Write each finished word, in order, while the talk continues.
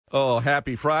Oh,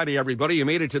 happy Friday, everybody. You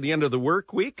made it to the end of the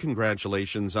work week.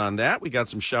 Congratulations on that. We got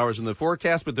some showers in the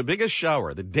forecast, but the biggest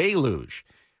shower, the deluge.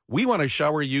 We want to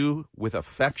shower you with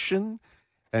affection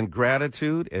and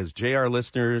gratitude as JR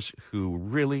listeners who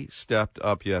really stepped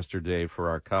up yesterday for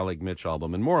our colleague Mitch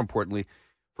Album, and more importantly,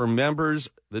 for members,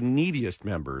 the neediest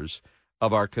members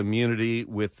of our community,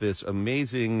 with this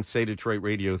amazing Say Detroit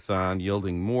Radiothon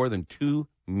yielding more than $2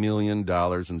 million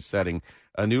and setting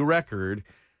a new record.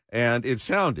 And it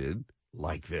sounded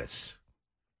like this.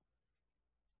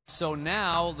 So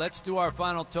now let's do our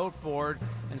final tote board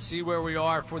and see where we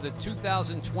are for the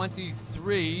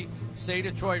 2023 Say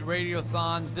Detroit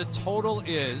Radiothon. The total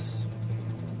is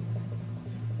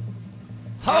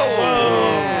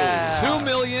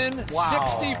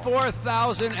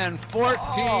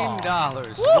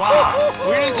 $2,064,014. Wow.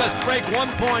 We didn't just break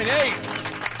 1.8.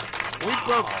 We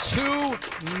broke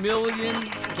 $2 million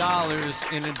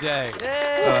in a day.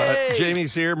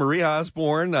 Jamie's here. Marie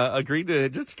Osborne agreed to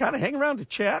just kind of hang around to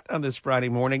chat on this Friday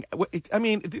morning. I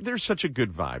mean, there's such a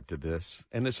good vibe to this,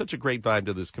 and there's such a great vibe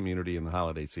to this community in the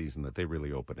holiday season that they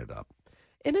really open it up.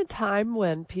 In a time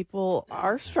when people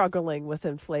are struggling with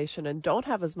inflation and don't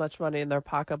have as much money in their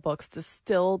pocketbooks, to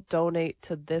still donate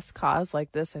to this cause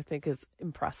like this, I think is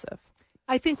impressive.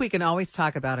 I think we can always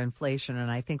talk about inflation,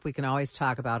 and I think we can always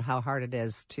talk about how hard it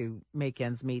is to make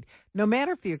ends meet. No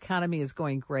matter if the economy is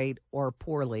going great or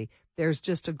poorly, there's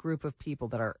just a group of people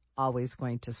that are always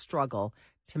going to struggle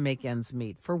to make ends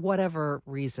meet for whatever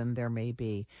reason there may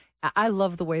be. I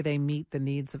love the way they meet the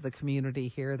needs of the community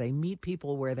here. They meet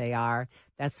people where they are.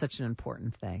 That's such an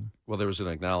important thing. Well, there was an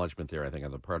acknowledgement there, I think,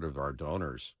 on the part of our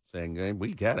donors saying, hey,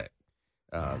 we get it.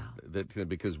 That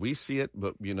because we see it,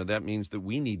 but that means that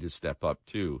we need to step up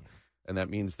too, and that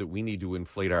means that we need to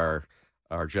inflate our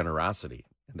generosity.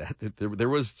 And that there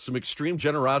was some extreme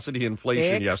generosity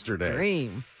inflation yesterday.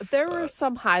 There were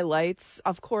some highlights.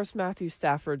 Of course, Matthew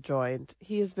Stafford joined.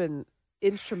 He has been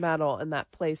instrumental in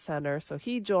that play center, so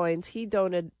he joins. He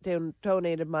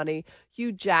donated money.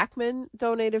 Hugh Jackman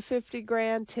donated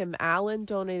 $50,000. Tim Allen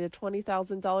donated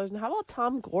 $20,000. And how about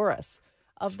Tom Goris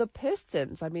of the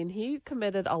Pistons? I mean, he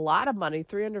committed a lot of money,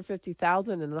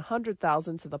 $350,000 and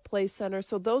 $100,000 to the Play Center.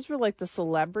 So those were like the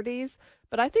celebrities.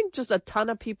 But I think just a ton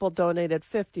of people donated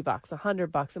 $50,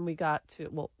 $100, and we got to,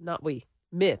 well, not we,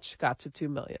 Mitch got to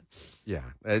 $2 million.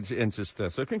 Yeah, and just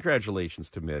so congratulations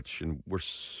to Mitch, and we're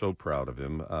so proud of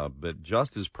him. But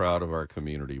just as proud of our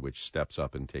community, which steps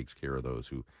up and takes care of those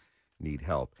who need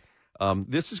help.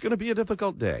 This is going to be a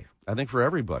difficult day, I think, for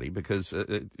everybody, because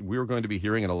we're going to be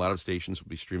hearing, and a lot of stations will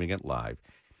be streaming it live,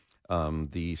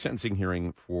 the sentencing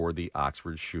hearing for the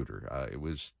Oxford shooter. It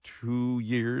was 2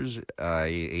 years,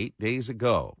 8 days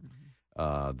ago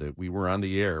that we were on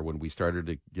the air when we started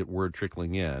to get word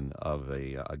trickling in of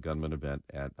a gunman event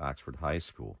at Oxford High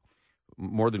School.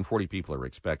 More than 40 people are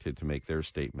expected to make their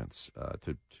statements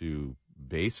to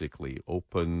basically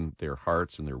open their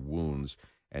hearts and their wounds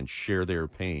and share their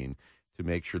pain to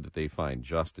make sure that they find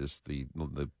justice. The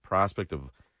prospect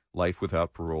of life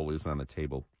without parole is on the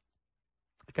table.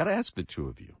 I got to ask the two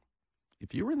of you,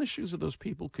 if you were in the shoes of those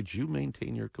people, could you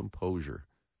maintain your composure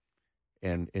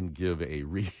and give a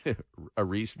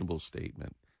reasonable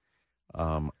statement?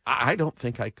 I don't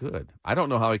think I could. I don't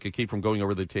know how I could keep from going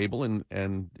over the table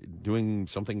and doing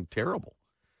something terrible.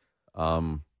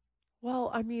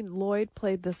 Well, I mean, Lloyd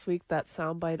played this week that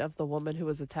soundbite of the woman who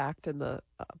was attacked in the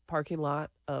parking lot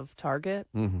of Target.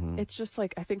 Mm-hmm. It's just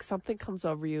like, I think something comes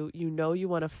over you. You know you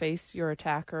want to face your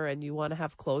attacker and you want to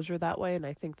have closure that way, and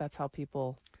I think that's how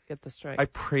people get the strength. I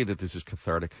pray that this is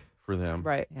cathartic for them.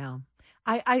 Right. Yeah.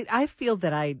 I feel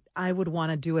that I would want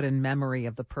to do it in memory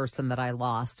of the person that I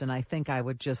lost, and I think I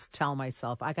would just tell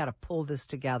myself, I got to pull this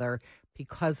together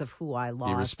because of who I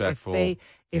lost. Be respectful.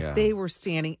 If they were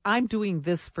standing, I'm doing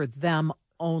this for them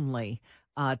only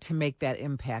to make that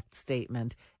impact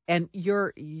statement. And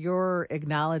your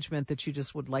acknowledgement that you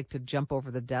just would like to jump over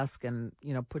the desk and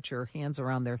put your hands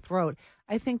around their throat,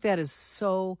 I think that is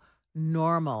so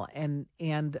normal, and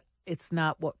it's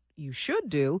not what you should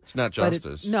do. It's not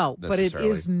justice. But it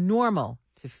is normal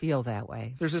to feel that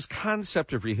way. There's this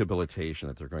concept of rehabilitation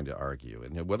that they're going to argue,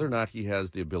 and whether or not he has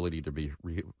the ability to be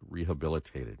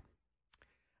rehabilitated.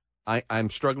 I'm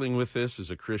struggling with this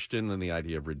as a Christian and the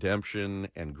idea of redemption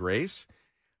and grace,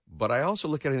 but I also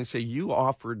look at it and say, you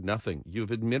offered nothing.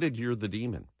 You've admitted you're the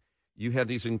demon. You had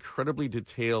these incredibly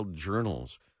detailed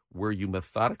journals where you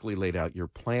methodically laid out your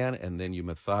plan and then you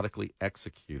methodically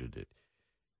executed it.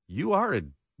 You are a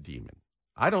demon.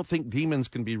 I don't think demons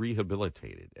can be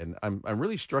rehabilitated, and I'm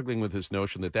really struggling with this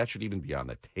notion that should even be on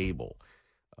the table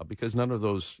because none of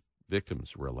those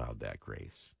victims were allowed that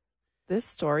grace. This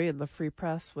story in the Free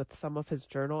Press with some of his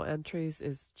journal entries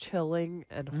is chilling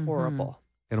and horrible.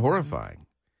 And horrifying.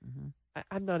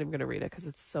 I'm not even going to read it because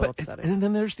it's so But, upsetting. and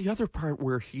then there's the other part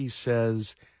where he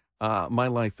says, my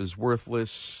life is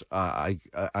worthless. I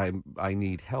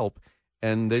need help.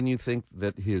 And then you think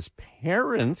that his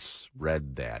parents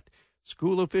read that.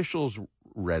 School officials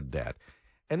read that.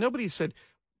 And nobody said,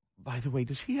 by the way,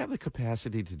 does he have the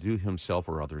capacity to do himself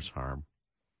or others harm?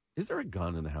 Is there a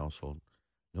gun in the household?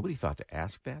 Nobody thought to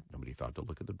ask that. Nobody thought to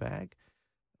look at the bag.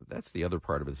 That's the other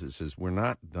part of it. It says we're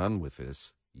not done with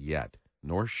this yet,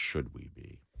 nor should we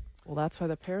be. Well, that's why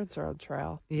the parents are on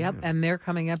trial. Yep, and they're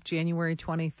coming up January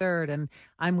 23rd. And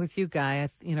I'm with you, Guy.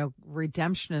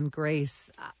 Redemption and grace.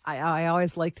 I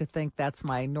always like to think that's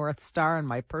my North Star in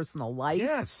my personal life.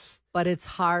 Yes. But it's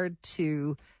hard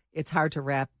to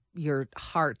wrap your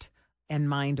heart and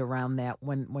mind around that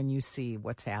when you see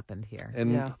what's happened here.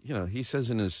 And, he says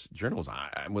in his journals,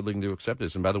 I'm willing to accept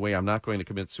this. And by the way, I'm not going to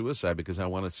commit suicide because I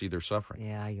want to see their suffering.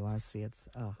 Yeah, you want to see it.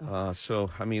 So,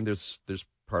 I mean, there's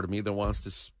part of me that wants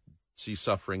to see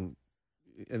suffering.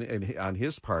 And on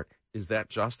his part, is that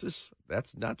justice?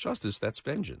 That's not justice. That's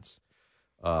vengeance.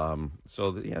 I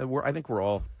think we're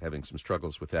all having some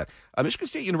struggles with that. Michigan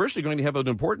State University going to have an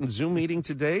important Zoom meeting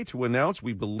today to announce,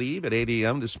 we believe, at 8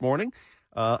 a.m. this morning,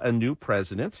 a new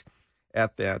president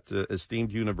at that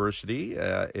esteemed university.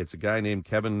 It's a guy named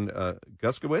Kevin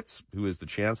Guskowitz, who is the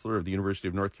chancellor of the University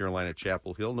of North Carolina,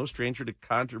 Chapel Hill. No stranger to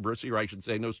controversy, or I should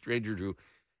say no stranger to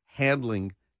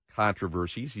handling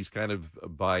controversies. He's kind of,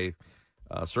 by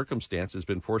circumstances,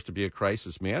 been forced to be a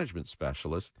crisis management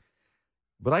specialist.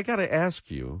 But I got to ask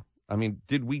you, I mean,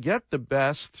 did we get the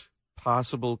best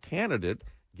possible candidate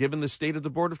given the state of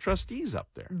the Board of Trustees up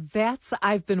there?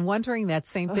 I've been wondering that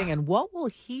same thing. And what will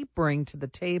he bring to the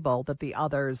table that the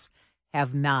others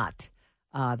have not?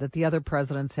 That the other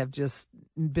presidents have just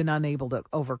been unable to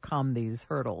overcome these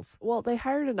hurdles? Well, they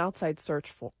hired an outside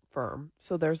search firm,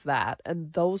 so there's that.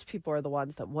 And those people are the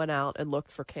ones that went out and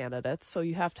looked for candidates. So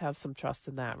you have to have some trust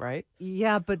in that, right?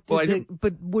 Yeah, but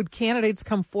would candidates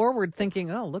come forward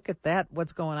thinking, "Oh, look at that!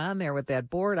 What's going on there with that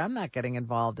board? I'm not getting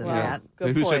involved in that."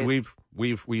 Good Who point. said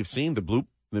we've seen the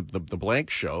blank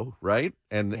show, right?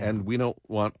 And we don't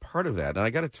want part of that. And I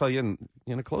got to tell you,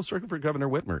 in a close circle for Governor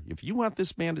Whitmer, if you want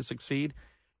this man to succeed,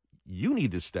 you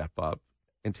need to step up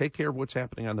and take care of what's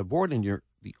happening on the board. And you're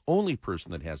the only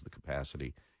person that has the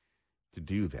capacity to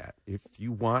do that if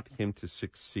you want him to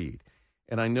succeed.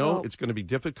 And I know it's going to be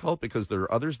difficult because there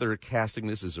are others that are casting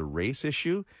this as a race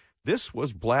issue. This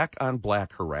was black on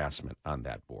black harassment on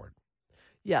that board.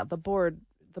 Yeah, the board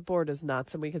is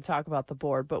nuts, and we can talk about the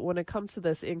board. But when it comes to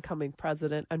this incoming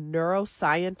president, a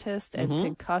neuroscientist and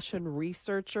concussion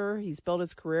researcher, he's built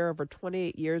his career over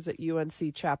 28 years at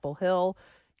UNC Chapel Hill.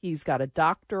 He's got a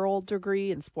doctoral degree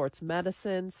in sports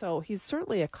medicine, so he's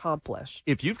certainly accomplished.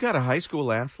 If you've got a high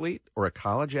school athlete or a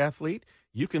college athlete,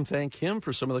 you can thank him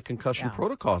for some of the concussion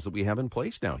protocols that we have in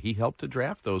place now. He helped to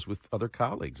draft those with other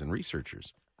colleagues and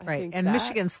researchers. Right. And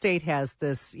Michigan State has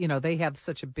this, they have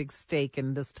such a big stake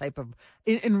in this type of,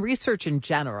 in research in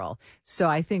general. So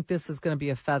I think this is going to be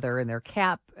a feather in their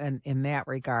cap and in that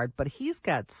regard. But he's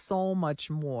got so much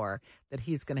more that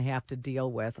he's going to have to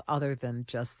deal with other than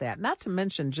just that. Not to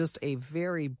mention just a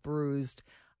very bruised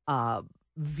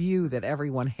view that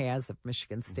everyone has of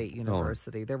Michigan State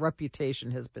University. Their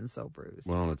reputation has been so bruised.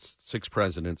 Well, it's 6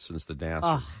 presidents since the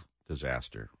Nassar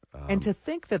disaster. And to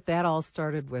think that all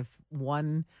started with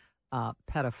one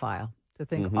pedophile, to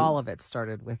think all of it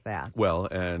started with that. Well,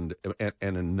 and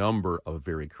a number of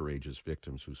very courageous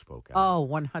victims who spoke out. Oh,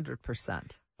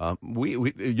 100%.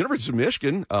 We University of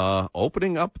Michigan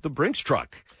opening up the Brinks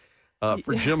truck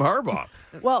for Jim Harbaugh.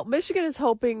 Well, Michigan is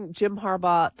hoping Jim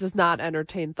Harbaugh does not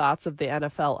entertain thoughts of the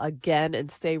NFL again and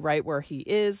stay right where he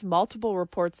is. Multiple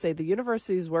reports say the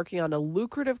university is working on a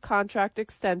lucrative contract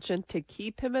extension to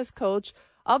keep him as coach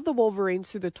of the Wolverines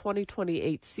through the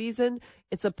 2028 season.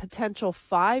 It's a potential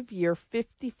 5-year,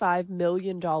 $55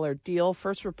 million deal,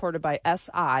 first reported by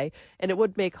SI, and it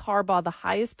would make Harbaugh the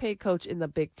highest paid coach in the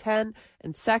Big Ten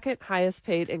and second highest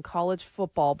paid in college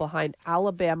football behind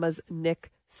Alabama's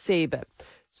Nick Saban.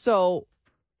 So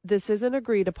this isn't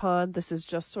agreed upon. This is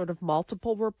just sort of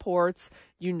multiple reports.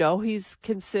 He's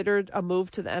considered a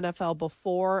move to the NFL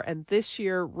before, and this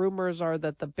year rumors are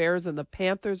that the Bears and the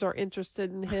Panthers are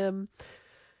interested in him.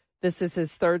 This is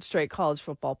his 3rd straight college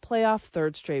football playoff,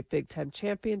 3rd straight Big Ten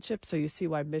championship. So you see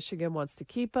why Michigan wants to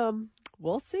keep him.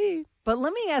 We'll see. But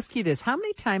let me ask you this. How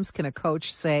many times can a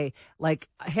coach say, like,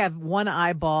 have one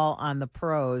eyeball on the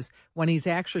pros when he's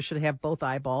actually should have both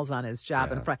eyeballs on his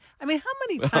job in front? I mean, how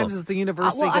many times is the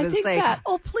university going to say,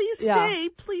 oh, please stay,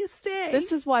 please stay?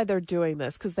 This is why they're doing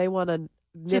this, because they want to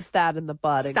nip that in the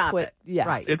bud and stop quit. it. Yes,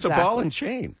 right. It's a ball and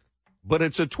chain, but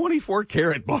it's a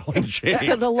 24-karat ball and chain. It's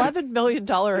an $11 million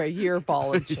a year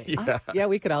ball and chain. Yeah,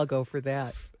 we could all go for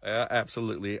that.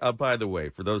 Absolutely. By the way,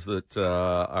 for those that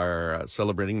are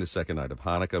celebrating the second night of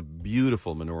Hanukkah,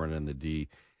 beautiful Menorah and the D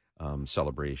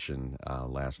celebration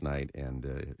last night.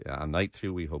 And on night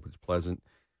 2, we hope it's pleasant,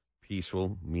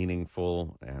 peaceful,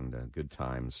 meaningful, and good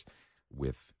times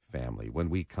with family.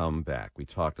 When we come back, we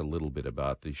talked a little bit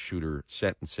about the shooter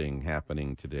sentencing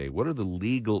happening today. What are the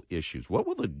legal issues? What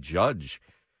will the judge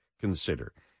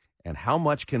consider? And how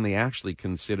much can they actually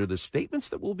consider the statements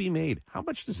that will be made? How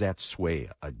much does that sway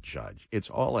a judge? It's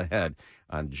all ahead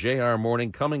on JR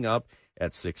Morning, coming up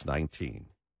at 6:19.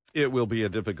 It will be a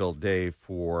difficult day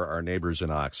for our neighbors in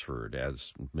Oxford,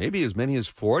 as maybe as many as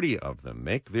 40 of them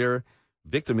make their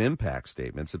victim impact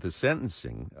statements at the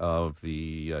sentencing of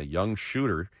the young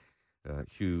shooter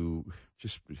who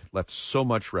just left so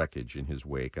much wreckage in his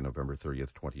wake on November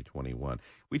 30th, 2021.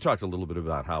 We talked a little bit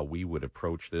about how we would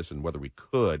approach this and whether we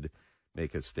could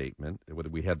make a statement,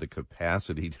 whether we had the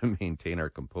capacity to maintain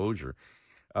our composure.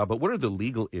 But what are the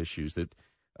legal issues that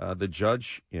the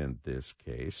judge in this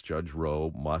case, Judge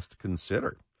Rowe, must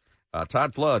consider?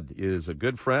 Todd Flood is a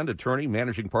good friend, attorney,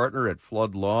 managing partner at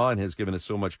Flood Law, and has given us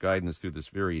so much guidance through this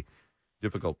very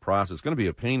difficult process. It's going to be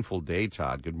a painful day,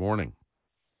 Todd. Good morning.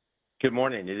 Good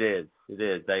morning. It is. It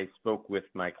is. I spoke with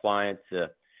my client,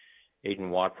 Aiden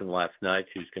Watson, last night,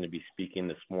 who's going to be speaking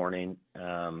this morning,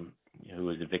 who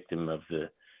was a victim of the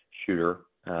shooter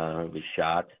who was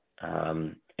shot.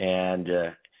 It's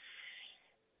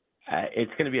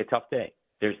going to be a tough day.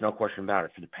 There's no question about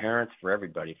it. For the parents, for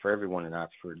everybody, for everyone in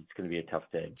Oxford, it's going to be a tough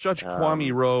day. Judge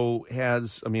Kwame Rowe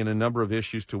has, a number of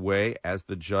issues to weigh as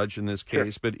the judge in this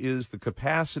case, but is the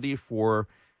capacity for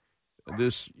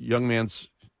this young man's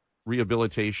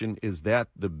rehabilitation, is that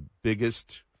the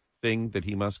biggest thing that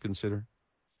he must consider?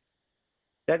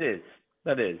 That is.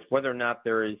 Whether or not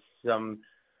there is some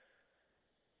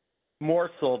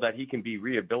morsel that he can be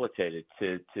rehabilitated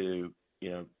to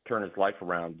turn his life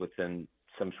around within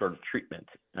some sort of treatment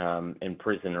in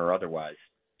prison or otherwise.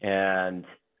 And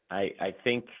I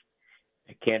think,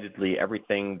 candidly,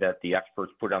 everything that the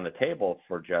experts put on the table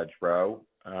for Judge Rowe,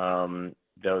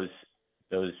 those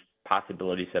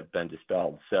possibilities have been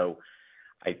dispelled. So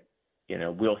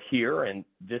we'll hear, and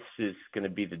this is going to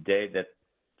be the day that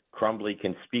Crumbly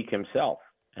can speak himself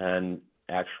and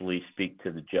actually speak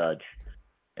to the judge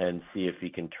and see if he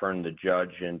can turn the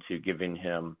judge into giving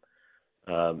him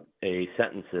a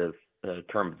sentence of a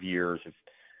term of years of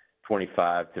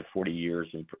 25 to 40 years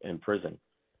in prison.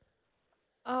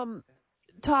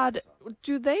 Todd,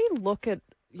 do they look at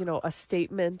a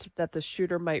statement that the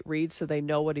shooter might read so they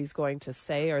know what he's going to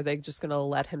say, or are they just going to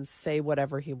let him say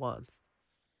whatever he wants?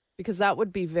 Because that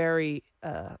would be very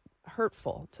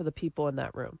hurtful to the people in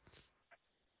that room.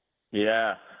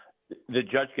 Yeah, the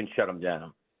judge can shut him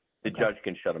down. The judge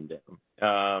can shut him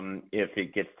down if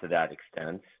it gets to that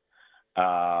extent.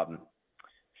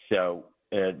 So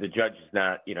the judge is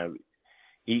not,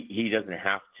 he doesn't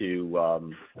have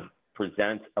to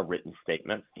present a written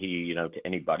statement, to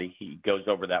anybody. He goes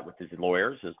over that with his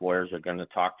lawyers. His lawyers are going to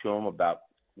talk to him about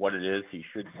what it is he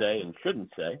should say and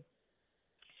shouldn't say.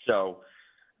 So,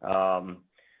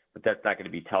 but that's not going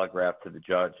to be telegraphed to the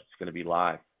judge. It's going to be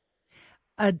live.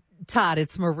 Todd,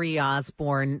 it's Marie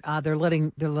Osborne. They're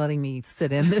letting me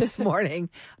sit in this morning,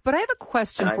 but I have a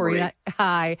question for you.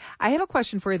 Hi, I have a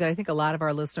question for you that I think a lot of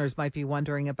our listeners might be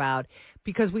wondering about,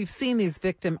 because we've seen these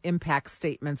victim impact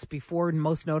statements before, and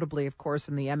most notably, of course,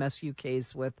 in the MSU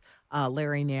case with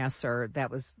Larry Nassar.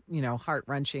 That was,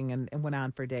 heart-wrenching and went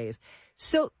on for days.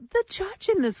 So the judge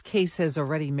in this case has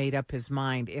already made up his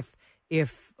mind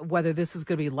if whether this is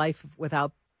going to be life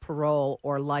without parole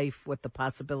or life with the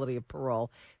possibility of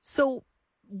parole. So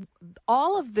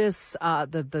all of this,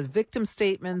 the victim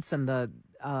statements and the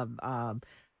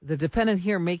defendant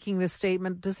here making this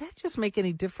statement, does that just make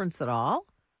any difference at all?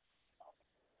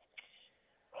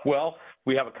 Well,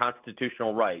 we have a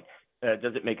constitutional right.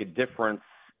 Does it make a difference?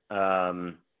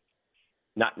 Not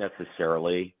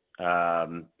necessarily.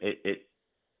 The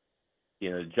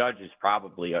judge is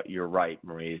probably, you're right,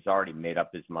 Marie, has already made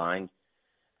up his mind.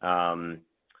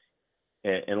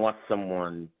 Unless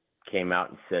someone came out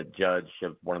and said, judge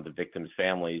of one of the victims'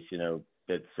 families,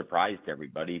 that surprised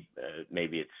everybody,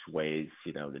 maybe it sways,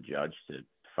 the judge to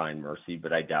find mercy,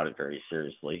 but I doubt it very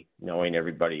seriously. Knowing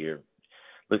everybody,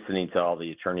 listening to all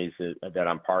the attorneys that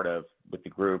I'm part of with the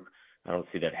group, I don't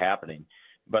see that happening.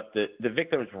 But the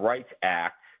Victims' Rights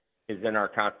Act is in our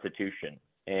Constitution,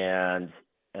 and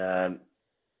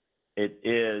it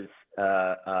is,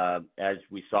 as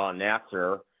we saw in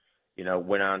Nassar,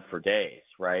 went on for days,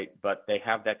 right? But they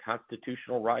have that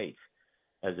constitutional right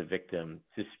as a victim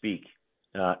to speak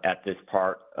at this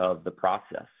part of the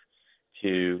process,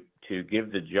 to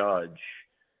give the judge,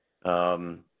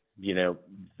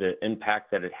 the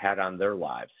impact that it had on their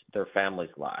lives, their families'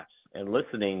 lives. And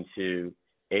listening to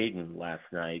Aiden last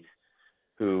night,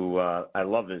 who I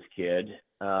love this kid.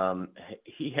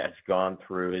 He has gone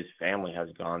through, his family has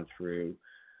gone through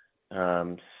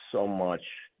so much.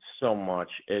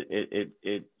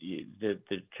 The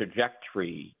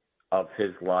trajectory of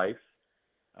his life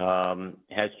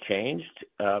has changed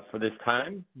for this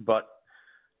time, but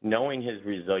knowing his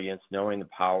resilience, knowing the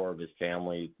power of his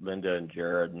family, Linda and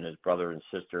Jared and his brother and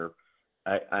sister,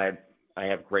 I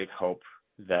have great hope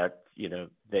that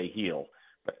they heal.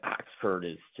 But Oxford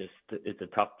is it's a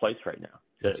tough place right now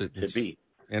to be.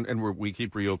 And we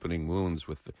keep reopening wounds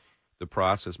with the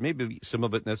process, maybe some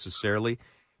of it necessarily.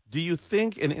 Do you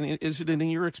think, and is it in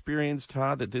your experience,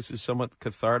 Todd, that this is somewhat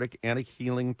cathartic and a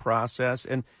healing process?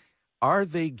 And are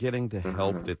they getting the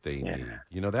help that they need?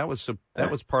 That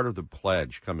was part of the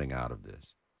pledge coming out of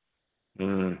this.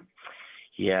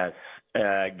 Yes,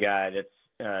 Guy,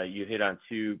 you hit on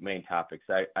two main topics.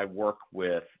 I work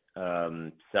with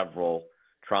several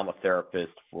trauma therapists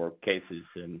for cases,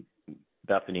 and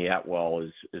Bethany Atwell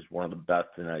is one of the best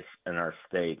in our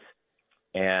state.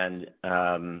 And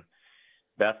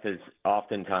Beth has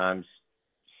oftentimes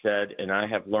said, and I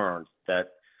have learned, that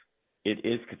it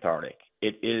is cathartic.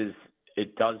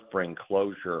 It does bring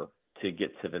closure to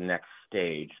get to the next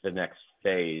stage, the next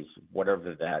phase,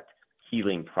 whatever that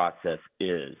healing process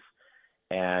is.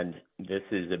 And this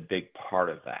is a big part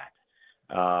of that,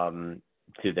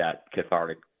 to that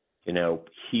cathartic,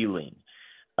 healing.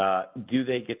 Do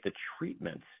they get the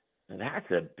treatment? And that's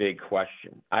a big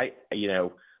question.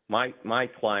 My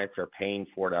clients are paying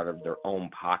for it out of their own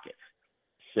pocket.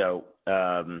 So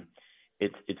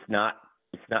it's not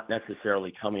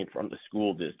necessarily coming from the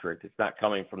school district. It's not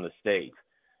coming from the state.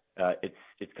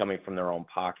 It's coming from their own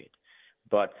pocket.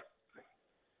 But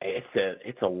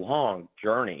it's a long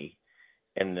journey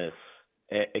in this,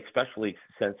 especially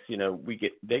since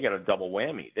they got a double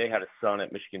whammy. They had a son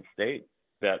at Michigan State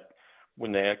that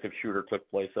when the active shooter took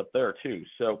place up there too.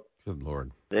 So good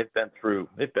Lord, they've been through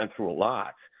a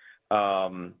lot.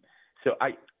 So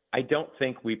I don't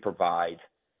think we provide.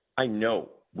 I know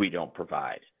we don't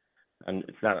provide, and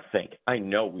it's not a think. I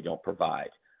know we don't provide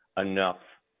enough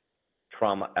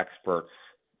trauma experts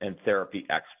and therapy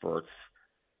experts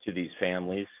to these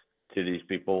families, to these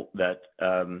people that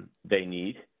they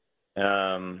need.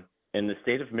 In the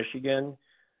state of Michigan,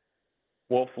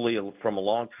 woefully from a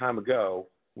long time ago,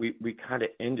 we kind of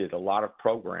ended a lot of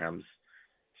programs,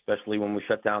 especially when we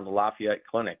shut down the Lafayette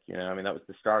Clinic. That was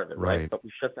the start of it, right? But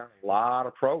we shut down a lot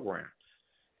of programs,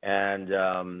 and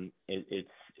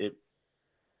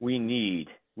we need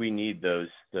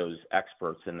those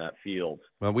experts in that field.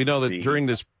 Well, we know that during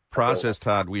this process,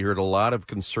 Todd, we heard a lot of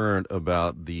concern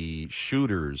about the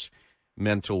shooter's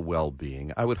mental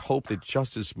well-being. I would hope that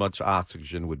just as much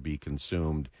oxygen would be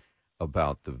consumed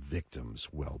about the victim's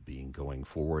well-being going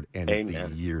forward and the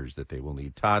years that they will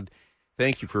need. Todd,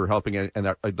 thank you for helping,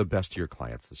 and the best to your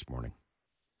clients this morning.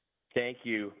 Thank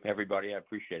you, everybody. I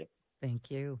appreciate it. Thank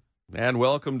you. And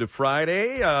welcome to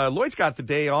Friday. Lloyd's got the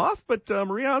day off, but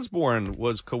Marie Osborne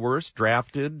was coerced,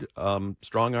 drafted,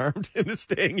 strong-armed into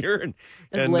staying here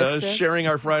and sharing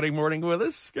our Friday morning with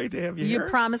us. Great to have you here. You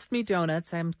promised me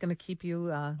donuts. I'm going to keep you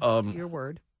to your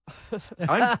word.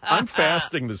 I'm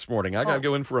fasting this morning. I got to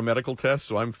go in for a medical test,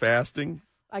 so I'm fasting.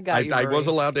 I was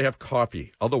allowed to have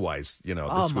coffee. Otherwise,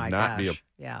 this would not be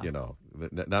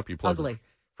not be pleasant. Ugly.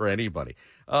 For anybody.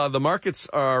 The markets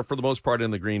are, for the most part,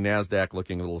 in the green. NASDAQ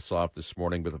looking a little soft this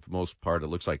morning, but for the most part, it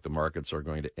looks like the markets are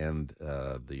going to end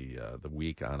the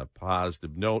week on a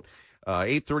positive note.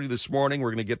 8:30 this morning, we're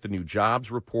going to get the new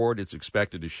jobs report. It's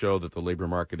expected to show that the labor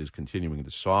market is continuing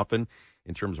to soften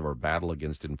in terms of our battle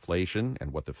against inflation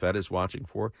and what the Fed is watching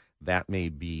for. That may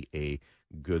be a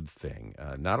good thing.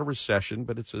 Not a recession,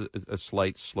 but it's a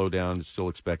slight slowdown. It's still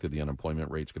expected the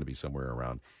unemployment rate is going to be somewhere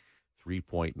around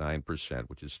 3.9%,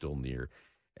 which is still near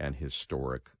an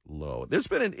historic low. There's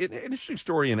been an interesting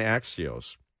story in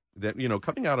Axios that,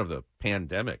 coming out of the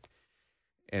pandemic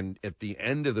and at the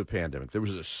end of the pandemic, there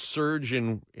was a surge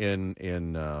in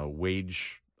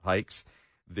wage hikes.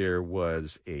 There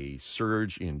was a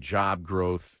surge in job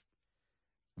growth.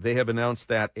 They have announced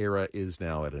that era is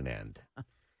now at an end.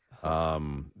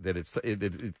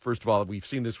 First of all, we've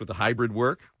seen this with the hybrid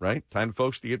work, right? Time for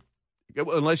folks to get,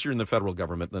 unless you're in the federal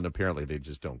government, then apparently they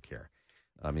just don't care.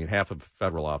 I mean, half of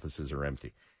federal offices are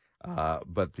empty.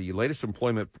 But the latest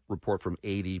employment report from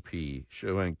ADP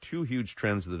showing two huge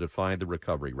trends that define the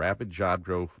recovery: rapid job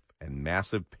growth and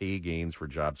massive pay gains for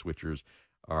job switchers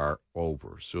are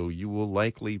over. So you will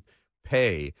likely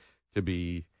pay to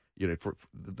be, for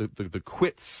the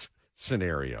quits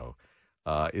scenario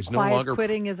is no longer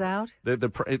quitting is out.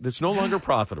 It's no longer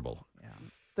profitable. Yeah.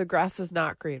 The grass is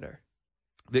not greener.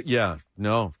 The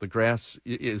grass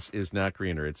is not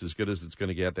greener. It's as good as it's going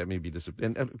to get. That may be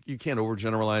and you can't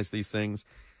overgeneralize these things.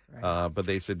 Right. But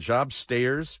they said job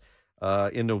stayers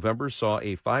in November saw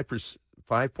a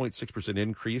 5.6%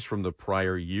 increase from the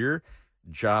prior year.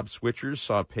 Job switchers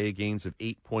saw pay gains of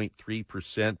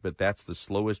 8.3%, but that's the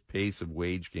slowest pace of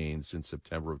wage gains since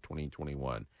September of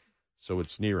 2021. So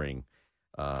it's nearing.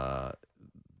 But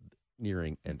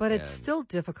it's still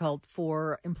difficult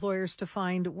for employers to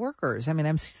find workers. I mean,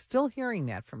 I'm still hearing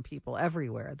that from people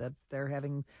everywhere, that they're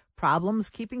having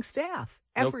problems keeping staff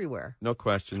everywhere. No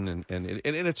question. And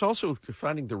it's also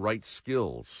finding the right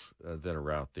skills that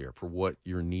are out there for what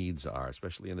your needs are,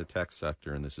 especially in the tech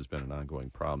sector. And this has been an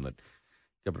ongoing problem that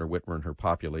Governor Whitmer and her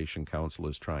population council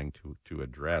is trying to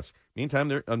address.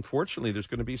 Meantime, unfortunately, there's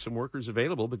going to be some workers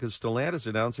available because Stellantis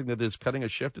announcing that it's cutting a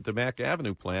shift at the Mack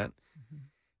Avenue plant. Mm-hmm.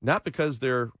 Not because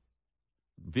their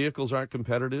vehicles aren't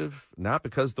competitive, not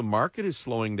because the market is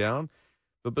slowing down,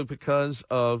 but because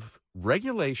of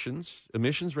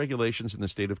emissions regulations in the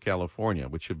state of California,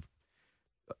 which have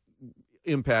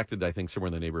impacted, I think, somewhere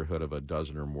in the neighborhood of a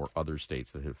dozen or more other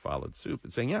states that have followed suit.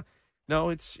 And saying,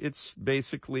 it's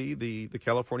basically the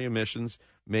California emissions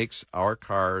makes our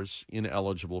cars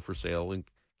ineligible for sale in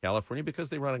California because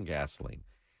they run on gasoline.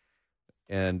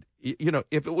 And,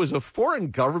 if it was a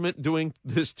foreign government doing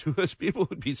this to us, people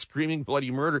would be screaming bloody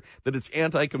murder that it's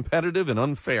anti-competitive and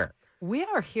unfair. We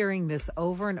are hearing this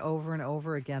over and over and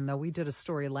over again, though. We did a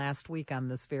story last week on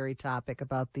this very topic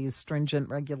about these stringent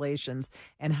regulations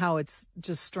and how it's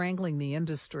just strangling the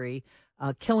industry,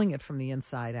 killing it from the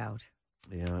inside out.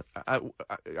 Yeah.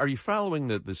 Are you following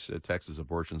this Texas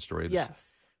abortion story? This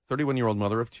yes. 31-year-old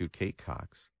mother of two, Kate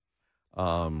Cox,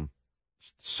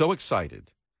 so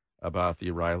excited about the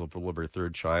arrival of her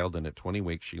third child, and at 20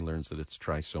 weeks she learns that it's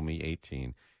trisomy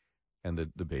 18 and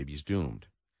that the baby's doomed.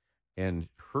 And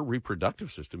her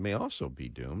reproductive system may also be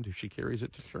doomed if she carries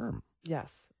it to term.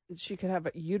 Yes. She could have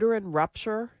a uterine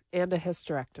rupture and a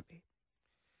hysterectomy.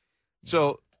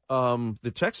 So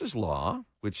the Texas law,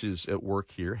 which is at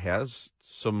work here, has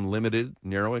some limited,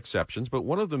 narrow exceptions, but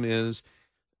one of them is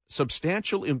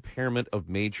substantial impairment of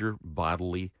major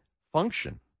bodily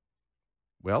function.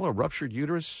 Well, a ruptured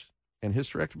uterus and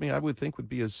hysterectomy, I would think, would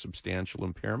be a substantial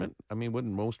impairment. I mean,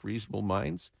 wouldn't most reasonable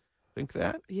minds think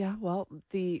that? Yeah, well,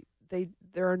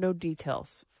 there are no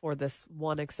details for this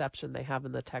one exception they have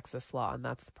in the Texas law, and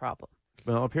that's the problem.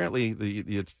 Well, apparently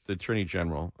the Attorney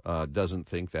General doesn't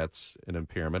think that's an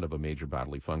impairment of a major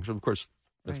bodily function. Of course,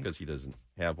 that's because he doesn't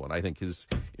have one. I think his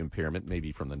impairment may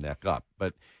be from the neck up.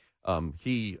 But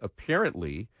he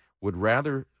apparently would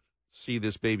rather see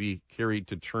this baby carried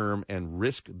to term and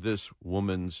risk this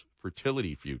woman's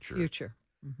fertility future.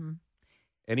 Mm-hmm.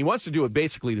 And he wants to do it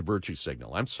basically to virtue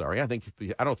signal. I'm sorry. I think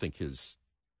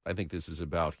this is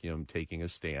about him taking a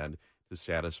stand to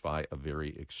satisfy a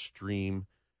very extreme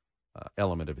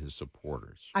element of his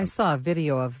supporters. I saw a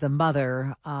video of the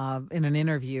mother in an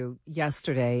interview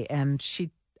yesterday, and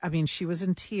she was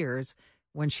in tears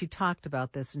when she talked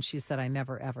about this, and she said, "I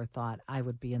never ever thought I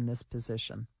would be in this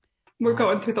position." We're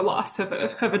going through the loss of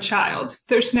a child.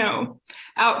 There's no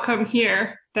outcome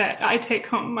here that I take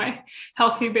home my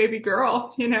healthy baby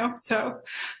girl, so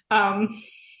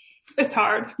it's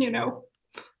hard,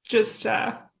 just,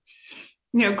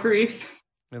 grief.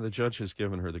 And the judge has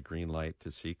given her the green light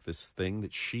to seek this thing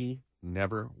that she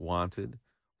never wanted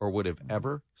or would have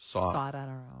ever sought on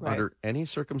her own. Under any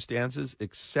circumstances,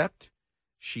 except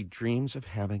she dreams of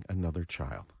having another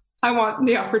child. I want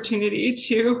the opportunity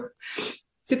to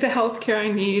get the health care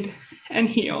I need and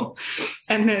heal,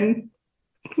 and then,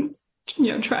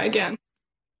 try again.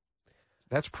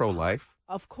 That's pro-life.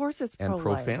 Of course it's pro-life. And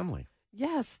pro-family.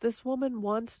 Yes, this woman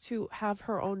wants to have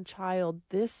her own child.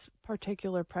 This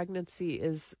particular pregnancy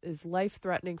is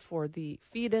life-threatening for the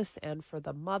fetus and for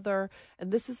the mother.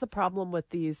 And this is the problem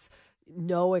with these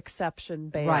no exception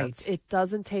bans. Right. It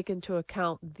doesn't take into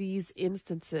account these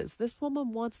instances. This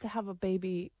woman wants to have a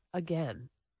baby again.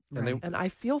 And I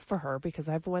feel for her because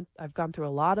I've gone through a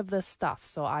lot of this stuff.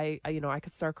 So I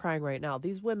could start crying right now.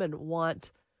 These women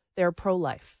they're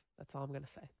pro-life. That's all I'm going to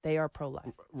say. They are pro-life.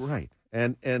 Right.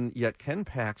 And yet Ken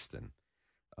Paxton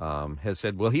has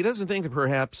said, well, he doesn't think that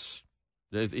perhaps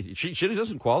she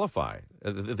doesn't qualify.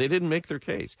 They didn't make their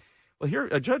case. Well, here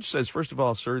a judge says, first of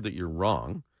all, sir, that you're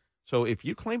wrong. So if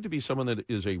you claim to be someone that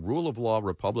is a rule of law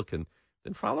Republican,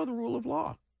 then follow the rule of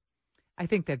law. I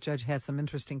think that judge had some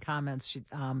interesting comments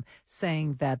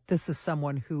saying that this is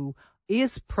someone who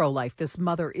is pro-life. This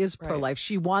mother is pro-life. Right.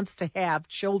 She wants to have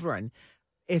children.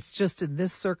 It's just in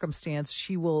this circumstance,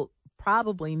 she will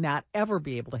probably not ever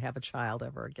be able to have a child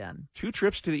ever again. 2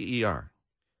 trips to the ER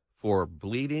for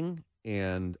bleeding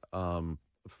and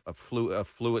a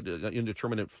fluid,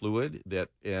 indeterminate fluid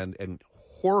and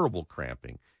horrible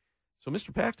cramping. So,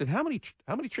 Mr. Paxton, how many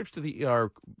trips to the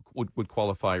ER would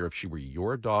qualify her if she were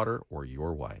your daughter or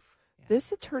your wife?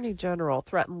 This attorney general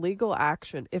threatened legal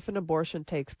action if an abortion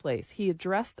takes place. He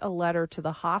addressed a letter to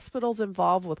the hospitals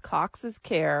involved with Cox's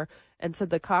care and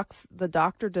said the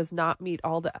doctor does not meet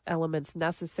all the elements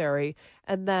necessary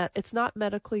and that it's not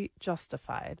medically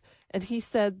justified. And he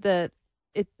said that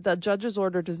the judge's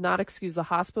order does not excuse the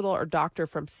hospital or doctor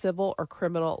from civil or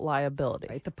criminal liability.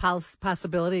 Right. The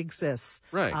possibility exists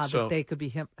right. So that they could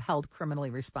be held criminally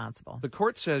responsible. The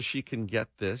court says she can get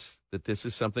this, that this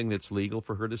is something that's legal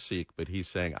for her to seek, but he's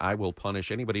saying, I will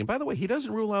punish anybody. And by the way, he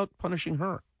doesn't rule out punishing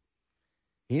her.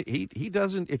 He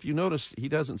doesn't, if you notice, he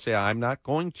doesn't say, I'm not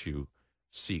going to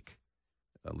seek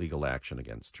legal action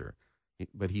against her.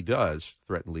 But he does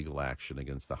threaten legal action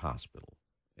against the hospital.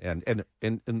 And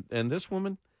this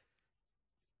woman,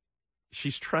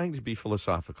 she's trying to be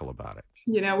philosophical about it.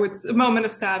 You know, it's a moment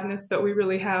of sadness, but we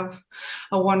really have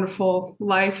a wonderful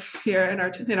life here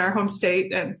in our home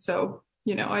state. And so,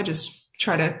 you know, I just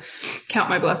try to count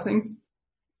my blessings.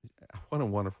 What a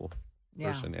wonderful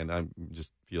person. And I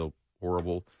just feel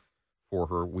horrible for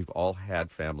her. We've all had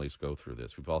families go through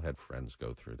this. We've all had friends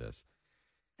go through this.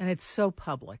 And it's so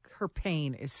public. Her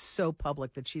pain is so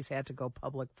public that she's had to go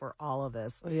public for all of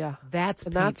this. Well, yeah. That's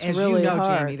pain. That's as really you know,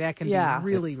 hard. Jamie, that can be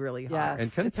really, really hard.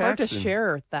 Yes. And it's hard to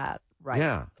share that. Right.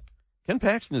 Yeah. Ken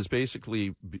Paxton is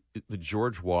basically the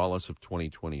George Wallace of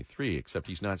 2023, except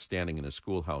he's not standing in a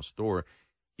schoolhouse door.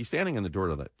 He's standing in the door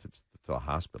to the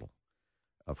hospital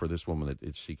for this woman that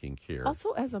is seeking care.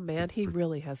 Also, as a man, he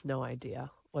really has no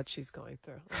idea what she's going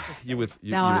through.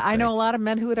 I know a lot of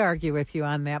men who would argue with you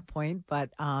on that point, but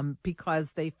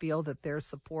because they feel that they're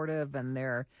supportive and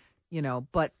they're, you know,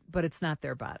 but it's not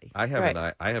their body. I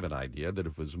have an idea that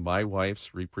if it was my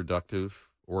wife's reproductive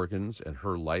organs and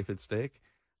her life at stake,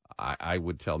 I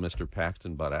would tell Mr.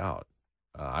 Paxton, butt out.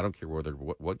 I don't care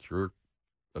what your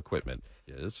equipment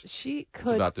is. She could.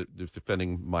 It's about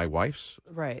defending my wife's.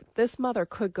 Right. This mother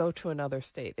could go to another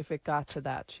state. If it got to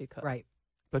that, she could. Right.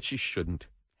 But she shouldn't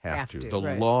have to. The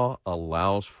right. law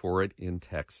allows for it in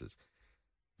Texas.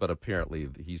 But apparently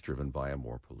he's driven by a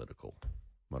more political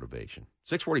motivation.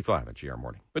 6:45 at GR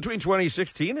Morning. Between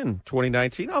 2016 and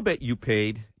 2019, I'll bet you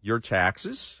paid your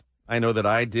taxes. I know that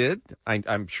I did.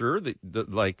 I'm sure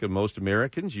that like most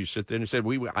Americans, you sit there and said,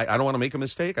 I don't want to make a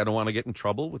mistake. I don't want to get in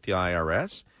trouble with the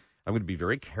IRS. I'm going to be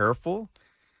very careful.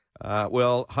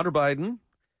 Well, Hunter Biden,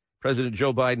 President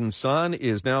Joe Biden's son,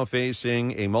 is now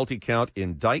facing a multi-count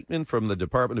indictment from the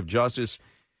Department of Justice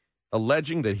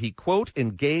alleging that he, quote,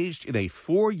 engaged in a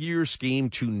 4-year scheme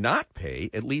to not pay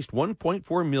at least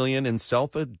 $1.4 million in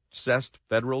self-assessed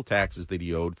federal taxes that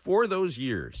he owed for those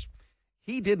years.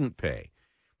 He didn't pay.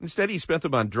 Instead, he spent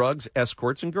them on drugs,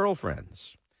 escorts, and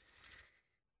girlfriends.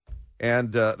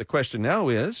 And the question now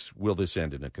is, will this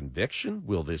end in a conviction?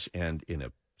 Will this end in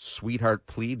a sweetheart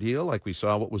plea deal like we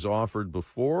saw what was offered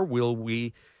before? Will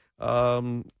we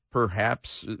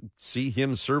perhaps see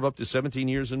him serve up to 17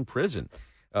 years in prison?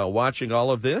 Watching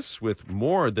all of this with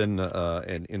more than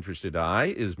an interested eye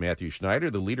is Matthew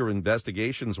Schneider, the leader of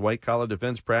investigations, white-collar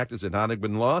defense practice at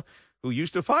Honigman Law, who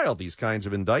used to file these kinds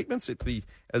of indictments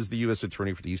as the U.S.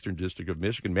 Attorney for the Eastern District of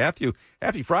Michigan. Matthew,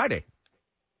 happy Friday.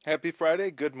 Happy Friday.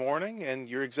 Good morning. And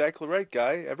you're exactly right,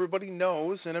 Guy. Everybody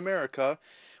knows in America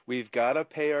we've got to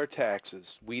pay our taxes.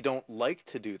 We don't like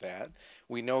to do that.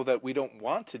 We know that we don't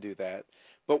want to do that.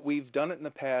 But we've done it in the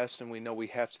past, and we know we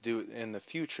have to do it in the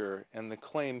future. And the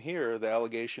claim here, the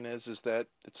allegation is that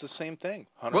it's the same thing.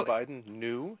 Hunter Biden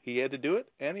knew he had to do it,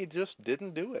 and he just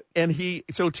didn't do it. And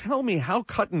so tell me, how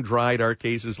cut and dried are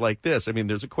cases like this? I mean,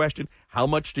 there's a question, how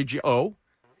much did you owe,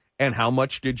 and how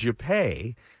much did you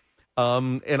pay?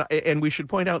 And we should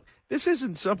point out, this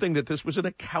isn't something this was an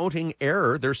accounting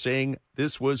error. They're saying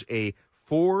this was a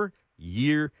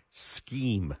 4-year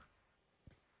scheme.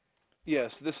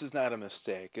 Yes, this is not a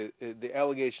mistake. The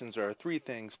allegations are 3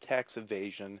 things: tax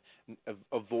evasion,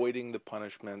 avoiding the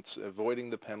punishments, avoiding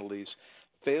the penalties,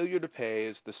 Failure to pay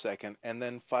is the second, and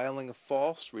then filing a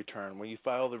false return. When you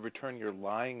file the return, you're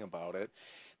lying about it.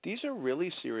 These are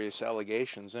really serious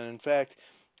allegations, and in fact,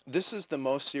 this is the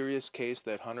most serious case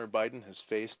that Hunter Biden has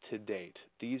faced to date.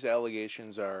 These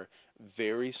allegations are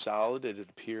very solid, it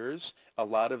appears. A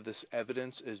lot of this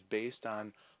evidence is based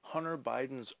on Hunter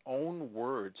Biden's own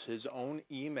words, his own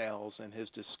emails, and his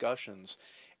discussions.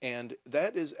 And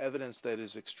that is evidence that is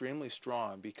extremely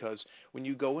strong, because when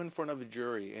you go in front of a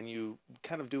jury and you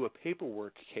kind of do a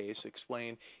paperwork case,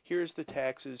 explain, here's the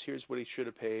taxes, here's what he should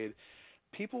have paid,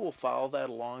 people will follow that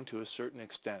along to a certain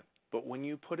extent. But when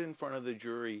you put in front of the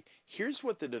jury, here's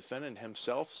what the defendant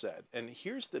himself said, and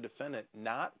here's the defendant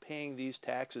not paying these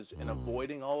taxes and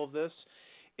avoiding all of this,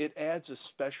 it adds a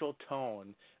special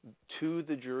tone to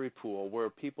the jury pool where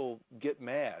people get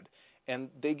mad. And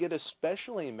they get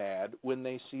especially mad when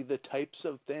they see the types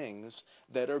of things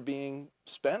that are being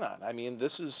spent on. I mean,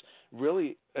 this is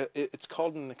really, it's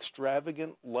called an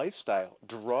extravagant lifestyle.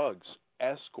 Drugs,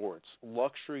 escorts,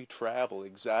 luxury travel,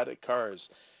 exotic cars.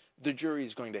 The jury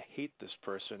is going to hate this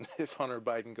person if Hunter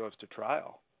Biden goes to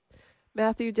trial.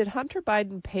 Matthew, did Hunter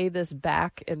Biden pay this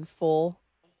back in full?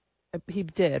 He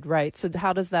did, right? So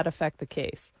how does that affect the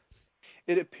case?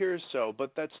 It appears so,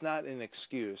 but that's not an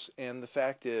excuse. And the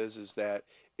fact is that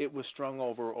it was strung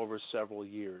over several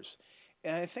years.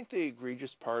 And I think the egregious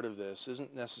part of this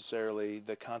isn't necessarily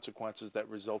the consequences that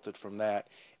resulted from that.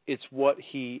 It's what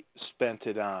he spent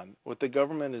it on. What the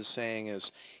government is saying is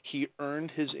he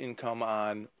earned his income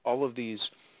on all of these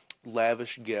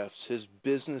lavish gifts, his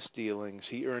business dealings.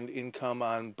 He earned income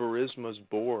on Burisma's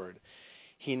board.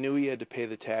 He knew he had to pay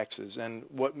the taxes, and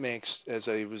what makes, as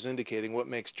I was indicating, what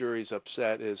makes juries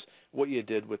upset is what you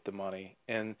did with the money.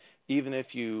 And even if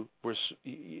you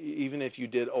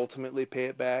did ultimately pay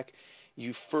it back,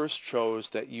 you first chose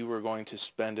that you were going to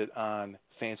spend it on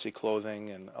fancy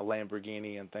clothing and a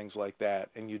Lamborghini and things like that,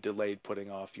 and you delayed putting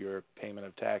off your payment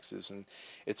of taxes, and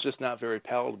it's just not very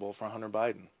palatable for Hunter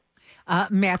Biden.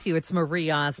 Matthew, it's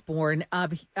Marie Osborne.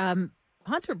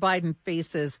 Hunter Biden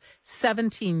faces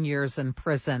 17 years in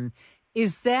prison.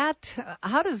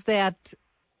 How does that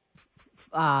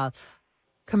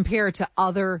compare to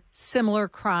other similar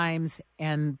crimes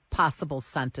and possible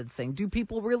sentencing? Do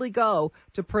people really go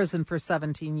to prison for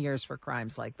 17 years for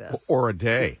crimes like this? Or a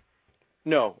day?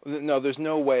 No, there's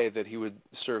no way that he would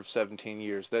serve 17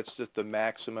 years. That's just the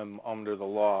maximum under the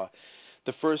law.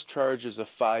 The first charge is a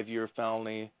 5-year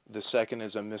felony. The second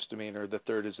is a misdemeanor. The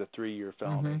third is a 3-year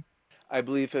felony. Mm-hmm. I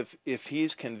believe if he's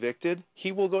convicted,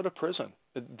 he will go to prison.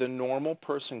 The normal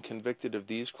person convicted of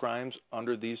these crimes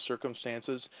under these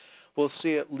circumstances will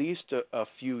see at least a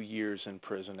few years in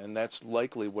prison, and that's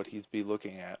likely what he'd be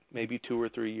looking at, maybe 2 or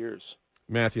 3 years.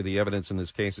 Matthew, the evidence in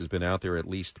this case has been out there at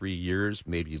least 3 years,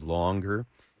 maybe longer.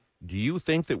 Do you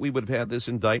think that we would have had this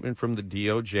indictment from the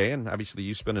DOJ? And obviously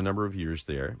you spent a number of years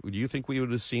there. Do you think we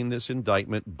would have seen this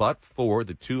indictment but for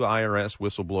the 2 IRS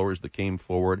whistleblowers that came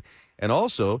forward, and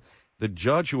also the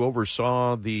judge who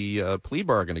oversaw the plea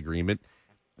bargain agreement,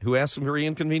 who asked some very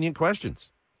inconvenient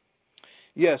questions?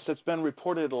 Yes, that's been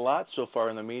reported a lot so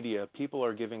far in the media. People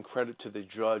are giving credit to the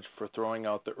judge for throwing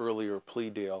out the earlier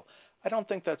plea deal. I don't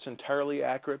think that's entirely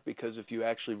accurate, because if you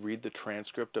actually read the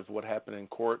transcript of what happened in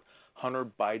court, Hunter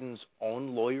Biden's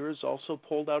own lawyers also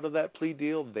pulled out of that plea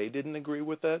deal. They didn't agree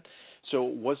with it. So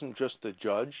it wasn't just the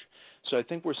judge. So I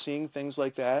think we're seeing things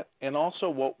like that. And also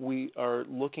what we are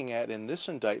looking at in this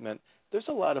indictment, there's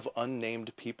a lot of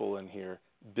unnamed people in here.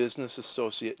 Business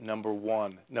associate number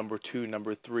 1, number 2,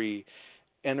 number 3,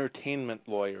 entertainment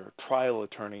lawyer, trial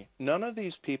attorney. None of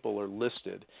these people are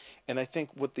listed. And I think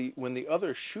when the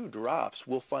other shoe drops,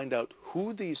 we'll find out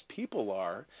who these people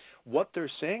are, what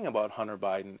they're saying about Hunter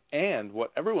Biden, and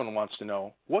what everyone wants to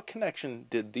know, what connection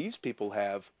did these people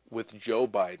have with Joe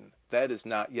Biden? That is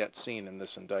not yet seen in this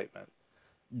indictment.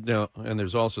 No, and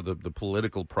there's also the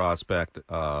political prospect,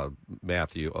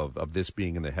 Matthew, of this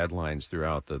being in the headlines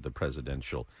throughout the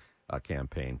presidential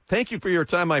campaign. Thank you for your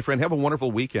time, my friend. Have a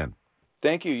wonderful weekend.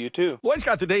 Thank you. You too. Lloyd's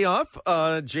got the day off.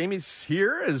 Jamie's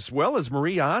here, as well as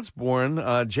Marie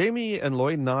Osborne. Jamie and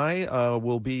Lloyd and I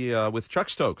will be with Chuck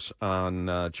Stokes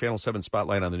on Channel 7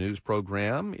 Spotlight on the News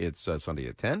program. It's Sunday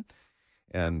at 10.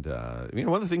 And,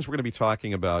 one of the things we're going to be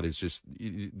talking about is just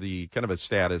the kind of a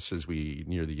status as we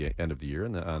near the end of the year,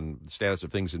 and on the status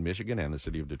of things in Michigan and the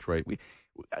city of Detroit. We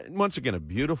once again, a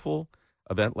beautiful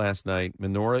event last night,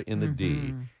 Menorah in the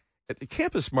D. At the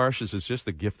Campus Marshes is just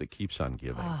the gift that keeps on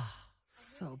giving. Oh,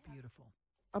 so beautiful.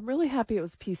 I'm really happy it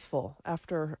was peaceful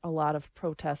after a lot of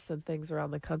protests and things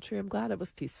around the country. I'm glad it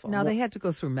was peaceful. Now, they had to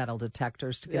go through metal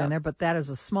detectors to get in there, but that is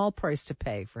a small price to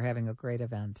pay for having a great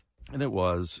event. And it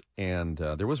was. And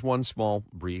there was one small,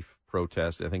 brief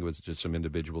protest. I think it was just some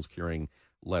individuals carrying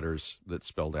letters that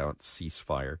spelled out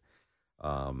ceasefire,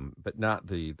 but not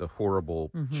the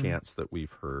horrible chants that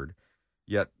we've heard.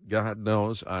 Yet, God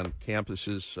knows, on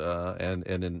campuses and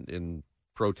in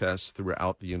protests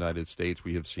throughout the United States,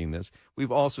 we have seen this.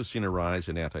 We've also seen a rise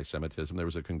in anti-Semitism. There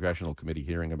was a congressional committee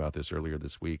hearing about this earlier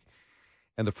this week.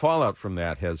 And the fallout from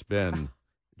that has been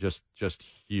just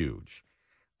huge.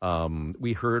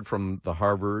 We heard from the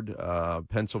Harvard,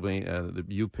 Pennsylvania, the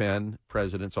UPenn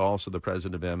presidents, also the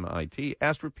president of MIT,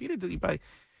 asked repeatedly by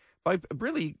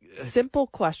really simple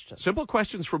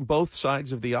questions from both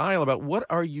sides of the aisle about what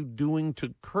are you doing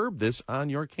to curb this on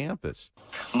your campus.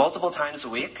 Multiple times a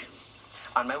week,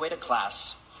 on my way to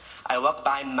class, I walk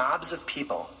by mobs of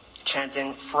people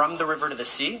chanting "From the river to the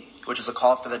sea," which is a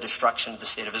call for the destruction of the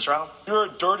state of Israel. You're a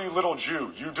dirty little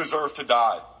Jew. You deserve to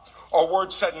die. A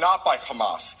word said not by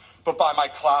Hamas, but by my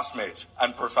classmates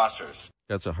and professors.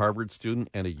 That's a Harvard student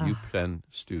and a UPenn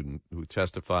student who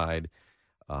testified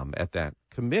at that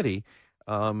committee.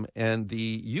 And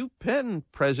the UPenn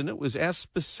president was asked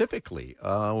specifically,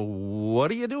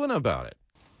 what are you doing about it?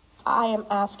 I am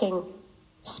asking,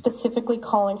 specifically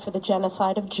calling for the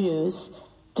genocide of Jews.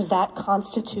 Does that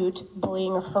constitute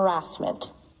bullying or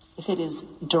harassment? If it is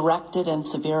directed and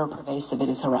severe or pervasive, it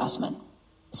is harassment.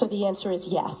 So the answer is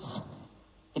yes.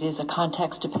 It is a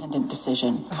context-dependent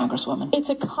decision, Congresswoman. It's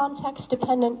a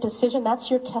context-dependent decision. That's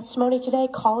your testimony today.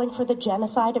 Calling for the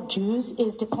genocide of Jews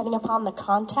is depending upon the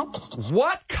context.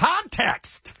 What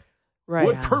context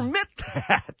would permit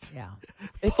that? Yeah.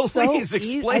 It's Please so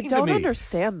explain I don't to me.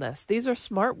 understand this. These are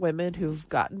smart women who've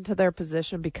gotten to their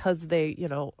position because they,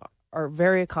 are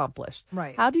very accomplished.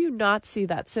 Right. How do you not see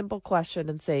that simple question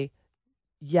and say,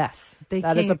 yes,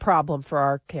 that is a problem for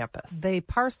our campus? They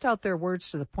parsed out their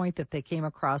words to the point that they came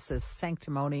across as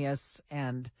sanctimonious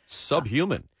and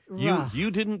subhuman.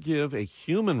 You didn't give a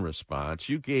human response.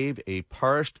 You gave a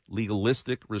parsed,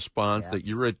 legalistic response that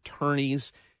your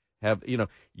attorneys have,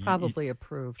 probably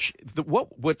approved.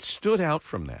 What stood out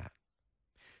from that?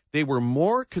 They were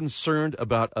more concerned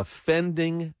about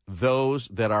offending those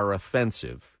that are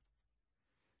offensive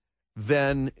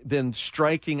than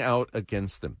striking out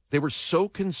against them. They were so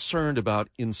concerned about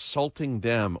insulting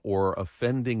them or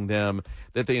offending them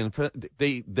that they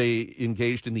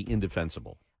engaged in the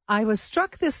indefensible. I was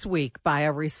struck this week by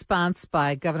a response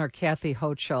by Governor Kathy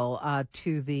Hochul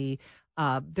to the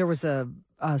there was a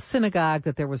synagogue,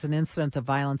 that there was an incident of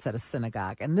violence at a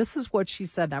synagogue. And this is what she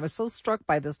said. And I was so struck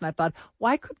by this. And I thought,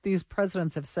 why could these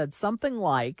presidents have said something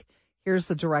like, here's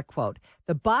the direct quote: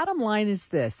 "The bottom line is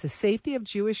this: the safety of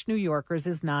Jewish New Yorkers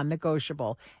is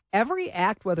non-negotiable. Every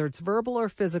act, whether it's verbal or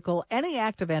physical, any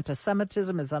act of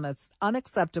anti-Semitism is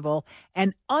unacceptable,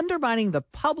 and undermining the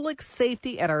public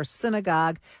safety at our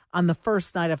synagogue on the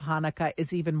first night of Hanukkah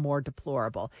is even more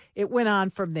deplorable." It went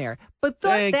on from there. But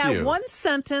that one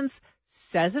sentence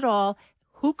says it all.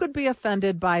 Who could be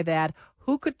offended by that?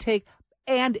 Who could take,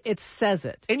 and it says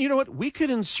it. And you know what? We could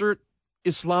insert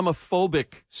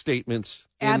Islamophobic statements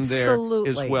in there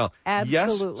as well.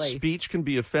 Absolutely. Yes, speech can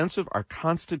be offensive. Our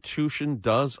Constitution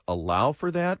does allow for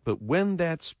that. But when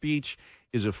that speech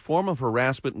is a form of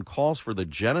harassment and calls for the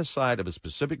genocide of a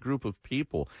specific group of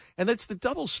people, and that's the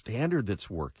double standard that's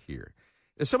worked here.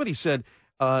 As somebody said,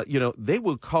 they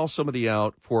will call somebody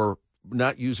out for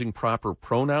not using proper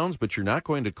pronouns, but you're not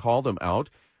going to call them out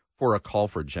for a call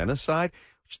for genocide.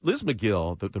 Liz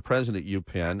McGill, the president at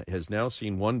UPenn, has now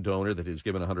seen one donor that has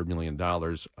given $100 million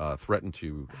threaten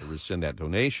to rescind that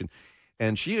donation.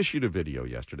 And she issued a video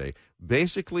yesterday,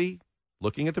 basically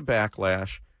looking at the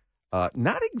backlash.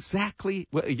 Not exactly.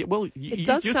 Well, it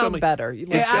does sound better.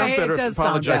 It sounds better. It does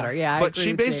sound better. Yeah, but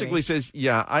she basically says,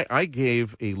 I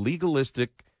gave a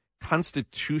legalistic,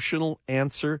 constitutional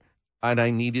answer, and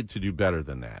I needed to do better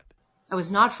than that. I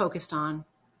was not focused on,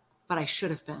 but I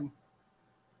should have been,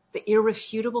 the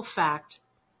irrefutable fact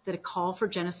that a call for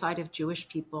genocide of Jewish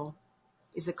people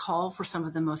is a call for some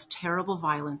of the most terrible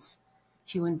violence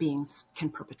human beings can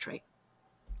perpetrate.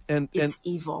 And it's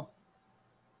evil,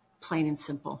 plain and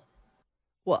simple.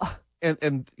 Well,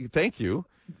 and thank you.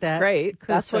 Great.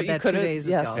 That's what you could have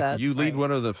said. You lead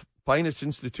one of the finest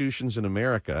institutions in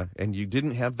America, and you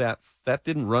didn't have that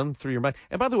didn't run through your mind.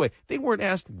 And by the way, they weren't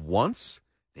asked once.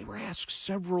 They were asked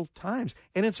several times.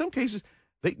 And in some cases,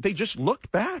 they just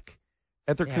looked back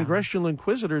at their congressional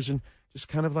inquisitors and just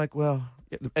kind of like, well,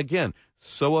 again,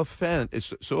 so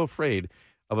afraid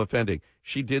of offending.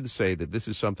 She did say that this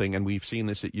is something, and we've seen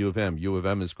this at U of M. U of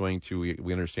M is going to,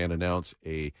 we understand, announce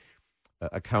a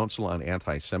council on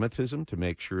anti-Semitism to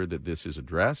make sure that this is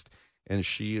addressed, and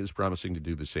she is promising to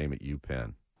do the same at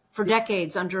UPenn. For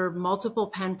decades, under multiple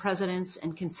Penn presidents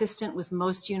and consistent with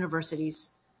most universities,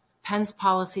 Penn's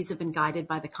policies have been guided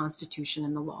by the Constitution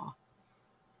and the law.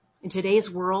 In today's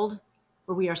world,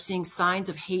 where we are seeing signs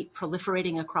of hate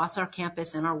proliferating across our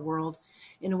campus and our world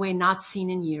in a way not seen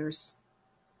in years,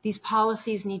 these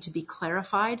policies need to be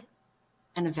clarified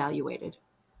and evaluated.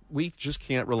 We just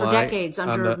can't rely for decades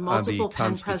under multiple on the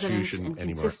Penn presidents and anymore.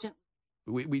 consistent.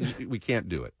 We can't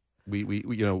do it.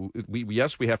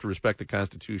 Yes, we have to respect the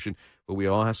Constitution, but we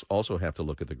also have to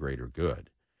look at the greater good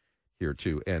here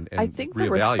too, and I think the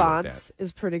reevaluate response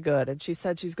is pretty good. And she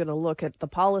said she's going to look at the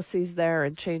policies there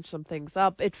and change some things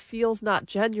up. It feels not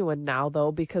genuine now,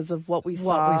 though, because of what we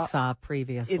saw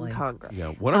previously in Congress. Yeah,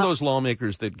 one of those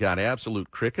lawmakers that got absolute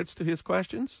crickets to his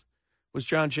questions was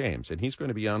John James, and he's going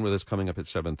to be on with us coming up at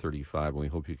 7:35. And we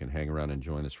hope you can hang around and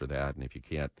join us for that. And if you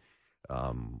can't,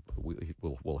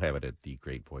 we'll have it at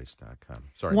thegreatvoice.com.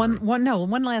 Sorry.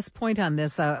 One last point on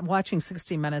this. Watching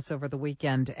 60 Minutes over the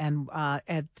weekend, and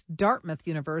at Dartmouth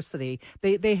University,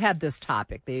 they had this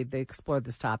topic. They explored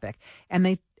this topic,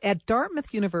 and at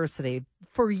Dartmouth University,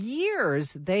 for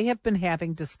years, they have been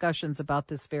having discussions about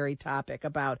this very topic,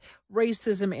 about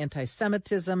racism,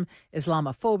 anti-Semitism,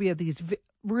 Islamophobia, these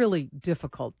really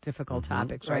difficult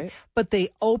topics, right? But they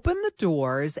open the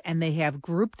doors and they have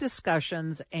group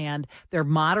discussions, and they're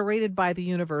moderated by the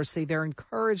university. They're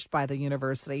encouraged by the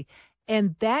university.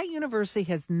 And that university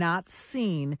has not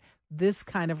seen this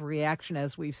kind of reaction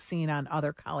as we've seen on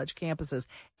other college campuses.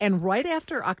 And right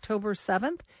after October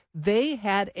 7th, they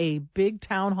had a big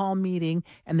town hall meeting,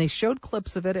 and they showed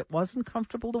clips of it. It wasn't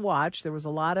comfortable to watch. There was a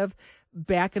lot of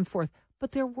back and forth.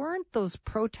 But there weren't those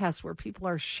protests where people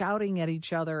are shouting at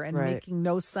each other and making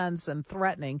no sense and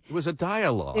threatening. It was a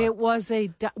dialogue. It was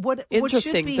a what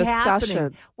should be discussion.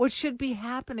 Happening? What should be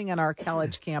happening on our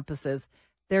college campuses?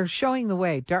 They're showing the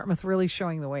way. Dartmouth really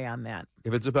showing the way on that.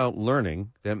 If it's about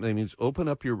learning, that means open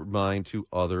up your mind to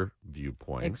other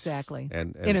viewpoints. Exactly.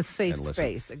 And in a safe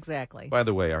space. Exactly. By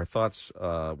the way, our thoughts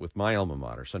with my alma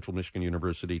mater, Central Michigan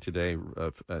University, today,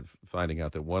 finding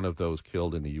out that one of those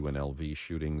killed in the UNLV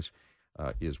shootings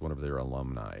is one of their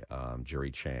alumni.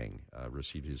 Jerry Chang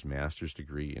received his master's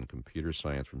degree in computer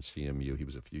science from CMU. He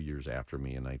was a few years after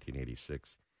me in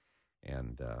 1986.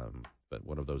 But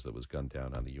one of those that was gunned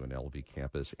down on the UNLV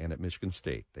campus. And at Michigan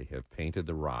State, they have painted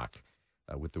the rock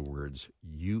with the words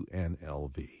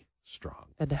UNLV strong.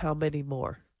 And how many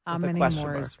more? How many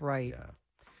more is right. Yeah.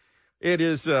 It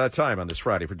is time on this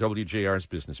Friday for WJR's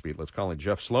Business Beat. Let's call in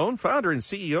Jeff Sloan, founder and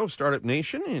CEO of Startup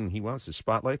Nation, and he wants to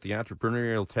spotlight the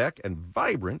entrepreneurial tech and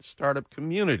vibrant startup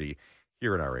community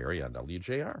here in our area on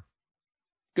WJR.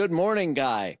 Good morning,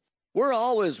 Guy. We're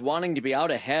always wanting to be out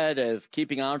ahead of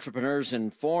keeping entrepreneurs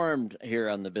informed here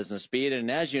on the Business Beat. And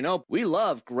as you know, we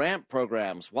love grant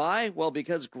programs. Why? Well,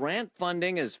 because grant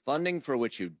funding is funding for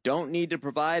which you don't need to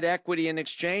provide equity in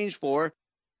exchange for,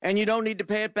 and you don't need to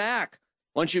pay it back.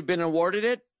 Once you've been awarded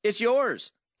it, it's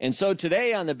yours. And so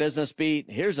today on the Business Beat,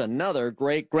 here's another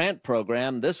great grant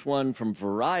program, this one from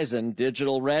Verizon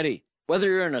Digital Ready. Whether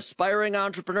you're an aspiring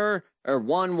entrepreneur or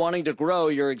one wanting to grow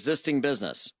your existing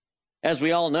business. As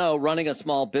we all know, running a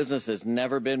small business has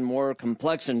never been more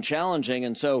complex and challenging,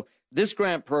 and so this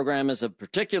grant program is of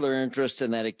particular interest in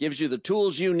that it gives you the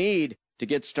tools you need to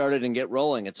get started and get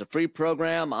rolling. It's a free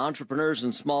program. Entrepreneurs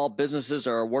and small businesses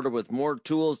are awarded with more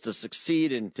tools to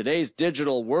succeed in today's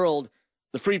digital world.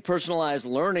 The free personalized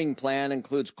learning plan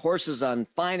includes courses on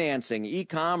financing,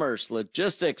 e-commerce,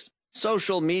 logistics,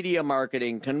 social media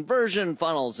marketing, conversion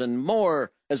funnels, and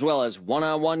more, as well as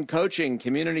one-on-one coaching,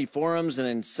 community forums, and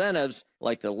incentives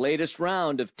like the latest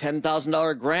round of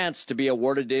 $10,000 grants to be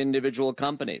awarded to individual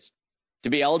companies. To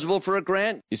be eligible for a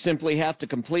grant, you simply have to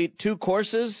complete 2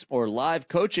 courses or live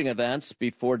coaching events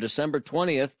before December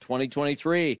 20th,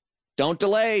 2023. Don't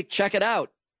delay. Check it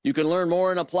out. You can learn more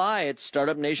and apply at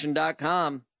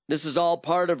startupnation.com. This is all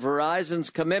part of Verizon's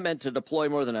commitment to deploy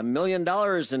more than $1 million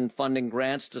in funding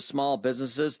grants to small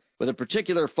businesses with a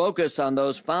particular focus on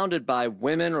those founded by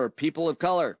women or people of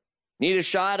color. Need a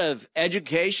shot of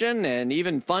education and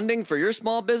even funding for your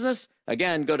small business?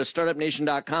 Again, go to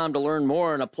startupnation.com to learn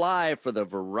more and apply for the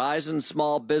Verizon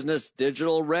Small Business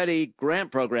Digital Ready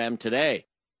Grant Program today.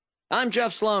 I'm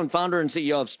Jeff Sloan, founder and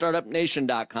CEO of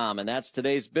startupnation.com, and that's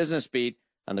today's Business Beat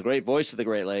on the great voice of the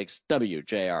Great Lakes,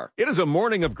 WJR. It is a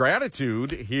morning of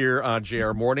gratitude here on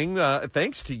JR Morning.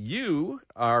 Thanks to you,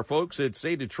 our folks at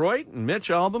Say Detroit, and Mitch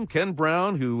Album, Ken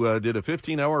Brown, who did a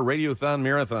 15-hour Radiothon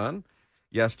marathon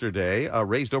yesterday,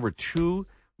 raised over $2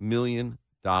 million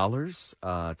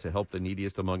to help the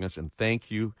neediest among us, and thank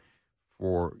you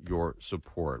for your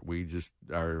support. We just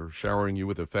are showering you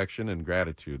with affection and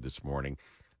gratitude this morning.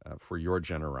 for your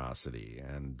generosity.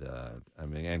 And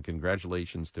and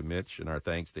congratulations to Mitch, and our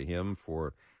thanks to him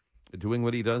for doing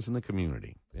what he does in the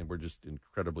community. And we're just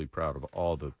incredibly proud of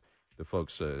all the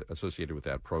folks associated with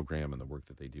that program and the work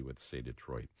that they do with Say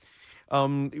Detroit.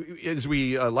 As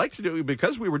we like to do,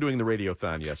 because we were doing the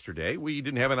Radiothon yesterday, we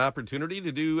didn't have an opportunity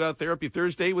to do Therapy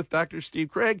Thursday with Dr. Steve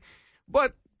Craig,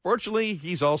 but fortunately,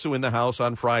 he's also in the house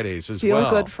on Fridays as well. Feel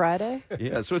Good Friday?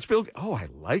 Yeah, so it's Feel Good. Oh, I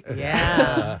like that.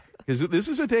 Yeah. Because this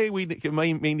is a day we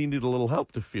may need a little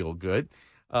help to feel good.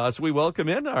 So we welcome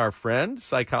in our friend,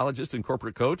 psychologist and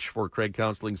corporate coach for Craig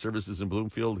Counseling Services in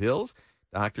Bloomfield Hills,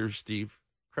 Dr. Steve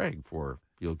Craig, for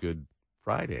Feel Good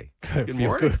Friday. Good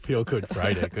morning. Feel Good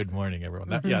Friday. Good morning,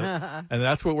 everyone. And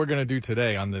that's what we're going to do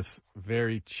today on this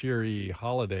very cheery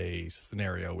holiday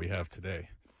scenario we have today.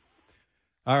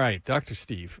 All right, Dr.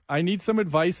 Steve, I need some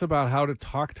advice about how to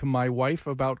talk to my wife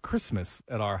about Christmas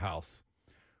at our house.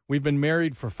 We've been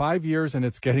married for 5 years, and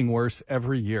it's getting worse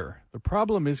every year. The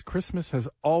problem is Christmas has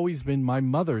always been my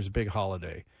mother's big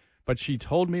holiday, but she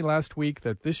told me last week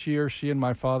that this year she and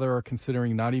my father are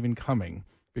considering not even coming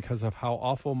because of how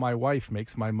awful my wife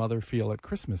makes my mother feel at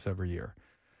Christmas every year.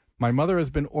 My mother has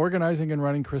been organizing and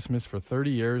running Christmas for 30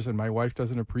 years, and my wife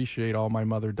doesn't appreciate all my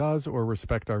mother does or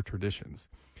respect our traditions.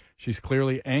 She's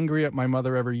clearly angry at my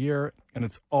mother every year, and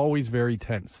it's always very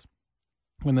tense.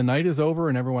 When the night is over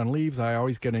and everyone leaves, I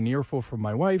always get an earful from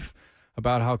my wife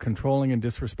about how controlling and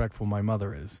disrespectful my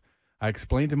mother is. I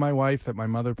explained to my wife that my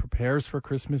mother prepares for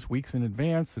Christmas weeks in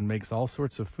advance and makes all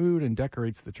sorts of food and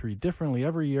decorates the tree differently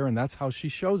every year, and that's how she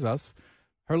shows us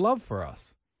her love for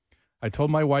us. I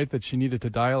told my wife that she needed to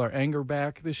dial her anger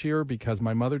back this year because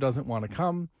my mother doesn't want to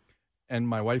come, and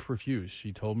my wife refused.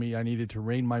 She told me I needed to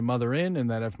rein my mother in and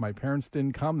that if my parents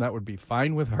didn't come, that would be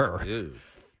fine with her. Ew.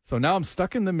 So now I'm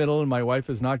stuck in the middle and my wife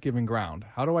is not giving ground.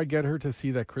 How do I get her to see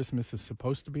that Christmas is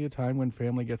supposed to be a time when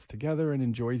family gets together and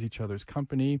enjoys each other's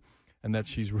company, and that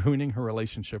she's ruining her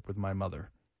relationship with my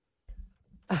mother?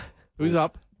 Who's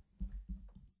up?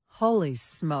 Holy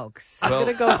smokes. I'm going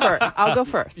to go first. I'll go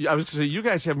first. I was going to say, you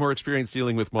guys have more experience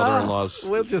dealing with mother-in-laws.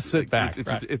 We'll just sit back.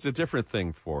 It's a different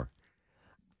thing for.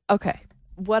 Okay.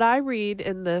 What I read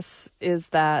in this is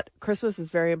that Christmas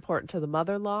is very important to the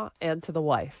mother-in-law and to the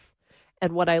wife.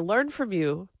 And what I learned from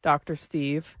you, Dr.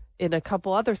 Steve, in a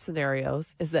couple other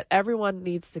scenarios, is that everyone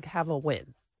needs to have a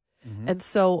win. Mm-hmm. And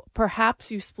so perhaps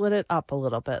you split it up a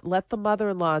little bit. Let the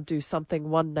mother-in-law do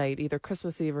something one night, either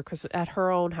Christmas Eve or Christmas at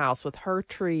her own house with her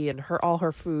tree and all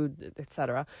her food,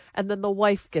 etc. And then the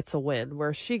wife gets a win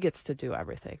where she gets to do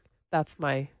everything. That's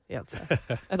my answer.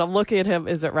 And I'm looking at him.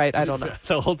 Is it right? I don't know.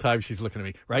 The whole time she's looking at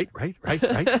me. Right.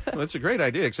 Well, that's a great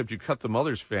idea, except you cut the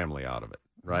mother's family out of it,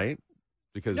 right?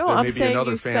 Because no, there may I'm be saying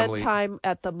another you family. spend time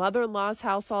at the mother-in-law's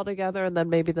house all together, and then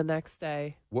maybe the next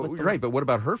day. Right, but what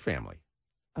about her family?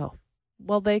 Oh,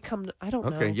 well, they come. I don't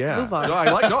know. Okay, yeah. Move on.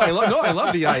 I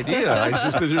love the idea. It's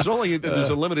just there's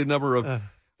a limited number of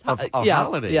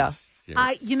holidays. Yeah.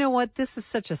 You know what? This is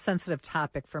such a sensitive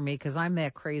topic for me because I'm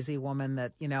that crazy woman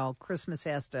that, Christmas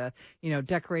has to,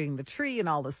 decorating the tree and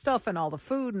all the stuff and all the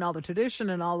food and all the tradition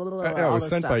and all the I was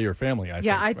sent by your family, I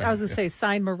think. I was going to say,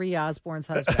 sign Marie Osborne's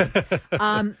husband.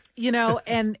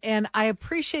 And I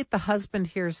appreciate the husband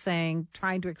here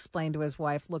trying to explain to his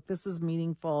wife, look, this is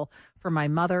meaningful for my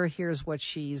mother. Here's what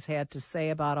she's had to say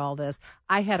about all this.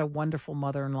 I had a wonderful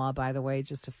mother-in-law, by the way,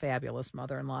 just a fabulous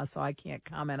mother-in-law, so I can't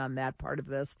comment on that part of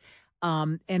this.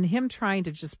 And him trying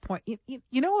to just point,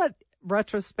 you know what,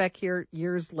 retrospect here,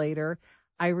 years later,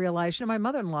 I realized, my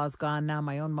mother-in-law's gone now,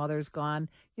 my own mother's gone.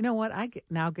 You know what, I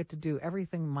now get to do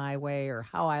everything my way or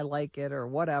how I like it or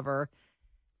whatever.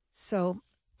 So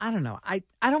I don't know. I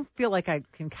don't feel like I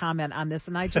can comment on this.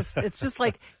 And it's just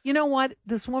like, you know what,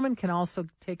 this woman can also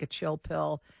take a chill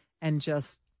pill and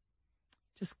just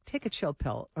take a chill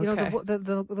pill. Okay.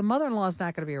 The mother-in-law is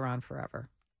not going to be around forever.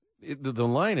 The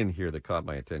line in here that caught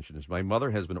my attention is my mother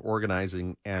has been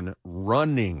organizing and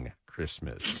running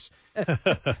Christmas.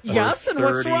 Yes, and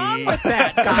what's wrong with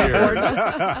that,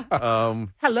 guy?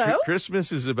 Hello?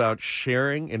 Christmas is about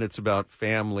sharing, and it's about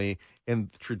family,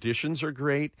 and traditions are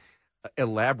great.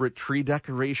 Elaborate tree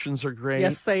decorations are great.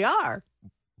 Yes, they are.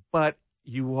 But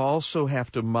you also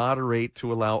have to moderate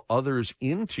to allow others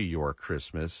into your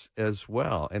Christmas as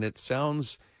well. And it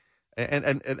sounds...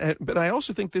 But I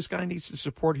also think this guy needs to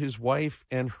support his wife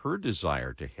and her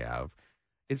desire to have.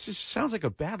 It just sounds like a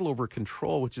battle over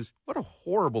control, which is what a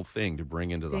horrible thing to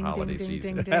bring into the holiday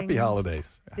season. Ding, ding, Happy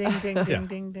holidays. Ding, ding, ding,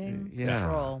 ding, ding. Yeah.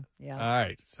 Control. Yeah. All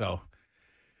right. So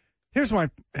here's my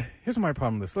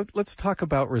problem with this. Let's talk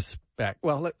about respect.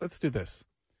 Well, let's do this.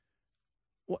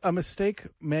 a mistake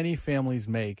many families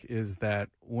make is that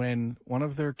when one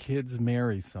of their kids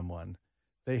marries someone,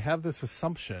 they have this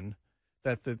assumption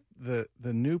that the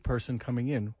new person coming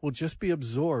in will just be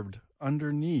absorbed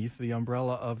underneath the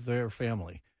umbrella of their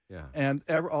family. Yeah. And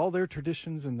all their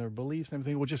traditions and their beliefs and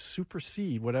everything will just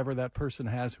supersede whatever that person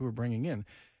has who are bringing in.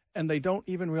 And they don't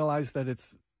even realize that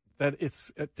it's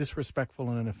disrespectful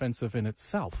and offensive in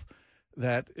itself.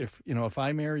 That if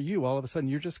I marry you, all of a sudden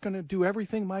you're just going to do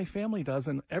everything my family does,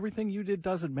 and everything you did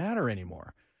doesn't matter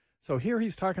anymore. So here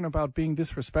he's talking about being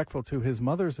disrespectful to his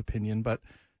mother's opinion, but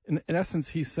in essence,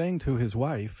 he's saying to his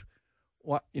wife,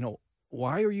 why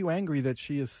are you angry that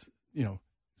she is,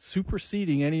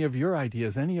 superseding any of your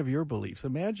ideas, any of your beliefs?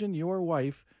 Imagine your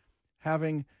wife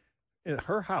having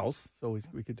her house, so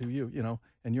we could do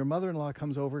and your mother-in-law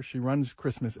comes over, she runs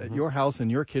Christmas at your house and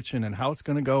your kitchen and how it's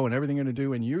going to go and everything you're going to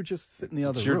do, and you just sit in the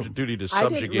other room. It's your duty to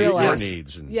subjugate your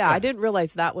needs. I didn't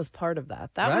realize that was part of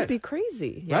that. That would be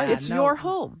crazy. Yeah, it's your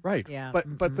home. Right. Yeah.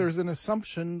 But there's an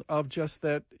assumption of just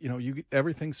that,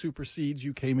 everything supersedes,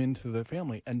 you came into the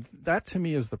family. And that to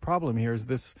me is the problem here is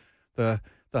the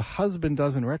husband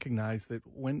doesn't recognize that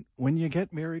when you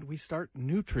get married, we start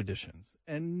new traditions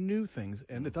and new things.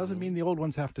 And it doesn't mean the old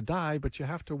ones have to die, but you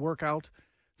have to work out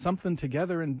something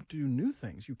together and do new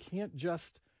things. You can't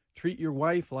just treat your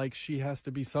wife like she has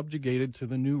to be subjugated to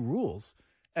the new rules.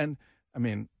 And I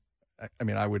mean,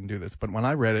 I wouldn't do this, but when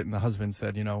I read it and the husband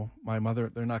said, my mother,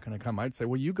 they're not going to come, I'd say,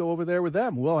 well, you go over there with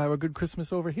them. We'll have a good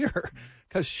Christmas over here.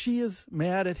 Because she is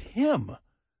mad at him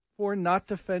for not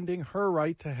defending her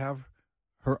right to have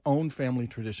her own family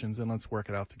traditions, and let's work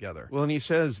it out together. Well, and he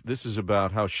says this is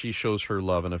about how she shows her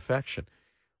love and affection.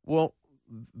 Well,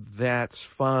 that's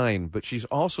fine, but she's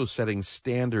also setting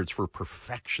standards for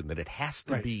perfection, that it has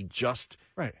to be just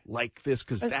like this,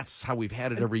 because that's how we've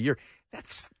had it every year.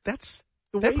 That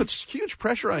puts huge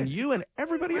pressure on you and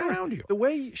everybody around you. The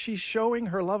way she's showing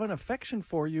her love and affection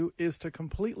for you is to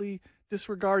completely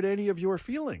disregard any of your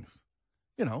feelings.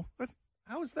 How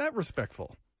is that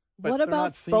respectful? But what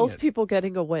about both people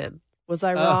getting a win? Was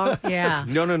I wrong? Yeah.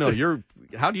 No.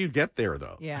 How do you get there,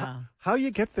 though? Yeah. How you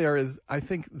get there is, I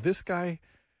think this guy.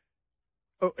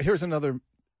 Oh, here's another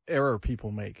error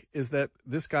people make, is that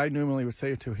this guy normally would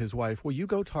say to his wife, well, you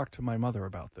go talk to my mother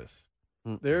about this.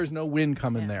 There's no win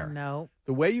coming there. No.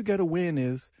 The way you get a win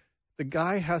is the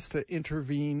guy has to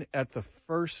intervene at the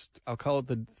first, I'll call it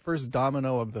the first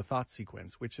domino of the thought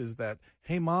sequence, which is that,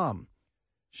 hey, Mom,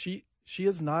 she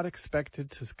is not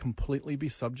expected to completely be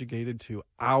subjugated to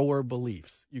our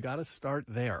beliefs. You got to start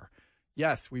there.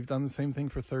 Yes, we've done the same thing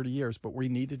for 30 years, but we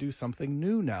need to do something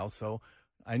new now. So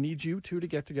I need you two to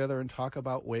get together and talk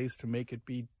about ways to make it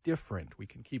be different. We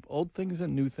can keep old things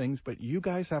and new things, but you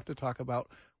guys have to talk about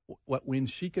what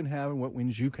wins she can have and what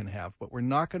wins you can have. But we're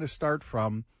not going to start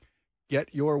from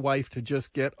get your wife to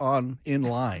just get on in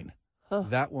line.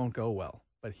 That won't go well.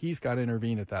 But he's got to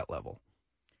intervene at that level.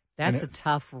 That's a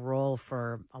tough role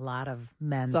for a lot of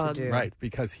men to do. Right,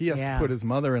 because he has to put his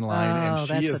mother in line, and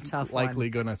she is likely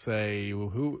going to say,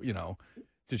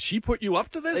 did she put you up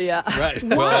to this? Yeah. Right.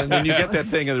 Well, and then you get that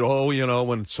thing,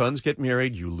 when sons get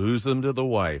married, you lose them to the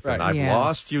wife. Right. And I've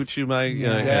lost you to my...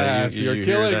 you're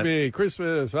killing me,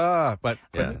 Christmas. But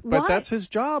that's his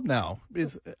job now. He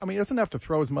doesn't have to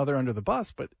throw his mother under the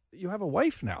bus, but you have a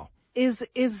wife now.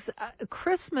 Is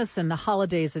Christmas and the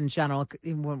holidays in general,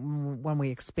 when we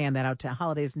expand that out to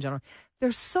holidays in general,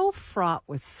 they're so fraught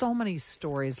with so many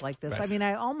stories like this.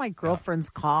 Yes. All my girlfriends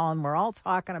call and we're all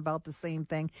talking about the same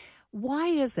thing. Why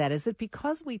is that? Is it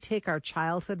because we take our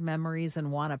childhood memories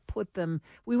and want to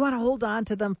we want to hold on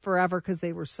to them forever because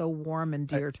they were so warm and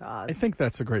dear to us? I think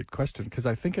that's a great question, because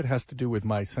I think it has to do with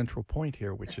my central point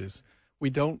here, which is we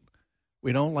don't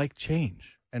like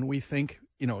change, and we think,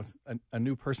 a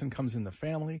new person comes in the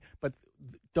family, but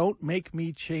don't make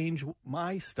me change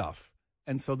my stuff.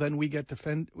 And so then we get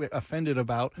offended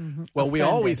about, we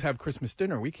always have Christmas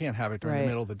dinner. We can't have it during the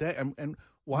middle of the day. And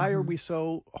why are we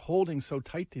holding so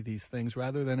tight to these things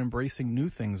rather than embracing new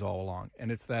things all along?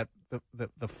 And it's that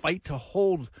the fight to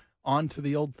hold on to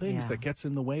the old things that gets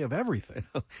in the way of everything.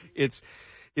 It's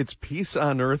peace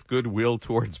on earth, goodwill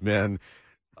towards men.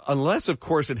 Unless, of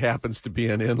course, it happens to be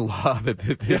an in-law that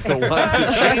wants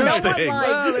to change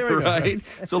things, right?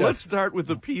 So let's start with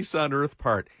the peace on earth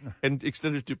part and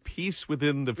extend it to peace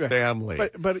within the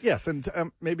family. But yes, and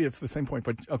maybe it's the same point.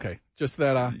 But okay, just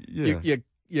that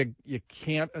you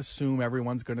can't assume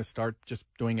everyone's going to start just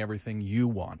doing everything you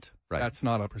want. Right. That's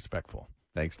not respectful.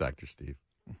 Thanks, Dr. Steve.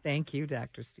 Thank you,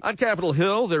 Dr. Steve. On Capitol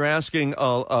Hill, they're asking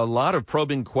a lot of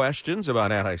probing questions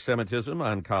about anti-Semitism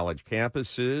on college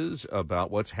campuses,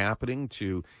 about what's happening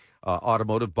to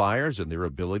automotive buyers and their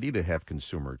ability to have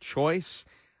consumer choice.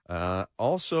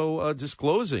 Also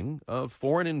disclosing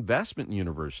foreign investment in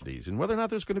universities and whether or not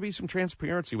there's going to be some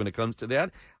transparency when it comes to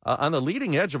that. On the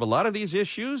leading edge of a lot of these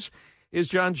issues is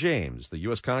John James, the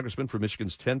U.S. Congressman for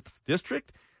Michigan's 10th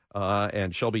District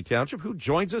and Shelby Township, who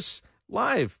joins us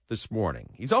live this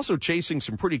morning. He's also chasing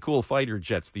some pretty cool fighter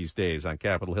jets these days on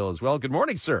Capitol Hill as well. Good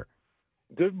morning, sir.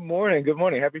 Good morning. Good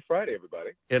morning. Happy Friday, everybody.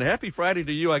 And happy Friday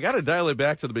to you. I got to dial it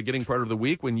back to the beginning part of the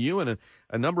week when you and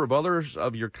a number of others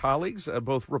of your colleagues,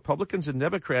 both Republicans and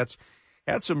Democrats,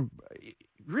 had some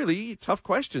really tough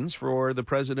questions for the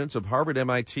presidents of Harvard,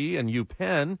 MIT, and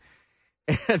UPenn.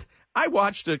 And I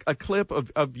watched a clip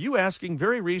of you asking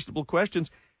very reasonable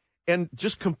questions and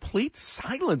just complete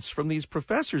silence from these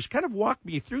professors. Kind of walk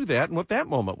me through that and what that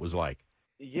moment was like.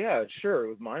 Yeah, sure. It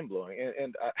was mind-blowing.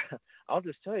 And I'll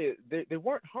just tell you, they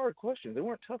weren't hard questions. They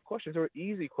weren't tough questions. They were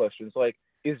easy questions like,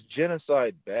 is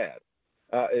genocide bad?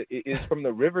 Is from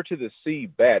the river to the sea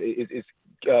bad?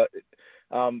 Protecting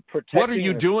what are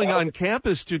you doing on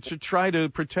campus to try to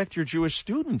protect your Jewish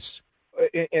students?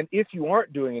 And if you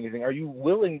aren't doing anything, are you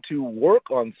willing to work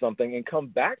on something and come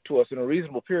back to us in a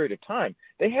reasonable period of time?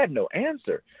 They had no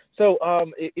answer. So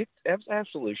it's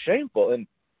absolutely shameful. And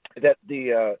that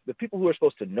the people who are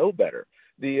supposed to know better,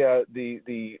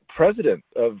 the president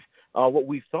of what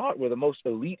we thought were the most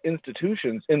elite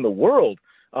institutions in the world,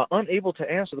 unable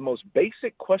to answer the most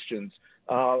basic questions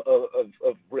of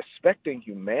respecting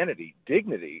humanity,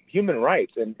 dignity, human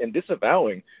rights, and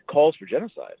disavowing calls for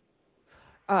genocide.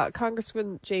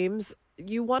 Congressman James,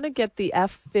 you want to get the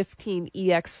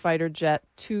F-15EX fighter jet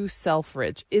to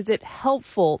Selfridge. Is it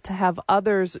helpful to have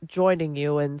others joining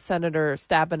you, and Senator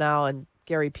Stabenow and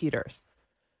Gary Peters?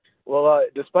 Well,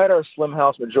 despite our slim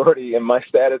House majority and my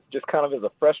status just kind of as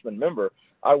a freshman member,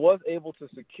 I was able to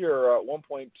secure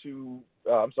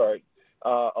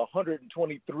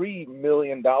 $123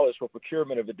 million for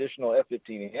procurement of additional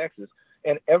F-15EXs.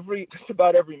 And just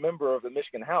about every member of the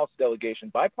Michigan House delegation,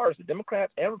 bipartisan,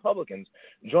 Democrats and Republicans,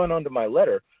 joined onto my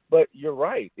letter. But you're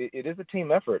right, it is a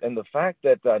team effort. And the fact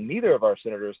that neither of our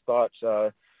senators thought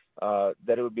that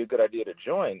it would be a good idea to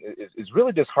join is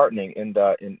really disheartening and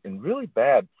really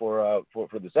bad for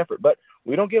this effort. But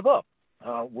we don't give up.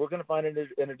 We're going to find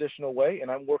an additional way,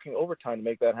 and I'm working overtime to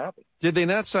make that happen. Did they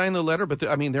not sign the letter? But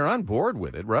they're on board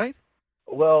with it, right?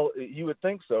 Well, you would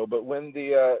think so, but when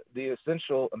the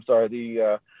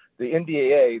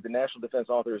NDAA, the National Defense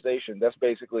Authorization, that's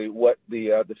basically what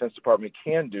the Defense Department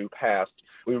can do, passed.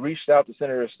 We reached out to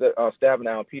Senator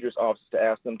Stabenow and Peters' office to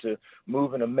ask them to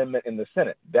move an amendment in the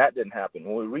Senate. That didn't happen.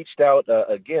 When we reached out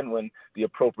again when the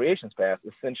appropriations passed,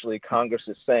 essentially Congress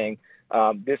is saying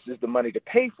this is the money to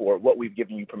pay for what we've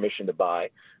given you permission to buy.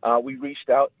 We reached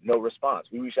out, no response.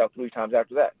 We reached out 3 times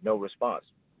after that, no response.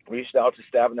 Reached out to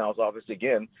Stabenow's office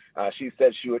again. She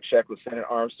said she would check with Senate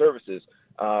Armed Services,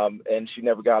 and she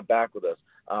never got back with us.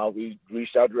 We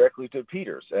reached out directly to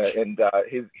Peters, and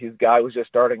his guy was just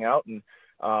starting out and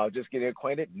just getting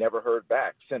acquainted, never heard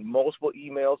back. Sent multiple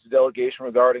emails to delegation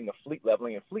regarding the fleet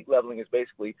leveling, and fleet leveling is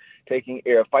basically taking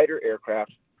fighter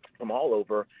aircraft from all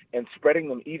over and spreading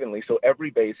them evenly so every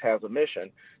base has a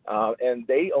mission. And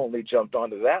they only jumped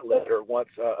onto that letter once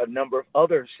a number of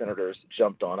other senators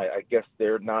jumped on. I guess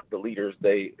they're not the leaders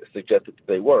they suggested that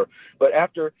they were. But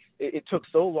after it took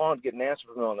so long to get an answer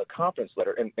from them on the conference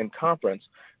letter, and conference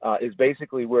is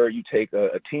basically where you take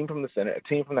a team from the Senate, a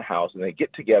team from the House, and they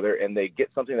get together and they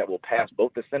get something that will pass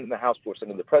both the Senate and the House before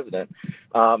sending the president.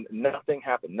 Nothing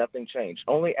happened. Nothing changed.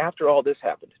 Only after all this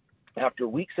happened, after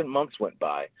weeks and months went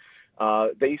by,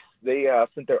 they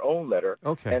sent their own letter,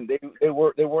 and they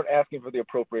weren't asking for the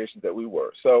appropriations that we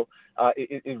were. So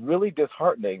it's really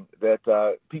disheartening that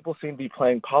people seem to be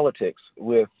playing politics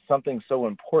with something so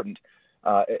important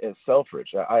as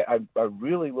Selfridge. I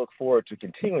really look forward to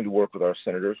continuing to work with our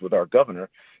senators, with our governor,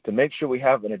 to make sure we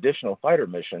have an additional fighter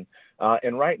mission.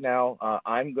 And right now,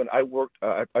 I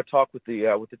talked with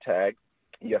the TAG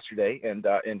yesterday, and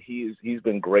he's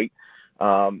been great.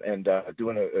 And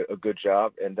doing a good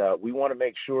job. And we want to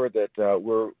make sure that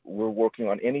we're working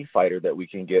on any fighter that we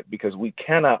can get, because we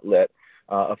cannot let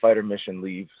a fighter mission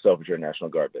leave Selfridge Air National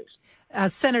Guard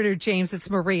Base. Senator James, it's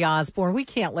Marie Osborne. We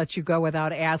can't let you go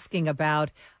without asking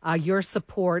about your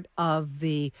support of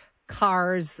the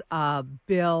CARS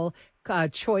bill,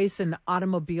 choice in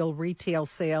automobile retail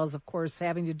sales, of course,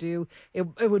 having to do,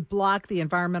 it would block the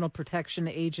Environmental Protection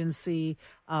Agency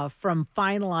from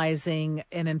finalizing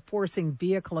and enforcing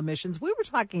vehicle emissions. We were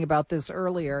talking about this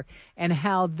earlier and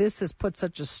how this has put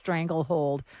such a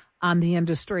stranglehold on the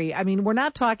industry. I mean, we're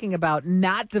not talking about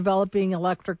not developing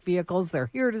electric vehicles. They're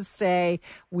here to stay.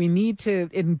 We need to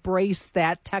embrace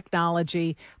that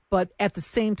technology. But at the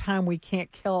same time, we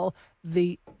can't kill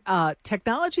the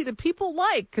technology that people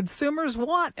like, consumers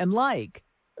want and like.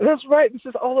 That's right. This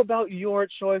is all about your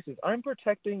choices. I'm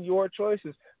protecting your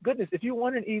choices. Goodness, if you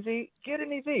want an EV, get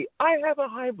an EV. I have a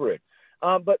hybrid.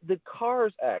 But the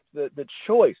CARS Act, the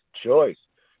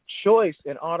Choice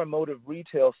in Automotive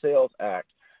Retail Sales Act,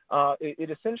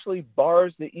 it essentially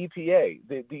bars the EPA,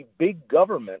 the big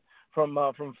government, from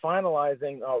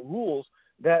finalizing rules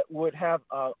that would have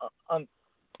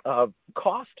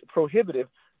cost prohibitive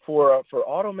for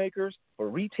automakers, for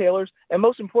retailers, and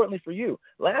most importantly for you.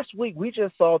 Last week, we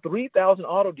just saw 3,000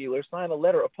 auto dealers sign a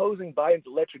letter opposing Biden's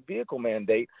electric vehicle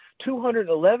mandate.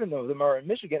 211 of them are in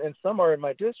Michigan, and some are in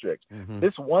my district. Mm-hmm.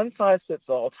 This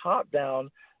one-size-fits-all,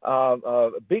 top-down,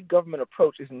 big government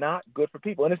approach is not good for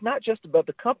people. And it's not just about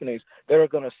the companies that are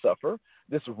going to suffer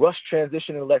this rush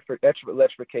transition in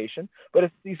electrification, but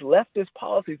it's these leftist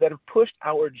policies that have pushed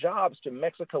our jobs to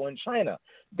Mexico and China.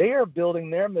 They are building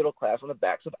their middle class on the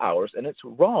backs of ours, and it's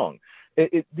wrong.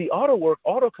 The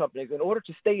auto companies, in order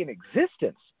to stay in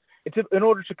existence, in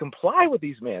order to comply with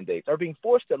these mandates, are being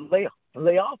forced to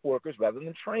lay off workers rather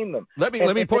than train them. Let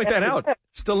me point that out.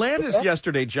 Stellantis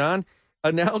yesterday, John,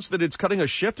 announced that it's cutting a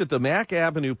shift at the Mack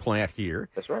Avenue plant here.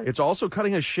 That's right. It's also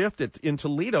cutting a shift in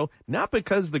Toledo, not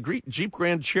because the Jeep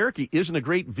Grand Cherokee isn't a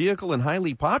great vehicle and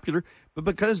highly popular, but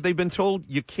because they've been told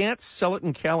you can't sell it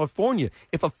in California.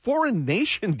 If a foreign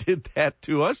nation did that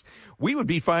to us, we would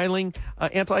be filing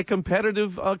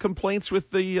anti-competitive complaints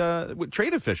with with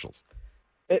trade officials.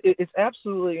 It's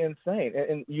absolutely insane,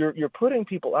 and you're putting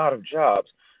people out of jobs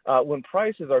when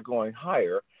prices are going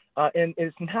higher. And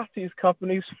it's not these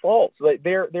companies' fault. Like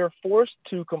they're forced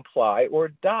to comply or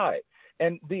die.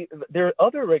 And there are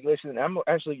other regulations, and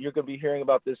you're going to be hearing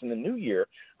about this in the new year.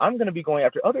 I'm going to be going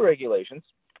after other regulations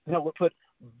that will put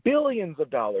billions of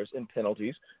dollars in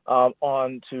penalties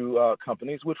onto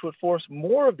companies, which would force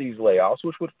more of these layoffs,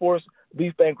 which would force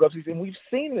these bankruptcies. And we've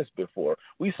seen this before.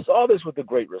 We saw this with the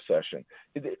Great Recession.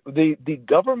 The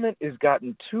government has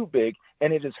gotten too big,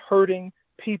 and it is hurting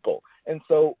people. And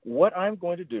so what I'm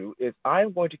going to do is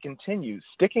I'm going to continue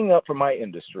sticking up for my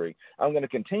industry. I'm going to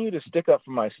continue to stick up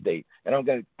for my state, and I'm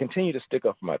going to continue to stick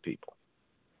up for my people.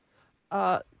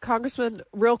 Congressman,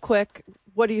 real quick,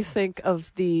 what do you think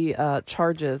of the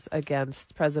charges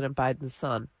against President Biden's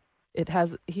son?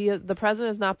 The president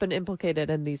has not been implicated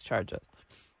in these charges.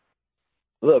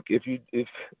 Look, if you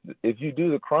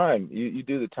do the crime, you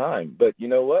do the time. But you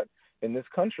know what? In this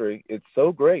country, it's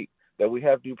so great that we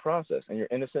have due process, and you're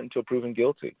innocent until proven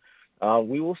guilty.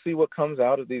 We will see what comes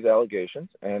out of these allegations,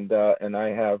 and I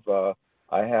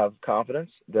have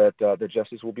confidence that the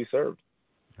justice will be served.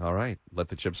 All right, let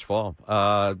the chips fall.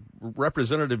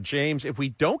 Representative James, if we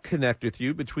don't connect with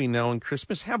you between now and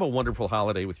Christmas, have a wonderful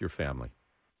holiday with your family.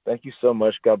 Thank you so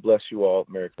much. God bless you all.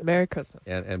 Merry Christmas. Merry Christmas.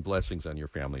 And blessings on your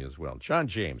family as well. John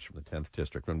James from the 10th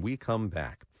District. When we come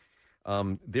back,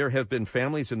 there have been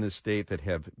families in this state that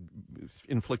have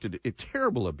inflicted a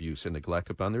terrible abuse and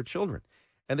neglect upon their children.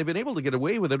 And they've been able to get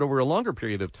away with it over a longer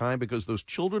period of time because those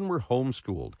children were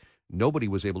homeschooled. Nobody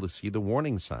was able to see the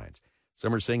warning signs.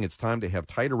 Some are saying it's time to have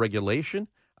tighter regulation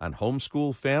on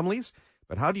homeschool families.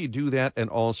 But how do you do that and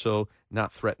also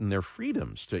not threaten their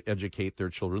freedoms to educate their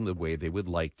children the way they would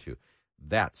like to?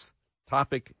 That's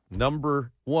topic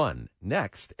number one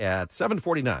next at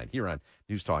 7:49 here on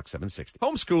News Talk 760.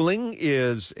 Homeschooling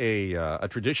is a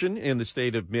tradition in the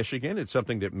state of Michigan. It's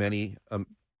something that many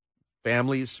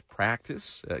families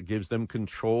practice, gives them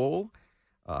control.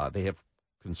 They have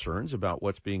concerns about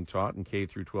what's being taught in K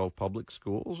through 12 public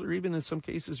schools, or even in some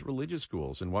cases religious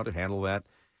schools, and want to handle that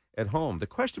at home. The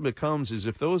question becomes is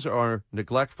if those are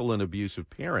neglectful and abusive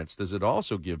parents, does it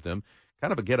also give them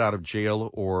kind of a get out of jail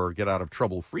or get out of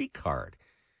trouble free card?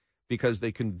 Because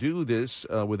they can do this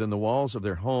within the walls of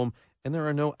their home, and there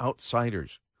are no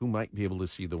outsiders who might be able to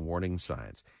see the warning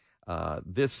signs.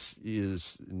 This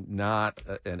is not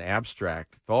an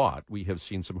abstract thought. We have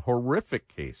seen some horrific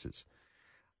cases,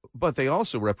 but they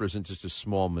also represent just a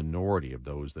small minority of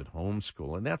those that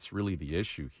homeschool, and that's really the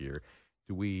issue here.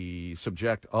 Do we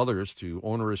subject others to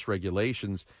onerous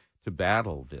regulations to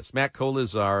battle this? Matt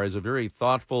Kolizar is a very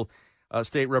thoughtful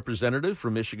state representative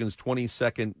from Michigan's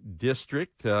 22nd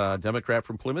District, Democrat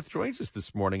from Plymouth, joins us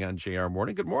this morning on JR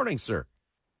Morning. Good morning, sir.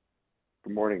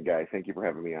 Good morning, guys. Thank you for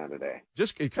having me on today.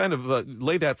 Just kind of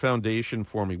lay that foundation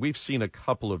for me. We've seen a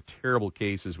couple of terrible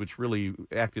cases which really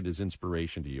acted as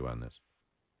inspiration to you on this.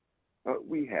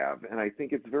 We have, and I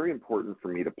think it's very important for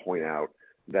me to point out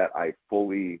that I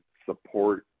fully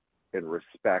support and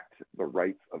respect the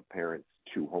rights of parents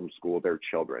to homeschool their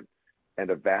children. And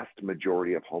a vast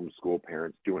majority of homeschool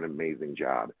parents do an amazing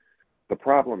job. The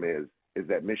problem is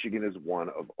that Michigan is one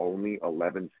of only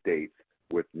 11 states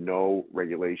with no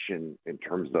regulation in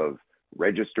terms of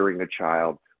registering a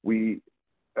child. We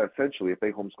essentially, if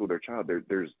they homeschool their child,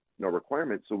 there's no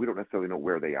requirement, so we don't necessarily know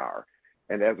where they are.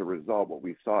 And as a result, what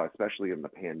we saw, especially in the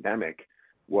pandemic,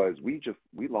 was we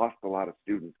lost a lot of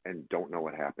students and don't know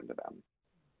what happened to them.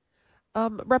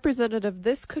 Representative,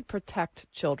 this could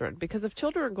protect children because if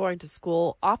children are going to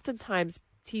school, oftentimes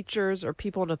teachers or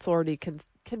people in authority can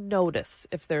notice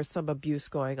if there's some abuse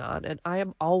going on. And I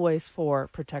am always for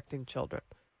protecting children.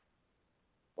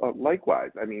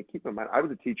 Likewise, I mean, keep in mind, I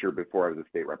was a teacher before I was a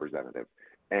state representative.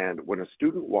 And when a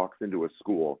student walks into a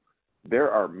school,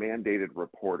 there are mandated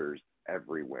reporters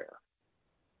everywhere.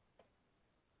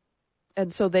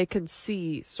 And so they can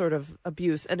see sort of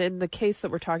abuse. And in the case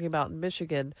that we're talking about in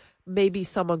Michigan, maybe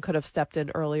someone could have stepped in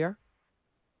earlier.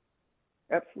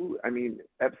 Absolutely. I mean,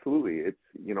 absolutely. It's,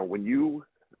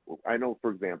 I know, for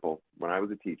example, when I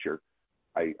was a teacher,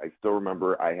 I still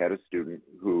remember I had a student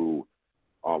who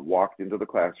walked into the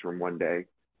classroom one day.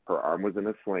 Her arm was in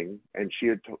a sling, and she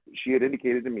had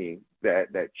indicated to me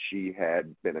that she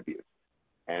had been abused.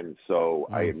 And so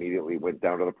I immediately went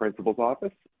down to the principal's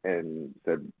office and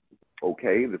said,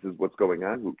 okay, this is what's going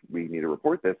on. We need to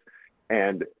report this.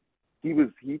 And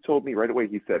he told me right away,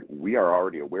 he said, we are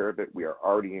already aware of it. We are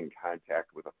already in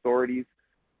contact with authorities.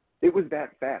 It was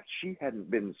that fast. She hadn't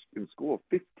been in school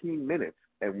 15 minutes,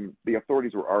 and the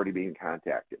authorities were already being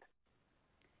contacted.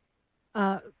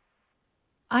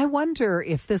 I wonder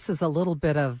if this is a little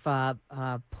bit of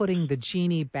putting the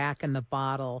genie back in the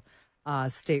bottle,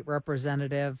 State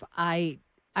Representative. I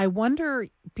wonder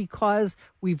because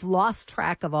we've lost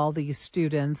track of all these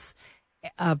students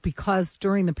because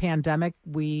during the pandemic,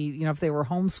 if they were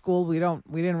homeschooled,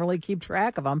 we didn't really keep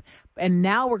track of them. And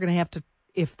now we're going to have to,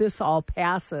 if this all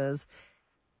passes,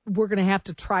 we're going to have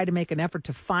to try to make an effort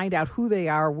to find out who they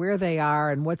are, where they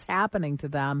are, and what's happening to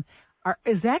them.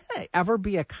 Is that going to ever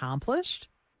be accomplished?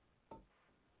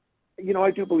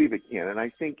 I do believe it can. And I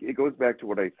think it goes back to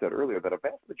what I said earlier, that a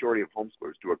vast majority of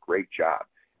homeschoolers do a great job.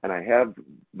 And I have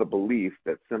the belief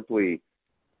that simply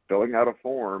filling out a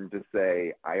form to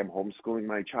say, I am homeschooling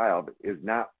my child is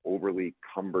not overly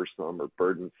cumbersome or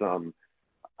burdensome.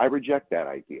 I reject that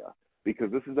idea because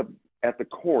at the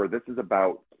core, this is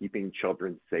about keeping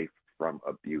children safe from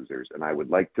abusers. And I would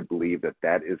like to believe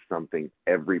that is something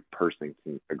every person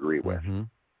can agree with. Mm-hmm.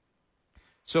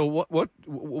 So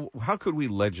how could we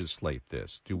legislate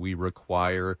this? Do we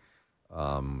require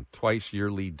twice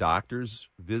yearly doctor's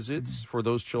visits for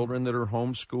those children that are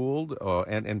homeschooled?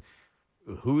 And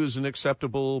who is an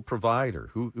acceptable provider?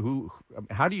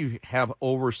 How do you have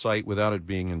oversight without it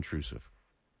being intrusive?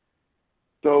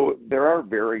 So there are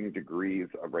varying degrees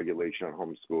of regulation on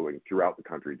homeschooling throughout the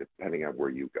country, depending on where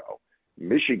you go.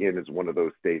 Michigan is one of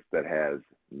those states that has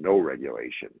no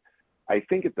regulation. I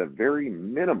think at the very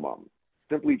minimum,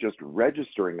 simply just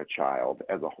registering a child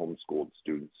as a homeschooled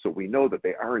student so we know that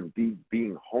they are indeed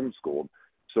being homeschooled,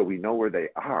 so we know where they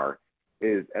are,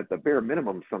 is at the bare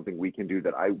minimum something we can do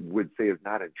that I would say is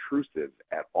not intrusive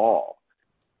at all.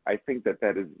 I think that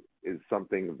is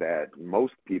something that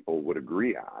most people would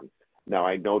agree on. Now,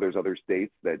 I know there's other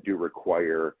states that do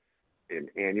require an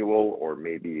annual or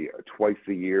maybe twice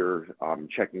a year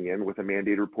checking in with a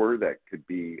mandated reporter. That could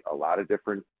be a lot of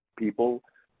different people.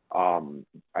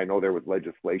 I know there was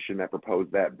legislation that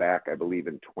proposed that back, I believe,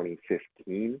 in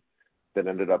 2015 that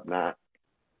ended up not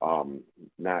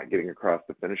getting across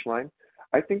the finish line.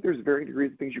 I think there's varying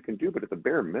degrees of things you can do, but at the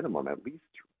bare minimum, at least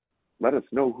let us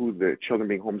know who the children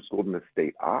being homeschooled in the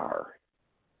state are.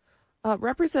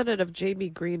 Representative Jamie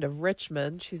Green of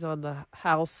Richmond, she's on the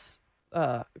House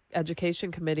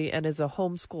Education Committee and is a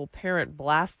homeschool parent,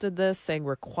 blasted this, saying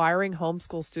requiring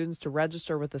homeschool students to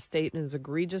register with the state is an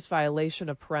egregious violation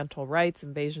of parental rights,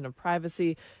 invasion of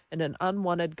privacy, and an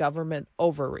unwanted government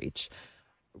overreach.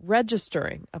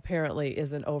 Registering apparently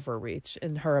is an overreach,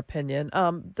 in her opinion.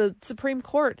 The Supreme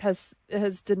Court has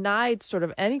denied sort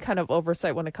of any kind of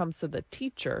oversight when it comes to the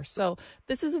teacher. So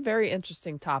this is a very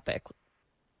interesting topic.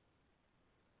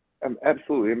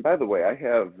 Absolutely. And by the way, I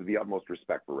have the utmost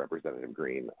respect for Representative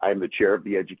Green. I'm the chair of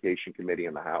the Education Committee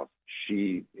in the House.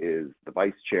 She is the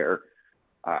vice chair.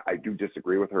 I do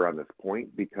disagree with her on this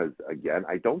point because, again,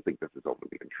 I don't think this is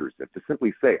overly intrusive. To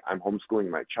simply say, I'm homeschooling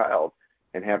my child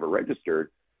and have it registered,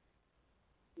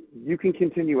 you can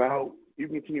continue on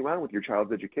with your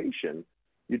child's education.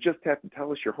 You just have to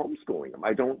tell us you're homeschooling them.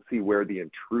 I don't see where the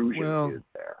intrusion is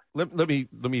there. Let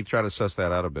me try to suss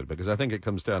that out a bit, because I think it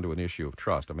comes down to an issue of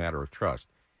trust, a matter of trust.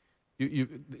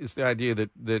 It's the idea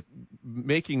that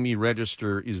making me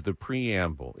register is the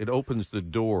preamble. It opens the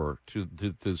door to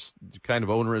this kind of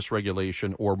onerous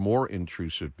regulation or more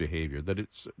intrusive behavior, that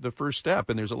it's the first step,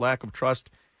 and there's a lack of trust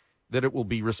that it will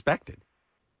be respected.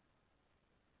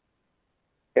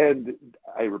 And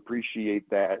I appreciate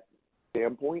that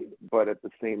standpoint, but at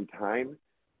the same time,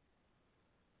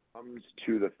 comes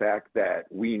to the fact that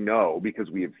we know, because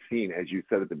we have seen, as you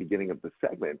said at the beginning of the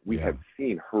segment, we have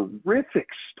seen horrific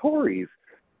stories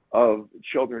of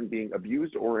children being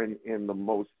abused, or in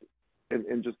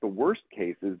just the worst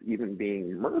cases, even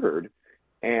being murdered.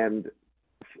 And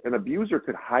an abuser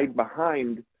could hide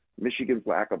behind Michigan's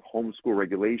lack of homeschool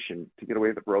regulation to get away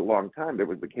with it for a long time. There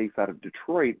was the case out of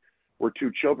Detroit where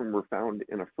 2 children were found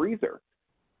in a freezer.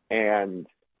 And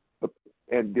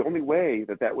the only way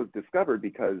that was discovered,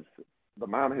 because the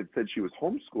mom had said she was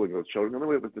homeschooling those children, the only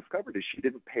way it was discovered is she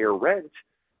didn't pay her rent,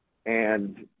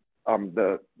 and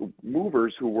the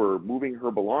movers who were moving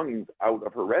her belongings out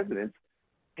of her residence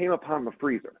came upon the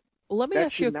freezer. Let me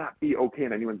ask you, that should not be okay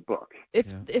in anyone's book.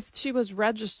 If she was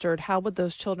registered, how would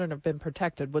those children have been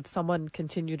protected? Would someone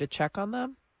continue to check on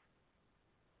them?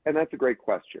 And that's a great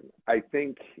question. I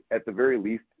think at the very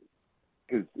least,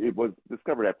 because it was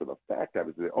discovered after the fact, I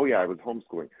was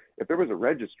homeschooling. If there was a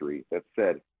registry that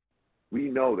said, we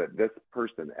know that this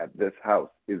person at this house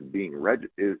is being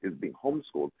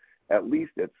homeschooled, at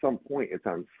least at some point it's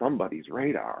on somebody's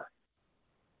radar.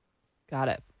 Got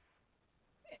it.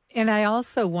 And I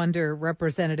also wonder,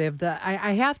 Representative,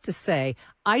 I have to say,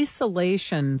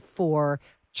 isolation for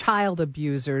child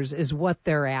abusers is what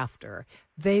they're after.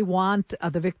 They want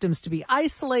the victims to be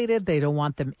isolated. They don't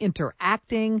want them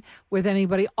interacting with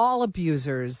anybody. All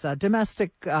abusers,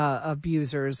 domestic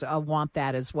abusers want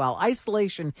that as well.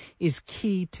 Isolation is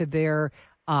key to their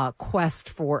quest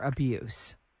for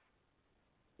abuse.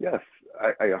 Yes,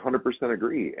 I 100%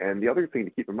 agree. And the other thing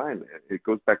to keep in mind, it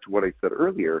goes back to what I said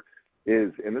earlier,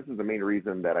 is, and this is the main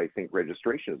reason that I think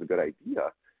registration is a good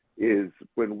idea, is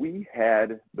when we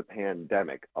had the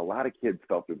pandemic, a lot of kids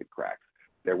fell through the cracks.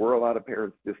 There were a lot of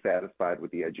parents dissatisfied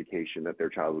with the education that their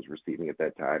child was receiving at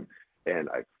that time, and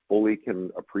I fully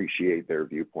can appreciate their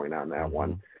viewpoint on that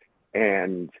one.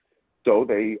 And so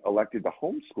they elected to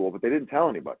homeschool, but they didn't tell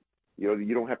anybody.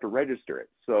 You don't have to register it.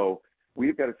 So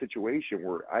we've got a situation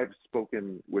where I've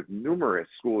spoken with numerous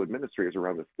school administrators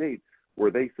around the state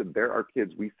where they said there are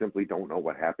kids we simply don't know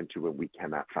what happened to and we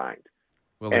cannot find.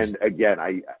 Well, and again,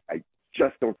 I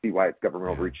just don't see why it's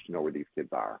government overreach to know where these kids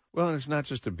are. Well, and it's not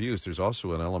just abuse. There's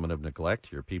also an element of neglect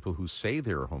here. People who say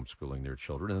they're homeschooling their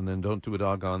children and then don't do a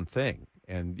doggone thing.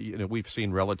 And we've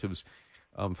seen relatives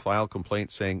file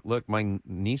complaints saying, look, my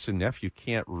niece and nephew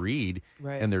can't read,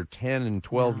 and they're 10 and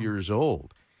 12 years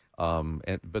old.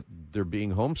 But they're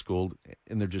being homeschooled,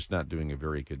 and they're just not doing a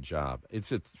very good job.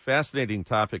 It's a fascinating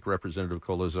topic, Representative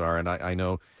Kolazar, and I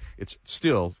know it's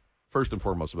still first and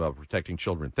foremost about protecting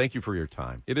children. Thank you for your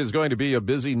time. It is going to be a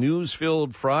busy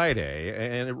news-filled Friday,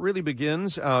 and it really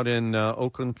begins out in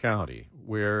Oakland County,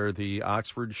 where the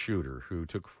Oxford shooter who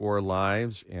took 4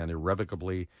 lives and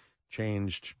irrevocably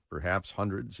changed perhaps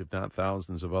hundreds, if not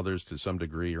thousands of others to some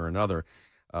degree or another,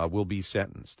 will be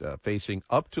sentenced, facing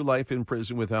up to life in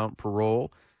prison without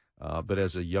parole, but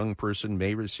as a young person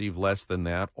may receive less than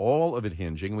that, all of it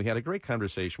hinging. We had a great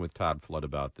conversation with Todd Flood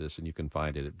about this, and you can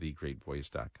find it at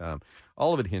thegreatvoice.com.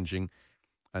 All of it hinging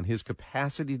on his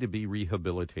capacity to be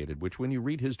rehabilitated, which when you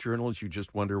read his journals, you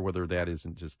just wonder whether that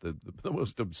isn't just the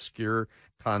most obscure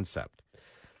concept.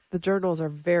 The journals are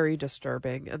very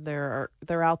disturbing, and they're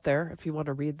out there if you want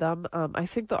to read them. I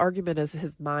think the argument is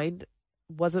his mind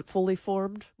wasn't fully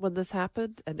formed when this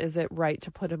happened, and is it right to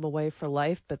put him away for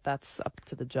life? But that's up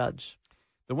to the judge.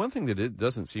 The one thing that it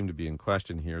doesn't seem to be in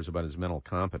question here is about his mental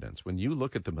competence. When you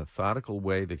look at the methodical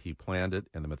way that he planned it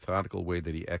and the methodical way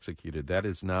that he executed, that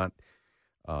is not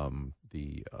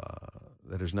the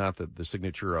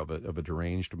signature of a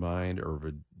deranged mind or of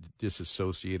a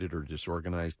disassociated or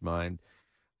disorganized mind.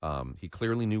 He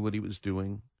clearly knew what he was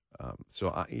doing.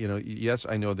 Yes,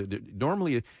 I know that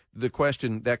normally that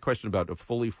question about a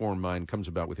fully formed mind comes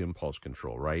about with impulse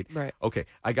control, right? Right. Okay,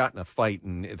 I got in a fight,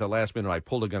 and at the last minute I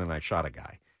pulled a gun and I shot a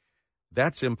guy.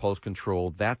 That's impulse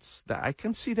control. I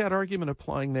can see that argument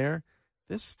applying there.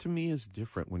 This, to me, is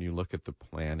different when you look at the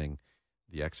planning,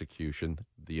 the execution,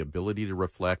 the ability to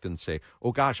reflect and say,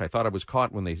 oh, gosh, I thought I was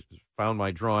caught when they found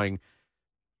my drawing,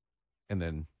 and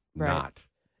then not.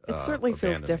 It certainly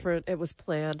feels different. It was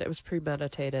planned. It was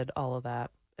premeditated, all of that.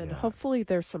 And hopefully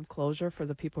there's some closure for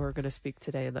the people who are going to speak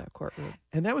today in that courtroom.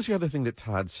 And that was the other thing that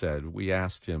Todd said. We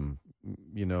asked him,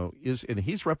 and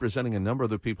he's representing a number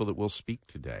of the people that will speak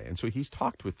today. And so he's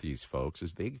talked with these folks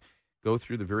as they go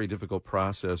through the very difficult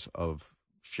process of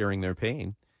sharing their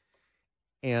pain,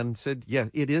 and said, yeah,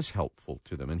 it is helpful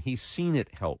to them. And he's seen it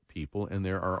help people. And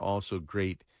there are also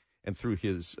great, and through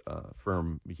his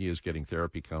firm, he is getting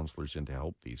therapy counselors in to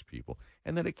help these people.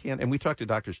 And that it can, and we talked to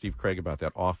Dr. Steve Craig about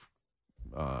that off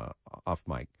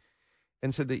mic,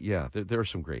 and said that, yeah, there are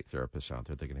some great therapists out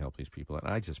there that can help these people. And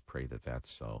I just pray that that's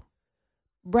so.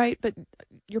 Right, but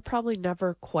you're probably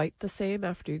never quite the same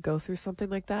after you go through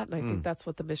something like that. And I think that's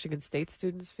what the Michigan State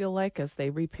students feel like as they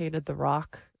repainted the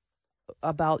rock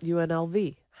about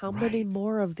UNLV. How many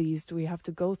more of these do we have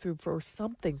to go through for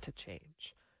something to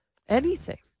change?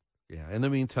 Anything. Yeah, in the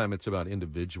meantime, it's about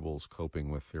individuals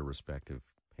coping with their respective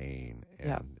pain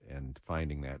and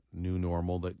finding that new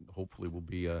normal that hopefully will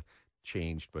be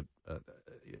changed, but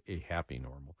a happy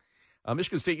normal.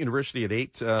 Michigan State University at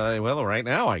 8, right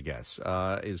now, I guess,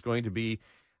 is going to be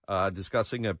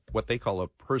discussing what they call a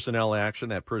personnel action.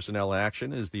 That personnel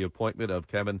action is the appointment of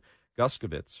Kevin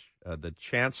Guskovich, the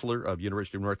chancellor of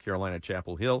University of North Carolina,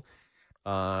 Chapel Hill,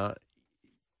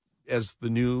 as the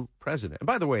new president. And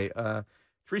by the way,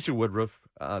 Teresa Woodruff,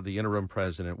 the interim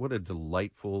president, what a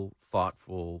delightful,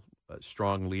 thoughtful,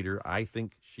 strong leader I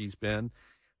think she's been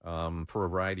for a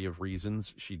variety of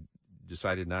reasons. She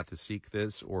decided not to seek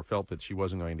this or felt that she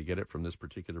wasn't going to get it from this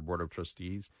particular board of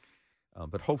trustees.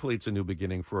 But hopefully it's a new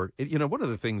beginning for it. You know, one of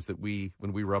the things that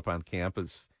when we were up on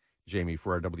campus, Jamie,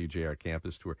 for our WJR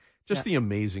campus tour, just the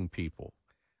amazing people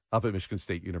up at Michigan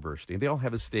State University. And they all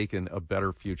have a stake in a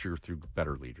better future through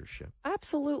better leadership.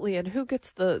 Absolutely. And who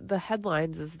gets the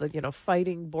headlines is the,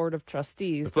 fighting board of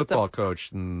trustees. The football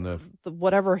coach and the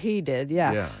whatever he did,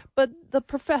 yeah. But the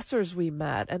professors we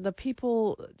met and the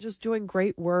people just doing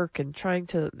great work and trying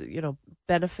to,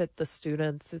 benefit the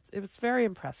students. It was very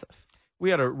impressive.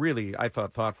 We had a really, I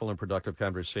thought, thoughtful and productive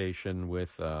conversation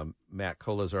with Matt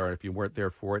Kolazar. If you weren't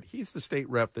there for it, he's the state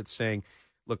rep that's saying,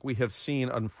 look, we have seen,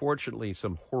 unfortunately,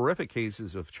 some horrific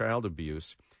cases of child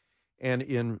abuse. And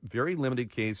in very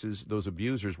limited cases, those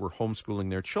abusers were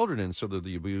homeschooling their children. And so that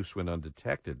the abuse went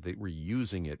undetected. They were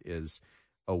using it as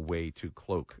a way to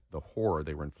cloak the horror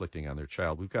they were inflicting on their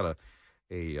child. We've got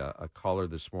a caller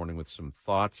this morning with some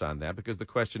thoughts on that, because the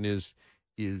question is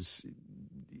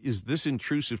this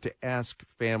intrusive to ask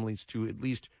families to at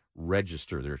least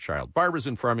register their child? Barbara's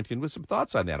in Farmington with some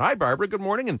thoughts on that. Hi, Barbara. Good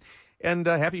morning and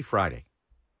happy Friday.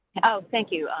 Oh,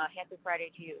 thank you. Happy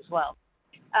Friday to you as well.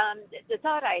 The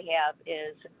thought I have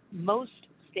is most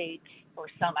states, or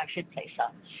some, I should say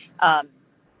some,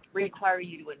 require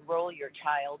you to enroll your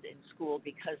child in school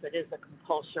because it is a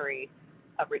compulsory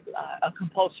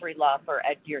law for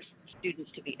your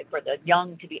students for the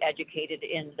young to be educated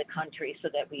in the country, so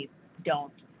that we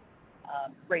don't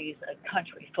raise a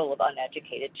country full of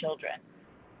uneducated children.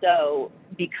 So,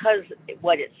 because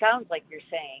what it sounds like you're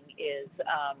saying is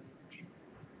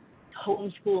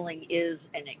homeschooling is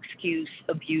an excuse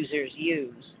abusers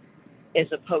use, as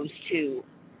opposed to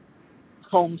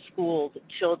homeschooled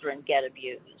children get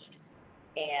abused.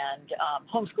 And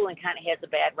homeschooling kind of has a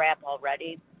bad rap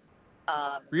already.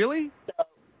 Really? So,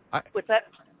 what's that?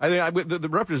 I think the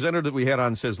representative that we had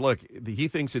on says, look, he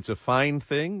thinks it's a fine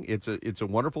thing. It's a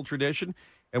wonderful tradition,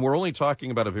 and we're only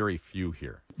talking about a very few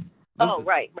here. Oh,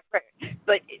 right.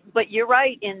 But you're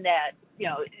right in that,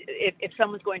 if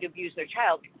someone's going to abuse their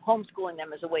child, homeschooling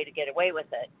them is a way to get away with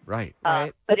it. Right.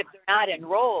 But if they're not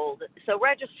enrolled, so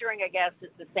registering, I guess, is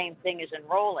the same thing as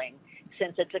enrolling.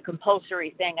 Since it's a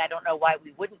compulsory thing, I don't know why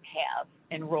we wouldn't have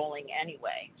enrolling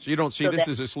anyway. So you don't see this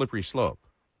as a slippery slope?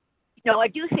 No, I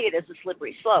do see it as a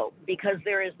slippery slope, because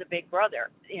there is the big brother,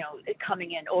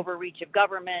 coming in, overreach of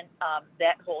government,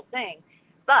 that whole thing.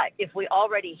 But if we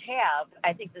already have,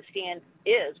 I think the stand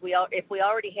is, if we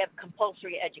already have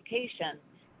compulsory education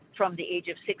from the age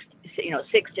of 6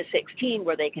 to 16,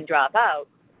 where they can drop out,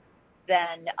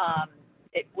 then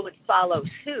it would follow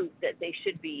suit that they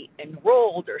should be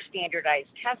enrolled, or standardized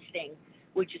testing,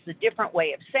 which is a different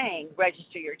way of saying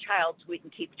register your child so we can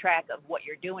keep track of what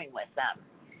you're doing with them.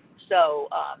 So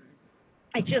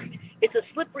it's a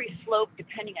slippery slope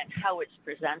depending on how it's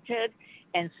presented.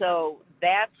 And so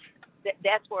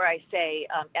that's where I say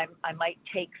I might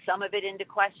take some of it into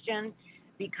question,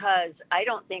 because I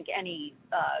don't think any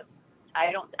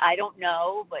I don't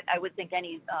know, but I would think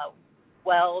any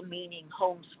well-meaning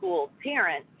homeschooled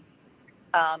parent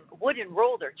would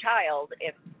enroll their child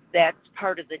if that's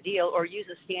part of the deal, or use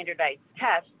a standardized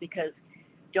test, because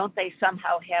don't they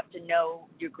somehow have to know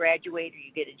you graduate or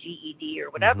you get a GED or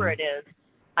whatever it is?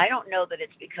 I don't know that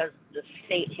it's because the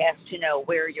state has to know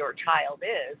where your child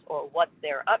is or what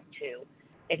they're up to.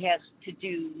 It has to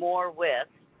do more with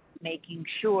making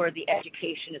sure the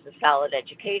education is a solid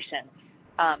education.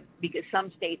 because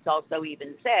some states also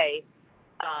even say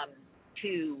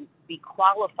to be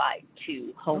qualified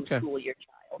to homeschool your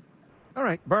child. All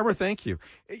right, Barbara, thank you.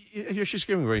 You're just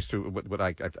giving ways to what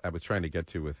I was trying to get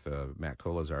to with Matt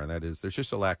Kolazar, and that is there's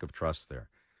just a lack of trust there.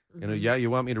 You know, yeah, you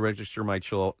want me to register my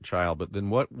child, but then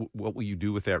what will you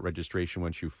do with that registration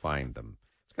once you find them?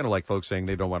 It's kind of like folks saying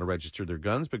they don't want to register their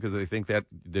guns because they think that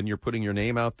then you're putting your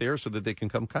name out there so that they can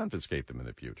come confiscate them in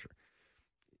the future.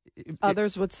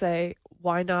 Others would say,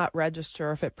 why not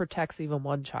register if it protects even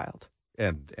one child?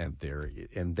 And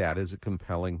that is a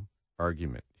compelling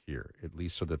argument here, at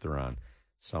least so that they're on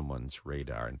someone's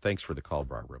radar. And thanks for the call,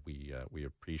 Barbara. We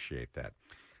appreciate that.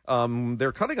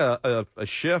 They're cutting a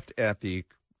shift at the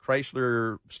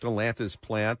Chrysler Stellantis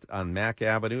plant on Mack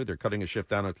Avenue. They're cutting a shift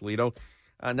down in Toledo,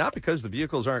 not because the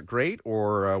vehicles aren't great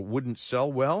or wouldn't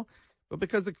sell well, but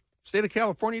because the state of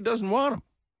California doesn't want them.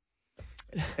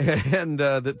 And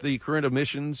that the current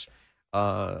emissions,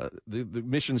 the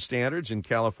emission standards in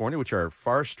California, which are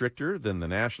far stricter than the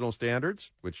national standards,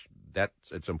 which that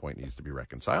at some point needs to be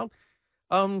reconciled.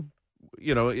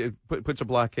 It puts a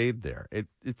blockade there.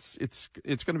 It's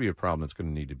going to be a problem that's going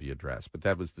to need to be addressed. But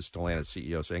that was the Stellantis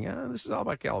CEO saying, this is all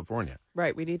about California.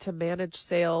 Right. We need to manage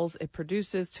sales it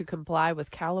produces to comply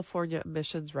with California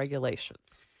emissions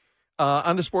regulations.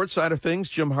 On the sports side of things,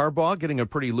 Jim Harbaugh getting a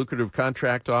pretty lucrative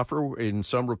contract offer in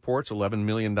some reports, $11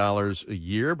 million a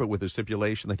year, but with a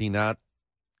stipulation that he not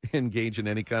engage in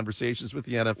any conversations with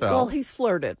the NFL. Well, he's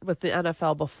flirted with the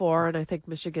NFL before, and I think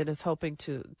Michigan is hoping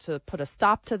to put a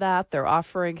stop to that. They're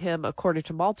offering him, according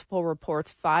to multiple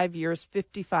reports, 5 years,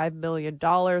 $55 million.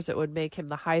 It would make him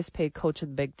the highest paid coach in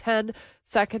the Big Ten,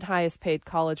 second highest paid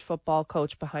college football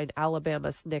coach behind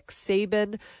Alabama's Nick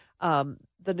Saban.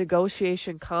 The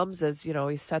negotiation comes as,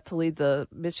 he's set to lead the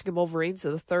Michigan Wolverines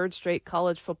to the third straight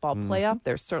college football playoff.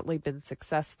 There's certainly been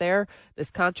success there.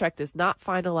 This contract is not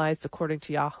finalized according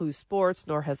to Yahoo Sports,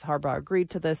 nor has Harbaugh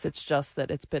agreed to this. It's just that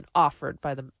it's been offered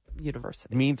by the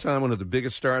university. Meantime, one of the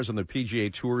biggest stars on the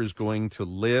PGA Tour is going to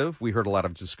live. We heard a lot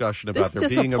of discussion about there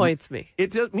being disappoints me. It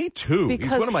does me too.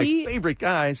 Because he's one of my favorite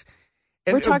guys.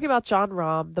 We're talking about Jon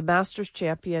Rahm, the Masters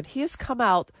champion. He has come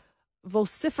out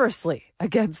vociferously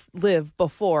against Liv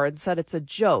before and said it's a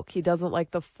joke. He doesn't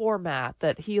like the format,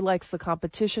 that he likes the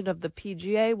competition of the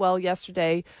PGA. Well,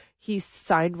 yesterday he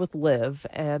signed with Liv,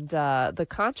 and the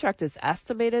contract is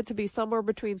estimated to be somewhere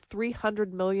between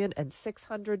 $300 million and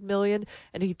 $600 million.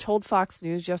 And he told Fox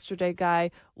News yesterday,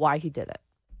 Guy, why he did it.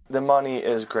 The money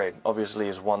is great, obviously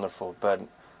is wonderful, but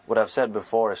what I've said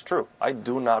before is true. I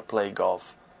do not play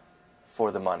golf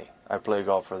for the money. I play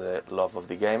golf for the love of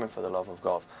the game and for the love of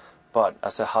golf. But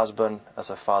as a husband, as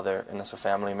a father, and as a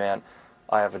family man,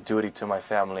 I have a duty to my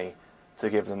family to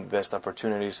give them the best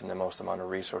opportunities and the most amount of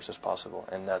resources possible.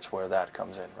 And that's where that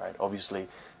comes in, right? Obviously,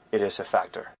 it is a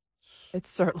factor.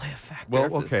 It's certainly a factor.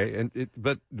 Well, okay,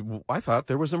 but I thought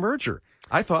there was a merger.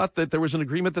 I thought that there was an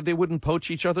agreement that they wouldn't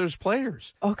poach each other's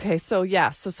players. Okay, so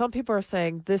so some people are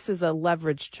saying this is a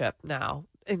leverage chip now.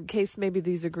 In case maybe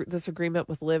this agreement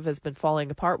with Liv has been falling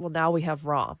apart, well, now we have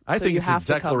Rahm. I think it's a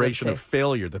declaration of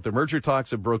failure, that the merger talks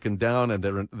have broken down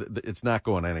and it's not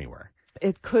going anywhere.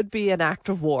 It could be an act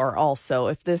of war also.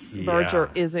 If this merger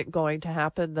isn't going to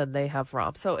happen, then they have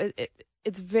Rahm. So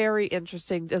it's very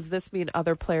interesting. Does this mean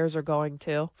other players are going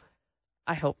to?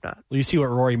 I hope not. Well, you see what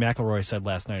Rory McIlroy said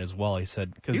last night as well. He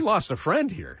said he lost a friend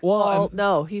here. Well,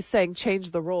 no, he's saying change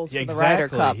the rules for the Ryder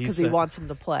Cup because he wants him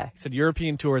to play. He said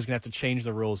European Tour is going to have to change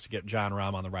the rules to get Jon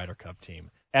Rahm on the Ryder Cup team.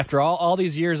 After all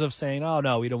these years of saying, oh,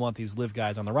 no, we don't want these live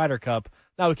guys on the Ryder Cup,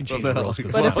 now we can change the rules.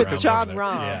 But if it's Jon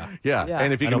Rahm. Yeah.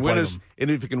 And if he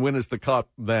can win us the cup,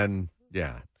 then,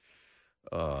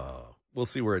 we'll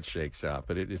see where it shakes out.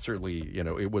 But it certainly,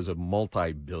 it was a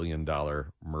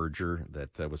multi-billion-dollar merger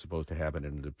that was supposed to happen,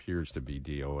 and it appears to be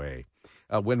DOA.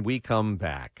 When we come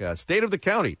back, state of the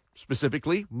county,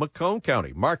 specifically Macomb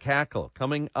County. Mark Hackel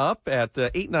coming up at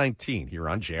 8:19 here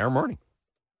on JR Morning.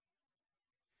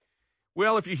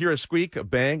 Well, if you hear a squeak, a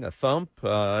bang, a thump,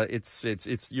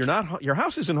 your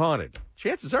house isn't haunted.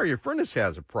 Chances are your furnace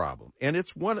has a problem, and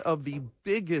it's one of the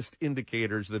biggest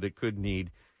indicators that it could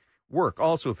need work.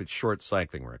 Also, if it's short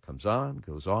cycling, where it comes on,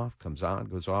 goes off, comes on,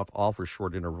 goes off, all for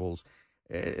short intervals,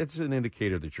 it's an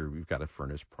indicator that you've got a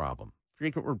furnace problem.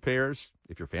 Frequent repairs,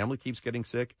 if your family keeps getting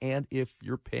sick, and if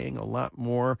you're paying a lot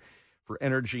more for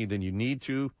energy than you need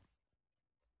to,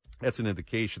 that's an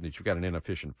indication that you've got an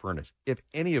inefficient furnace. If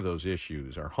any of those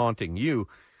issues are haunting you,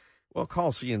 well,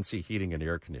 call CNC Heating and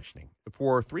Air Conditioning.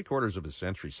 For 3/4 of a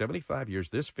century, 75 years,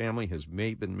 this family has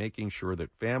been making sure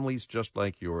that families just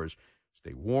like yours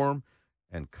stay warm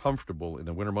and comfortable in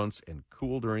the winter months and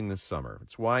cool during the summer.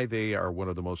 It's why they are one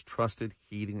of the most trusted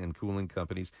heating and cooling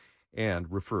companies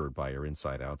and referred by our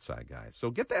Inside Outside guys.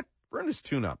 So get that furnace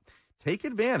tune-up. Take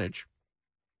advantage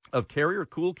of Carrier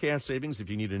Cool Cash Savings if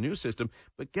you need a new system,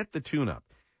 but get the tune-up.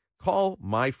 Call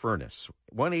My Furnace,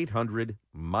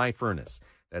 1-800-MY-FURNACE.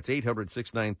 That's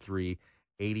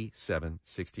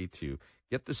 800-693-8762.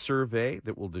 Get the survey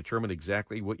that will determine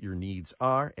exactly what your needs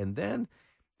are, and then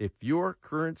if your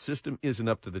current system isn't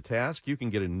up to the task, you can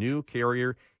get a new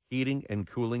Carrier heating and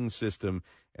cooling system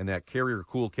and that Carrier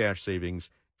Cool Cash Savings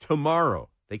tomorrow.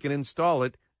 They can install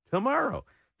it tomorrow.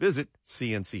 Visit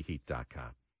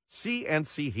cncheat.com.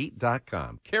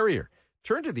 cncheat.com. Carrier,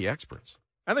 turn to the experts.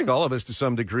 I think all of us, to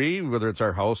some degree, whether it's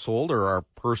our household or our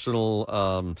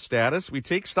personal status, we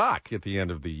take stock at the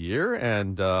end of the year,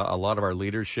 and a lot of our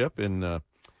leadership in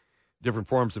different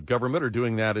forms of government are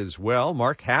doing that as well.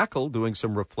 Mark Hackel doing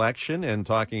some reflection and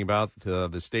talking about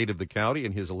the state of the county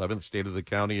in his 11th State of the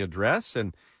County address,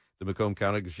 and the Macomb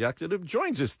County Executive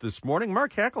joins us this morning.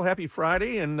 Mark Hackel, happy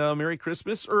Friday and Merry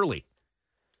Christmas early.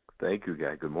 Thank you,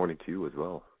 Guy. Good morning to you as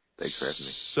well. Thanks for having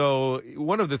me. So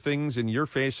one of the things, and you're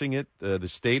facing it, the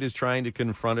state is trying to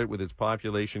confront it with its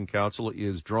population council,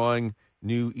 is drawing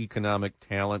new economic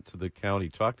talent to the county.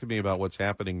 Talk to me about what's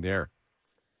happening there.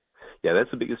 Yeah, that's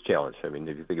the biggest challenge. I mean,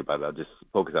 if you think about it, I'll just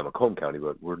focus on Macomb County,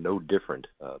 but we're no different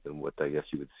than what I guess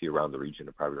you would see around the region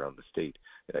or probably around the state,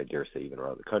 and I dare say even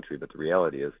around the country. But the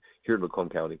reality is, here in Macomb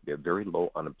County, we have very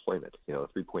low unemployment,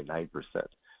 3.9%.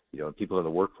 People in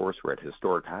the workforce, we're at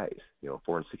historic highs.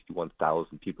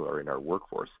 461,000 people are in our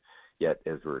workforce. Yet,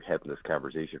 as we're having this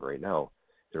conversation right now,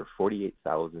 there are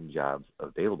 48,000 jobs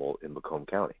available in Macomb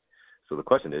County. So the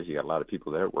question is, you got a lot of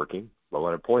people that are working, low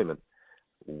unemployment.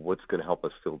 What's going to help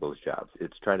us fill those jobs?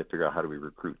 It's trying to figure out how do we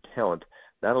recruit talent,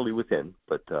 not only within,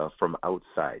 but from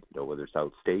outside, whether it's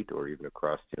outstate or even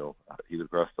across, even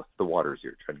across the waters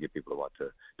here, trying to get people to want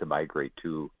to migrate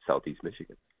to Southeast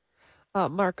Michigan.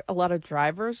 Mark, a lot of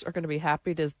drivers are going to be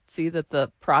happy to see that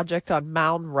the project on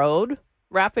Mound Road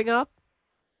wrapping up.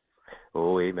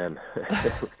 Oh, amen.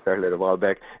 We started a while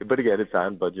back. But again, it's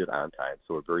on budget, on time.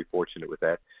 So we're very fortunate with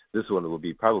that. This one will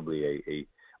be probably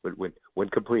when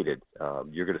completed,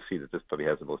 you're going to see that this probably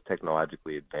has the most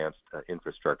technologically advanced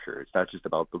infrastructure. It's not just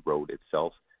about the road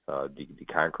itself, the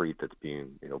concrete that's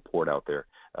being poured out there,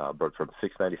 but from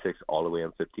 696 all the way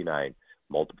on 59,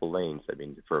 multiple lanes. I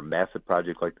mean, for a massive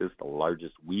project like this, the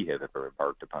largest we have ever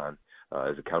embarked upon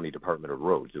as a county department of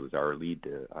roads. It was our lead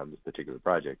on this particular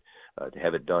project. To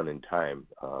have it done in time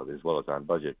as well as on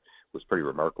budget was pretty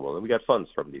remarkable. And we got funds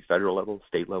from the federal level,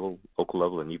 state level, local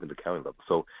level, and even the county level.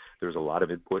 So there's a lot of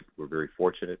input. We're very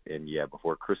fortunate. And, yeah,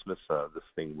 before Christmas, this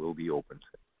thing will be opened.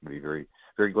 We'll be very,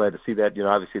 very glad to see that.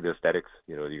 Obviously the aesthetics,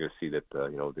 you're going to see that,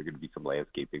 there's going to be some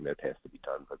landscaping that has to be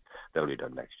done, but that'll be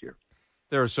done next year.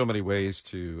 There are so many ways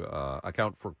to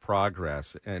account for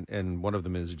progress, and one of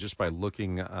them is just by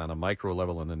looking on a micro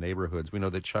level in the neighborhoods. We know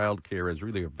that child care is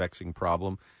really a vexing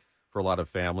problem for a lot of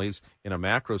families. In a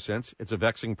macro sense, it's a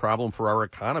vexing problem for our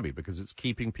economy because it's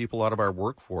keeping people out of our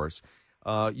workforce.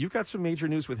 You've got some major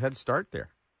news with Head Start there.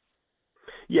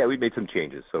 Yeah, we made some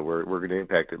changes, so we're going to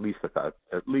impact at least 1,000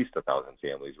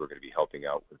 families. We're going to be helping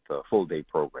out with full day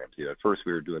programs. At first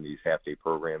we were doing these half day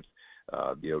programs.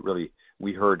 Really,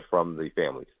 we heard from the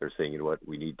families. They're saying,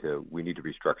 we need to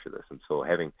restructure this. And so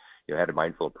having, had a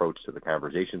mindful approach to the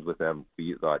conversations with them,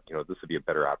 we thought, this would be a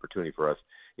better opportunity for us.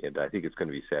 And I think it's going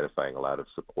to be satisfying a lot of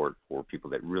support for people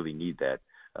that really need that.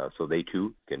 So they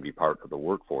too can be part of the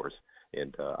workforce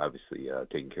and obviously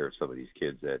taking care of some of these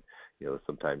kids that,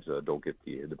 sometimes don't get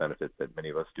the benefits that many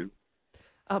of us do.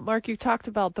 Mark, you talked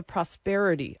about the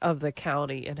prosperity of the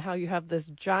county and how you have this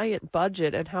giant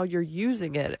budget and how you're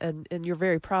using it, and you're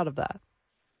very proud of that.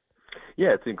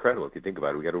 Yeah, it's incredible if you think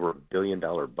about it. We got over $1 billion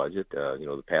budget.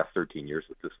 The past 13 years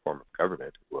with this form of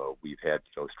government, well, we've had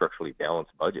structurally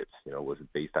balanced budgets.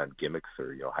 Wasn't based on gimmicks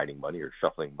or hiding money or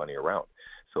shuffling money around.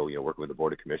 So working with the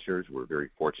Board of Commissioners, we're very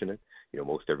fortunate.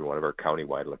 Most every one of our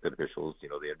countywide elected officials, they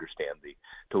understand the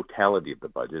totality of the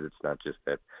budget. It's not just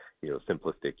that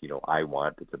simplistic. I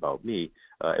want. It's about me.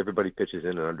 Everybody pitches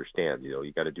in and understands.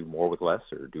 You got to do more with less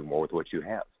or do more with what you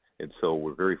have. And so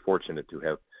we're very fortunate to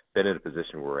have been in a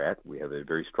position where we're at. We have a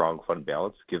very strong fund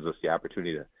balance, gives us the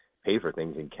opportunity to pay for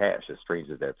things in cash, as strange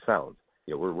as that sounds.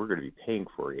 We're going to be paying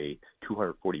for a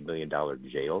 $240 million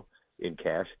jail in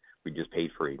cash. We just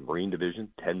paid for a Marine Division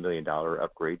 $10 million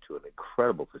upgrade to an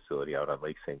incredible facility out on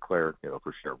Lake St. Clair,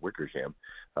 for Sheriff Wickersham.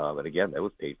 And again, that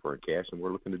was paid for in cash, and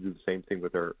we're looking to do the same thing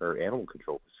with our animal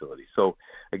control facility. So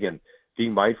again,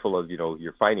 being mindful of,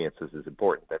 your finances is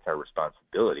important. That's our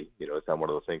responsibility. It's not one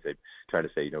of those things I try to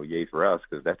say, yay for us,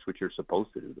 because that's what you're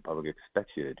supposed to do. The public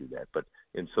expects you to do that. But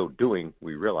in so doing,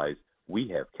 we realize we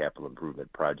have capital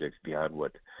improvement projects beyond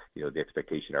what, the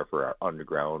expectation are for our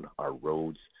underground, our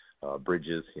roads,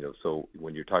 bridges. So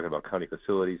when you're talking about county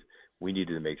facilities, we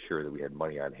needed to make sure that we had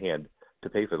money on hand to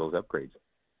pay for those upgrades.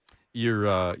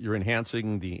 You're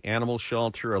enhancing the animal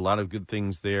shelter, a lot of good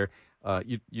things there.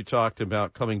 You talked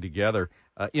about coming together.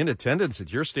 In attendance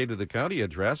at your State of the County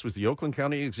address was the Oakland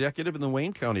County Executive and the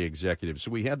Wayne County Executive. So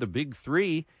we had the big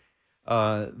three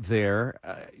there.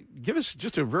 Give us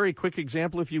just a very quick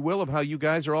example, if you will, of how you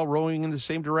guys are all rowing in the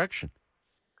same direction.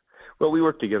 Well, we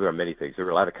work together on many things. There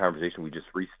were a lot of conversations we just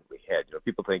recently had.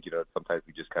 People think, sometimes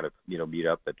we just kind of, meet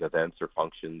up at events or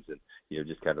functions and,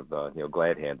 just kind of,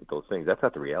 glad hand at those things. That's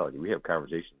not the reality. We have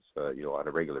conversations, on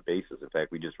a regular basis. In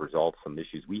fact, we just resolved some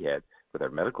issues we had with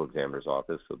our medical examiner's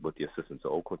office with the assistance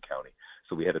of Oakland County.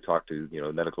 So we had to talk to,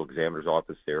 the medical examiner's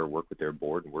office there, work with their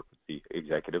board and work with the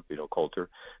executive, Coulter,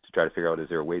 to try to figure out, is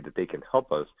there a way that they can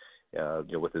help us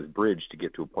with this bridge to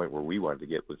get to a point where we wanted to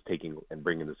get, was taking and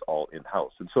bringing this all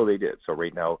in-house. And so they did. So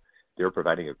right now they're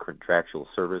providing a contractual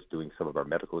service, doing some of our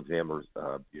medical examiners,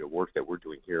 work that we're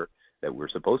doing here that we're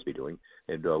supposed to be doing.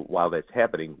 And while that's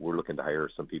happening, we're looking to hire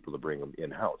some people to bring them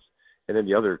in-house. And then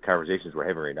the other conversations we're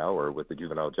having right now are with the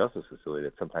juvenile justice facility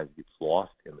that sometimes gets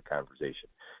lost in the conversation.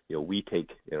 We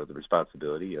take, the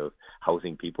responsibility of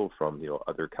housing people from,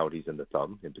 other counties in the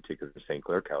thumb, in particular St.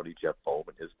 Clair County, Jeff Bohm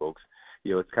and his folks.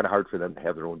 It's kind of hard for them to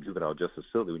have their own juvenile justice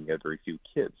facility when you have very few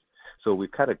kids. So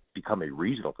we've kind of become a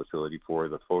regional facility for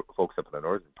the folks up in the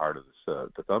northern part of this,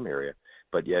 the thumb area.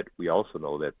 But yet we also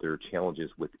know that there are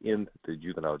challenges within the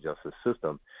juvenile justice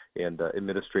system, and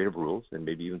administrative rules and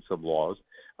maybe even some laws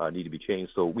need to be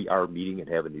changed. So we are meeting and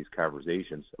having these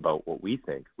conversations about what we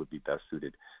think would be best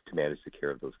suited to manage the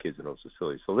care of those kids in those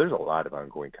facilities. So there's a lot of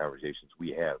ongoing conversations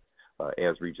we have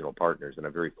as regional partners, and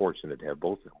I'm very fortunate to have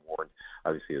both of them, Warren,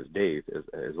 obviously as Dave,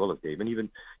 as well as Dave, and even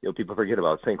people forget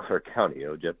about St. Clair County.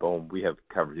 Jeff Bohm, we have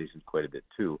conversations quite a bit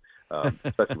too,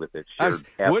 especially with the shared.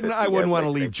 I wouldn't want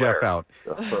to leave Jeff out.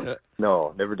 So,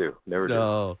 no, never do.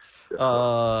 No,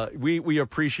 we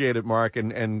appreciate it, Mark,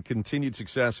 and continued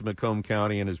success in Macomb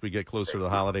County. And as we get closer to the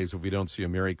holidays, if we don't see a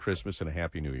Merry Christmas and a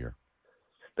Happy New Year.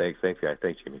 Thanks, guys.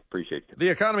 Thanks, Jimmy. Appreciate it. The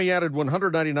economy added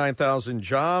 199,000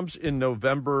 jobs in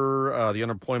November. The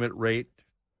unemployment rate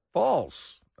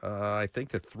falls, I think,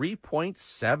 to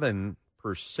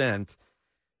 3.7%.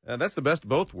 That's the best of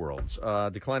both worlds.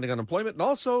 Declining unemployment and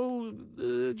also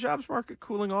the jobs market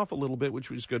cooling off a little bit, which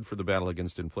was good for the battle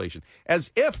against inflation. As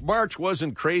if March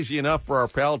wasn't crazy enough for our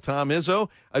pal Tom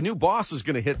Izzo, a new boss is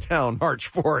going to hit town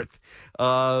March 4th.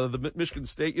 The Michigan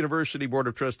State University Board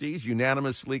of Trustees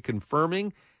unanimously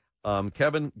confirming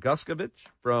Kevin Guskovich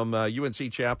from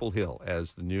UNC Chapel Hill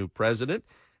as the new president.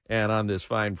 And on this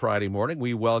fine Friday morning,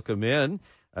 we welcome in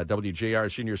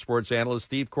WJR senior sports analyst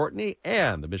Steve Courtney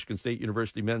and the Michigan State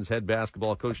University men's head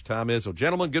basketball coach Tom Izzo.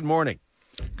 Gentlemen, good morning.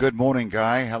 Good morning,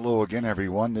 Guy. Hello again,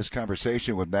 everyone. This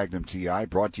conversation with Magnum TI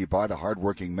brought to you by the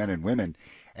hardworking men and women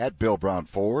at Bill Brown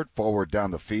Forward. Forward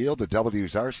down the field, the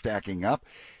W's are stacking up.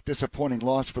 Disappointing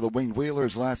loss for the Winged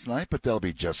Wheelers last night, but they'll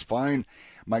be just fine.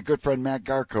 My good friend Matt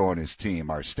Garco and his team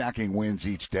are stacking wins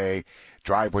each day.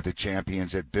 Drive with the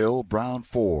champions at Bill Brown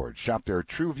Ford. Shop their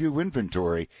TrueView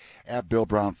inventory at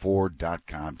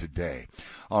BillBrownFord.com today.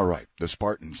 All right, the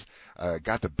Spartans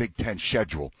got the Big Ten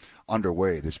schedule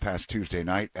underway this past Tuesday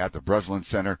night at the Breslin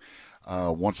Center.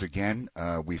 Once again,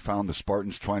 we found the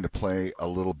Spartans trying to play a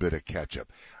little bit of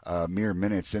catch-up. Mere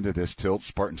minutes into this tilt,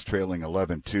 Spartans trailing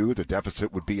 11-2. The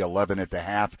deficit would be 11 at the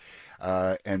half,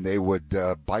 and they would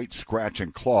bite, scratch,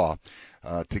 and claw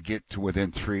to get to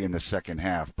within 3 in the second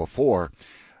half before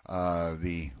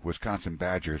the Wisconsin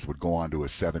Badgers would go on to a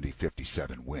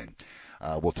 70-57 win.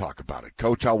 We'll talk about it.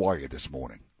 Coach, how are you this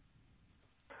morning?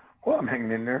 Well, I'm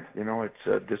hanging in there.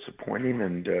 It's disappointing,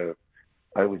 and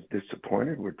I was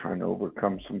disappointed. We're trying to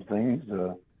overcome some things,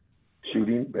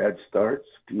 shooting, bad starts,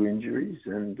 few injuries,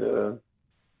 and,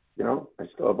 I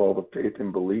still have all the faith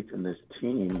and belief in this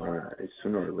team.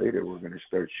 Sooner or later, we're going to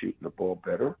start shooting the ball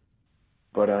better.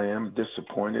 But I am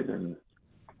disappointed and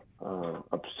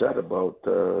upset about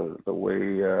the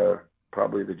way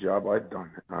probably the job I've done.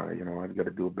 I've got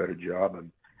to do a better job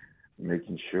and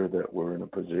making sure that we're in a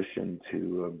position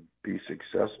to be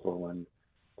successful. And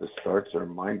the starts are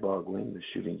mind-boggling. The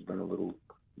shooting's been a little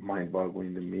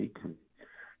mind-boggling to me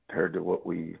compared to what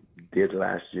we did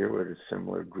last year with a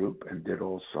similar group and did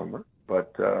all summer.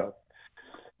 But, there's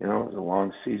a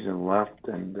long season left,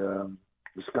 and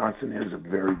Wisconsin is a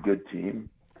very good team.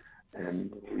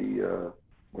 And we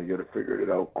we got to figure it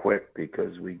out quick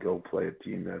because we go play a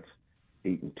team that's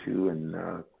 8-2,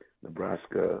 and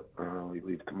Nebraska, we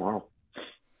leave tomorrow.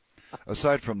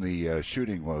 Aside from the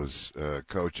shooting woes,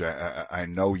 Coach, I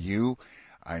know you.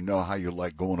 I know how you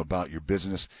like going about your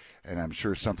business, and I'm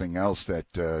sure something else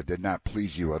that did not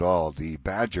please you at all. The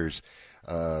Badgers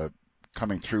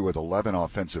coming through with 11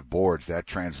 offensive boards, that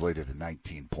translated to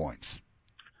 19 points.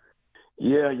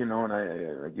 Yeah, and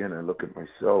I look at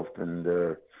myself,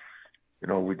 and,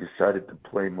 we decided to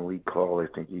play Malik Hall, I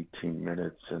think, 18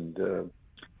 minutes, and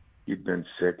he'd been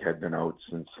sick, had been out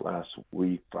since last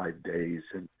week, 5 days,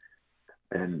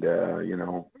 and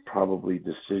probably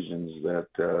decisions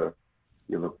that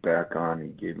you look back on. He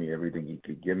gave me everything he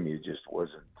could give me. It just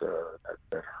wasn't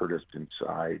that hurt us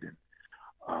inside.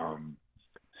 And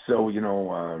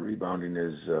rebounding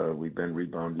is we've been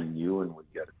rebounding you, and we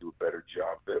got to do a better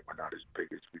job of it. We're not as big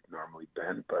as we've normally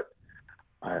been, but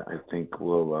I think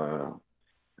we'll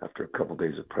after a couple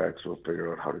days of practice, we'll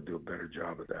figure out how to do a better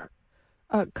job of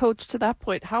that. Coach, to that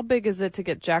point, how big is it to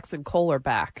get Jackson Kohler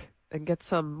back and get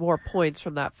some more points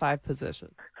from that 5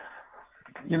 position?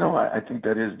 I think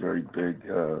that is very big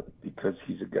because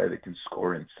he's a guy that can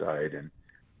score inside, and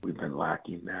we've been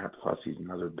lacking that. Plus, he's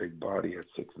another big body at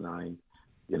 6'9".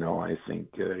 I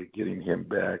think getting him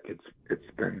back,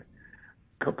 it's been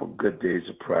a couple good days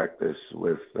of practice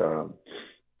with,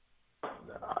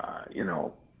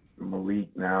 Malik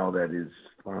now that is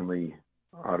finally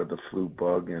out of the flu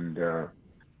bug, and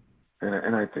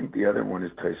I think the other one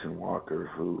is Tyson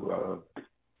Walker, who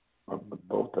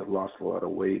both have lost a lot of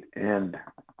weight and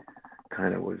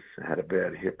kind of had a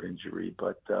bad hip injury.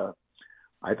 But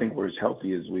I think we're as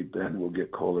healthy as we've been. We'll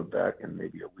get Kohler back in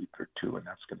maybe a week or two, and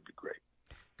that's going to be great.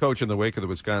 Coach, in the wake of the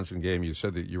Wisconsin game, you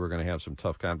said that you were going to have some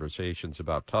tough conversations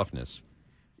about toughness.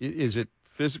 Is it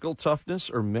physical toughness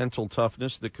or mental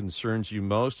toughness that concerns you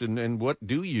most? And what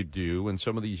do you do when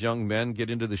some of these young men get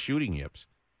into the shooting yips?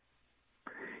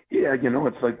 Yeah,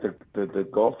 it's like the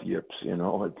golf yips,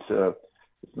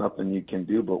 it's nothing you can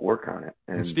do but work on it.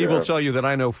 And Steve will tell you that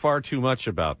I know far too much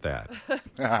about that.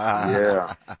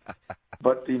 Yeah.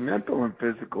 But the mental and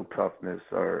physical toughness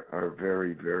are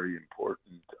very, very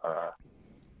important.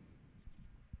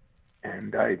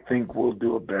 And I think we'll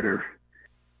do a better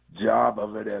job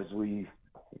of it as we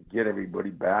get everybody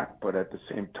back. But at the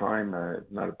same time,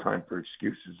 it's not a time for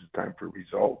excuses, it's a time for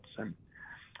results. And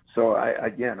so I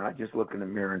just look in the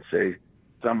mirror and say,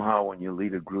 somehow when you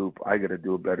lead a group, I got to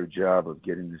do a better job of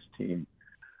getting this team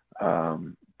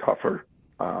tougher,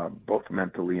 both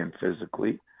mentally and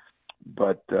physically.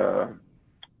 But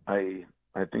I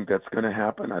think that's going to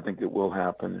happen. I think it will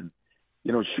happen. And,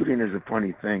 shooting is a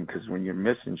funny thing because when you're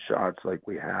missing shots like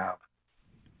we have,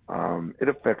 it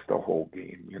affects the whole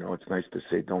game. It's nice to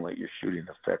say don't let your shooting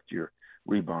affect your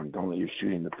rebound. Don't let your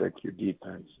shooting affect your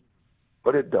defense.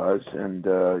 But it does, and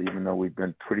even though we've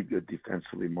been pretty good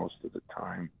defensively most of the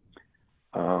time,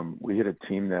 we hit a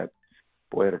team that,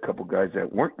 had a couple guys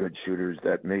that weren't good shooters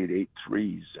that made 8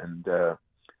 threes, and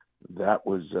that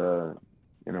was,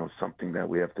 something that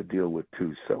we have to deal with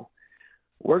too. So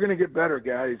we're going to get better,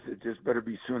 guys. It just better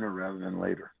be sooner rather than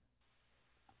later.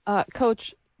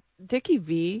 Coach, Dickie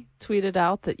V tweeted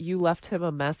out that you left him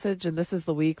a message, and this is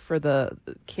the week for the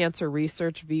cancer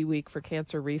research, V week for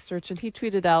cancer research, and he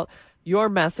tweeted out your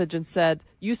message and said,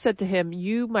 you said to him,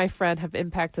 you, my friend, have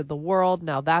impacted the world.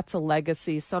 Now that's a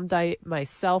legacy. Someday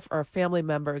myself or a family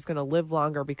member is going to live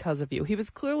longer because of you. He was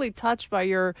clearly touched by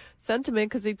your sentiment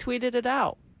because he tweeted it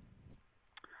out.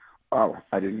 Oh,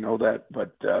 I didn't know that,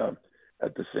 but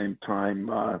at the same time,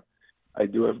 I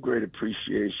do have great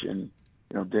appreciation.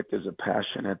 Dick is a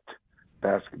passionate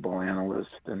basketball analyst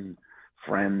and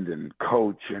friend and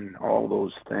coach and all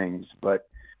those things, but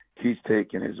he's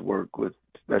taken his work with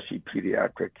especially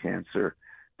pediatric cancer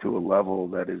to a level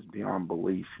that is beyond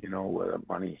belief. The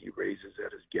money he raises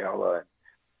at his gala,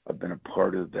 I've been a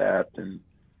part of that and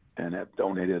have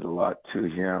donated a lot to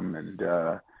him,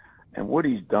 and what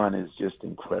he's done is just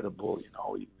incredible. He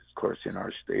was, of course, in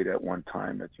our state at one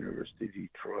time at the University of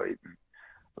Detroit and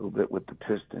a little bit with the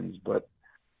Pistons, but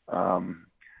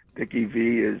Dickie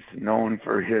V is known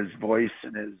for his voice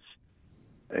and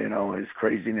his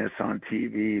craziness on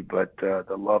TV, but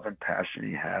the love and passion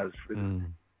he has for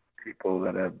people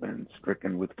that have been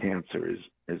stricken with cancer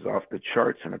is off the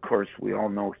charts. And of course, we all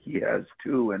know he has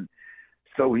too. And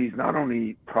so he's not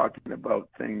only talking about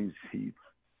things he's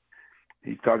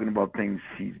talking about things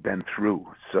he's been through.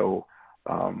 So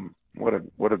what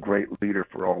a great leader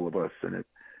for all of us, and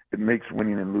it makes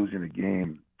winning and losing a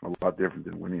game a lot different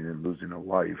than winning and losing a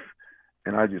life.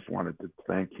 And I just wanted to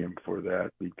thank him for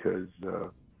that because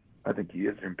I think he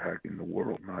is impacting the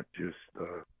world, not just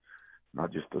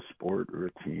not just a sport or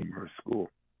a team or a school.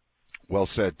 Well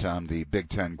said, Tom. The Big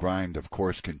Ten grind, of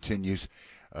course, continues.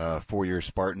 4-year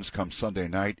Spartans come Sunday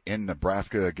night in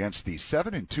Nebraska against the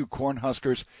 7-2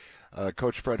 Cornhuskers.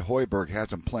 Coach Fred Hoiberg has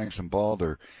them playing some ball.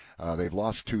 They've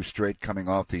lost 2 straight, coming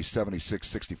off the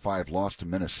 76-65 loss to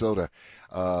Minnesota.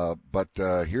 But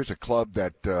here's a club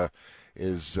that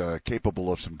is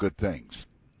capable of some good things.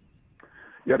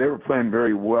 Yeah, they were playing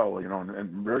very well,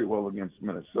 and very well against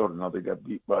Minnesota. Now they got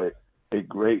beat by a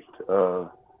great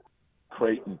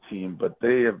Creighton team, but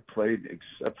they have played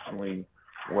exceptionally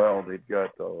well. They've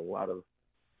got a lot of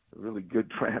really good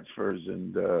transfers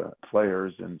and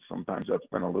players, and sometimes that's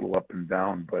been a little up and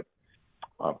down, but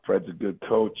Fred's a good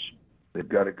coach. They've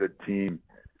got a good team,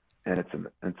 and it's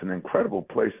an incredible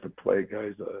place to play,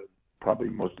 guys. Probably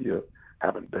most of you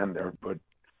haven't been there, but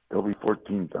there'll be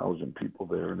 14,000 people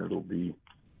there, and it'll be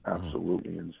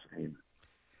absolutely insane.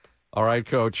 All right,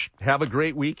 Coach. Have a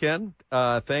great weekend.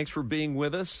 Thanks for being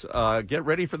with us. Get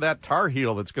ready for that Tar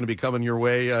Heel that's going to be coming your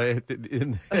way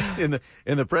in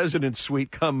the President's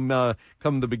Suite come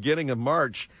the beginning of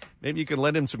March. Maybe you can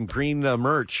lend him some green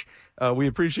merch. We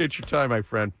appreciate your time, my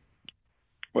friend.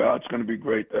 Well, it's going to be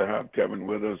great to have Kevin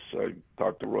with us. I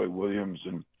talked to Roy Williams,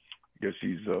 and I guess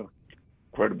he's a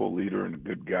credible leader and a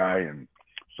good guy, and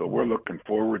so we're looking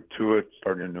forward to it,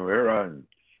 starting a new era, and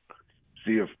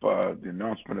see if the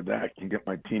announcement of that can get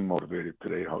my team motivated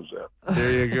today. How's that?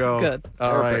 There you go. Good.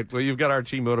 All right. Well, you've got our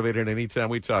team motivated anytime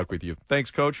we talk with you. Thanks,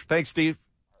 Coach. Thanks, Steve.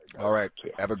 All right.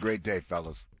 Have a great day,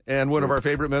 fellas. And one of our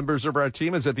favorite members of our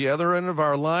team is at the other end of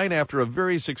our line. After a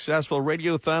very successful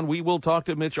radiothon, we will talk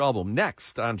to Mitch Albom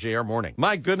next on JR Morning.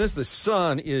 My goodness, the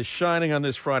sun is shining on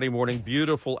this Friday morning.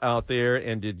 Beautiful out there.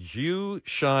 And did you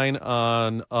shine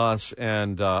on us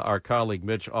and our colleague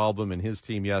Mitch Albom and his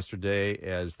team yesterday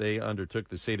as they undertook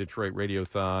the Say Detroit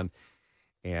Radiothon?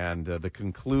 And the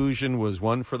conclusion was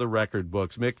one for the record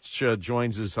books. Mitch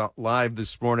joins us live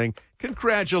this morning.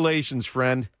 Congratulations,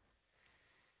 friend.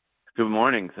 Good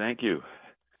morning. Thank you.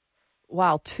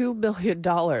 Wow, $2 million.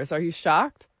 Are you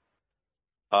shocked?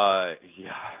 Yeah.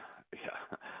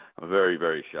 I'm very,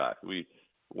 very shocked. We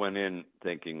went in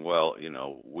thinking, well,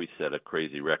 we set a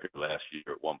crazy record last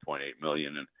year at $1.8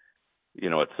 million,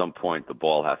 and at some point the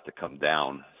ball has to come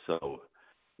down. So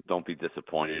don't be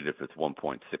disappointed if it's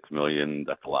 $1.6 million.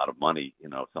 That's a lot of money,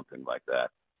 something like that.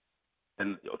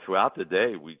 And throughout the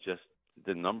day,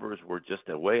 the numbers were just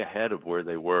way ahead of where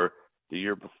they were the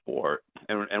year before,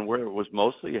 and where it was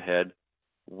mostly ahead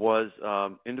was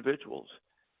individuals.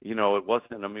 It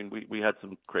wasn't. We had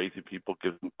some crazy people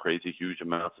give them crazy huge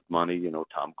amounts of money.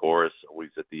 Tom Goris always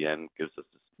at the end gives us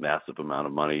this massive amount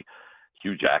of money.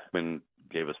 Hugh Jackman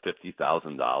gave us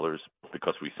 $50,000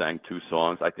 because we sang 2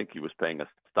 songs. I think he was paying us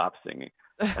to stop singing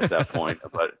at that point,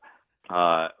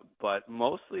 but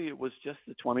mostly it was just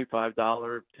the $25,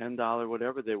 $10,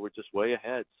 whatever. They were just way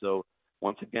ahead. So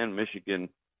once again, Michigan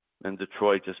and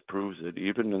Detroit just proves it.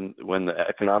 Even when the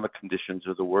economic conditions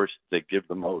are the worst, they give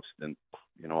the most. And,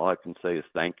 all I can say is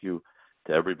thank you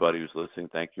to everybody who's listening.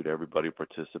 Thank you to everybody who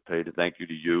participated. Thank you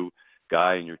to you,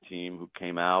 Guy, and your team who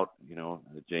came out,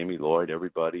 Jamie, Lloyd,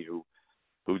 everybody who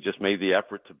just made the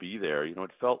effort to be there. It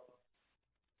felt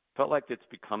like it's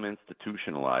become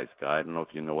institutionalized, Guy. I don't know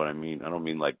if you know what I mean. I don't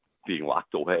mean like being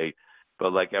locked away,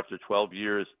 but like after 12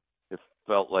 years, it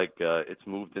felt like it's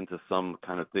moved into some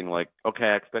kind of thing like, okay,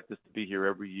 I expect this to be here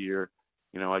every year.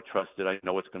 I trust it. I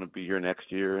know it's going to be here next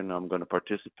year, and I'm going to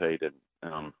participate. And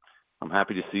I'm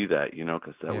happy to see that,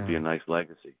 because that would be a nice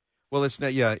legacy. Well, it's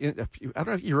not. Yeah, I don't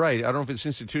know. You're right. I don't know if it's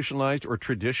institutionalized or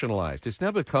traditionalized. It's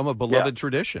now become a beloved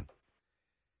tradition.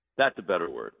 That's a better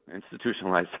word.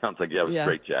 Institutionalized sounds like you have a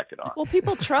straight jacket on. Well,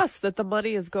 people trust that the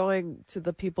money is going to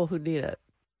the people who need it,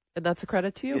 and that's a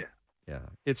credit to you. Yeah.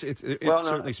 It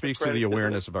certainly speaks to the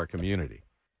awareness of our community.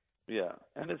 Yeah,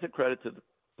 and it's a credit to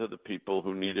the people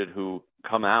who need it, who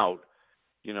come out.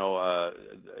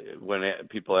 When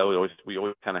people we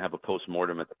always kind of have a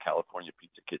post-mortem at the California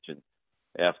Pizza Kitchen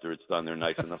after it's done. They're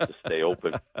nice enough to stay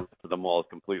open. The mall is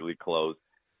completely closed,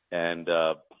 and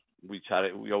we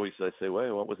always say,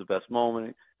 "Well, what was the best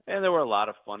moment?" And there were a lot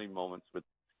of funny moments with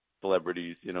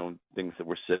celebrities, things that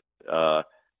were said.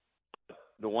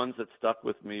 The ones that stuck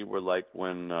with me were like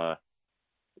when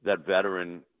that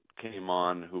veteran came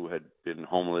on who had been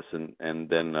homeless, and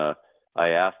then I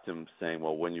asked him, saying,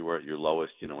 well, when you were at your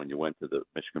lowest, when you went to the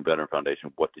Michigan Veteran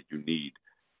Foundation, what did you need?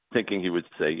 Thinking he would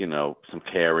say, some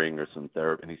caring or some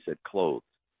therapy, and he said clothes.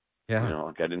 Yeah.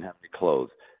 Like I didn't have any clothes.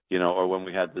 Or when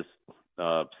we had this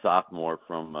sophomore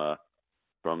from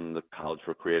the College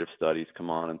for Creative Studies come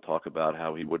on and talk about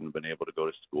how he wouldn't have been able to go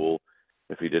to school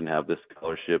if he didn't have this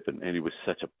scholarship. And he was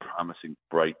such a promising,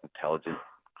 bright, intelligent,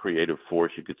 creative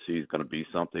force. You could see he's going to be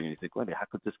something. And you think, well, how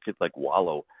could this kid like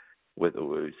wallow with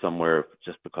somewhere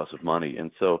just because of money?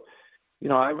 And so,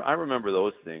 I remember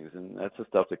those things, and that's the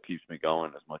stuff that keeps me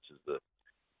going as much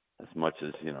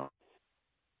as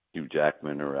Hugh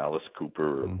Jackman or Alice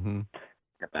Cooper or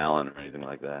Kip Allen or anything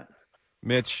like that.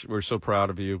 Mitch, we're so proud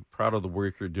of you, proud of the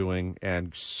work you're doing,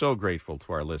 and so grateful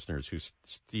to our listeners who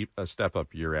step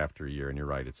up year after year. And you're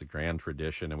right, it's a grand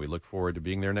tradition, and we look forward to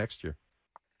being there next year.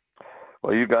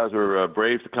 Well, you guys were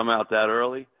brave to come out that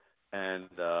early, and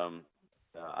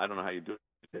I don't know how you do it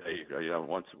today.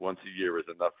 Once a year is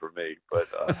enough for me. But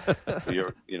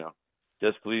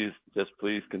just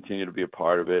please continue to be a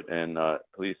part of it, and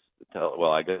please tell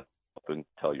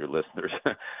your listeners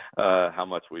how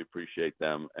much we appreciate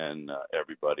them and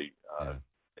everybody.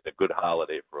 It's a good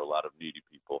holiday for a lot of needy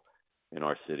people in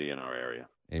our city and our area.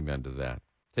 Amen to that.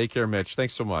 Take care, Mitch.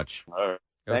 Thanks so much. All right.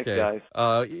 Thanks, guys.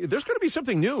 There's going to be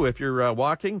something new if you're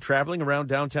walking, traveling around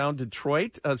downtown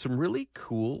Detroit. Some really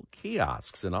cool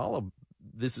kiosks, and all of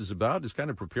this is about is kind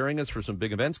of preparing us for some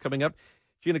big events coming up.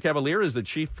 Gina Cavalier is the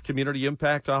Chief Community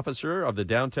Impact Officer of the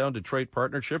Downtown Detroit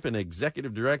Partnership and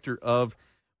Executive Director of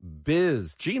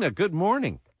Biz. Gina, good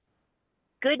morning.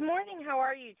 Good morning. How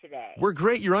are you today? We're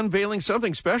great. You're unveiling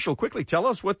something special. Quickly, tell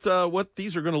us what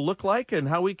these are going to look like and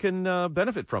how we can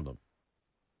benefit from them.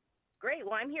 Great.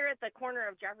 Well, I'm here at the corner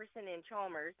of Jefferson and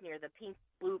Chalmers near the Pink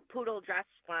Blue Poodle Dress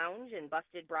Lounge and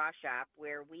Busted Bra Shop,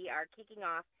 where we are kicking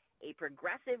off a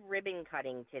progressive ribbon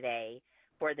cutting today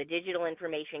for the digital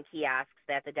information kiosks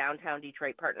that the Downtown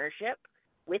Detroit Partnership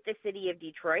with the City of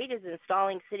Detroit is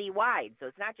installing citywide. So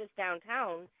it's not just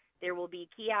downtown. There will be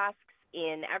kiosks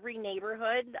in every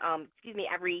neighborhood,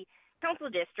 every council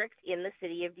district in the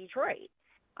City of Detroit.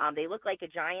 They look like a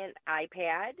giant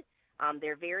iPad.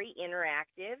 They're very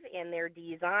interactive, and they're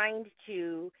designed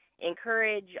to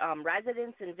encourage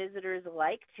residents and visitors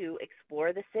alike to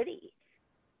explore the city.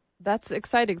 That's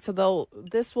exciting. So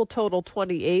this will total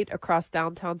 28 across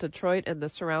downtown Detroit and the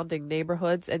surrounding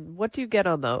neighborhoods. And what do you get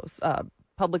on those?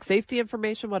 Public safety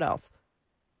information? What else?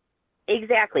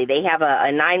 Exactly. They have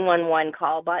a 911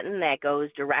 call button that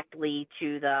goes directly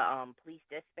to the police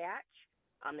dispatch.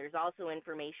 There's also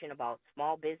information about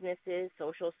small businesses,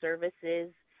 social services,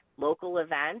 local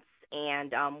events.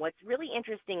 And what's really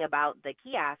interesting about the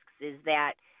kiosks is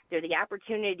that they're the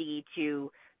opportunity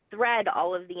to thread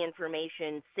all of the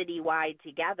information citywide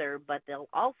together, but they'll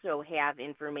also have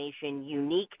information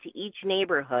unique to each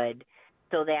neighborhood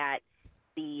so that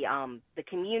the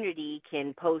community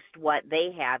can post what they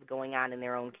have going on in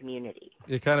their own community.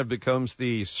 It kind of becomes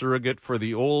the surrogate for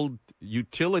the old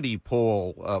utility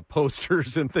pole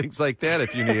posters and things like that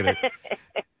if you need it.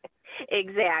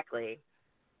 Exactly.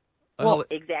 Well,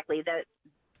 exactly.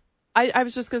 I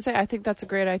was just going to say, I think that's a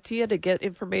great idea to get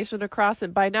information across.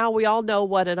 And by now, we all know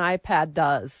what an iPad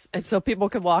does. And so people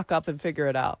can walk up and figure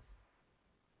it out.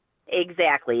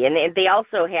 Exactly. And they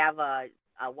also have a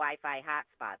Wi-Fi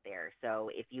hotspot there. So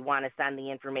if you want to send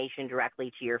the information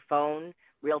directly to your phone,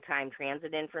 real-time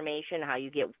transit information, how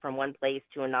you get from one place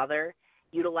to another,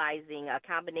 utilizing a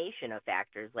combination of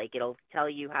factors. Like it'll tell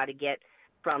you how to get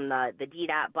from the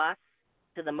DDOT bus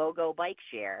to the MoGo bike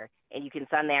share, and you can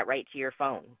send that right to your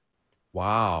phone.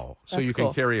 Wow. So That's you can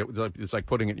cool. carry it. It's like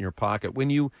putting it in your pocket. When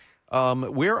you,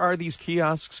 where are these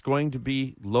kiosks going to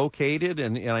be located?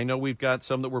 And I know we've got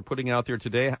some that we're putting out there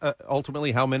today.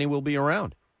 Ultimately, how many will be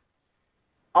around?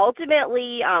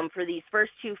 Ultimately, for these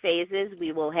first two phases,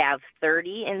 we will have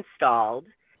 30 installed.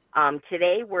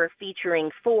 Today, we're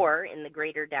featuring 4 in the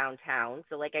greater downtown.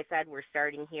 So like I said, we're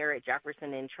starting here at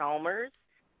Jefferson and Chalmers,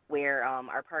 where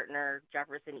our partner,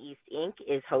 Jefferson East Inc.,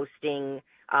 is hosting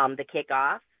the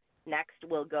kickoff. Next,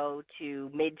 we'll go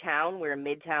to Midtown, where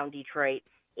Midtown Detroit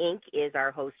Inc. is our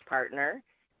host partner.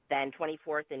 Then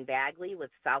 24th and Bagley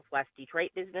with Southwest Detroit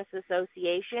Business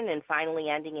Association. And finally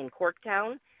ending in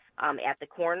Corktown at the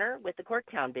corner with the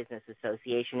Corktown Business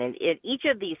Association. And at each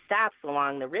of these stops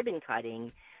along the ribbon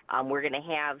cutting, we're going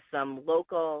to have some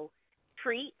local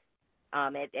treat.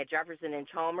 At Jefferson and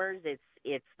Chalmers,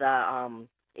 it's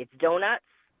donuts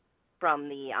from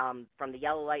the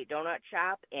Yellow Light Donut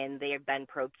Shop, and they have been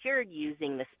procured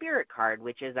using the Spirit Card,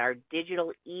 which is our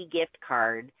digital e-gift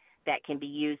card that can be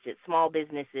used at small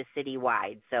businesses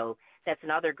citywide. So that's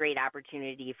another great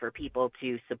opportunity for people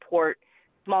to support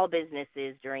small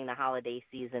businesses during the holiday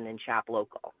season and shop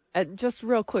local. And just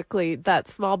real quickly, that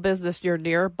small business you're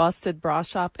near, Busted Bra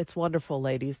Shop, it's wonderful,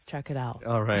 ladies. Check it out.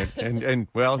 All right.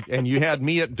 And you had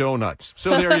me at donuts.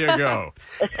 So there you go.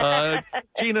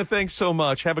 Gina, thanks so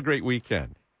much. Have a great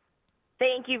weekend.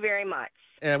 Thank you very much.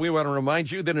 And we want to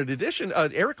remind you that in addition,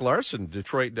 Eric Larson,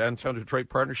 Downtown Detroit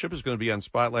Partnership, is going to be on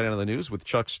Spotlight on the News with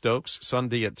Chuck Stokes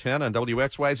Sunday at 10 on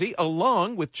WXYZ,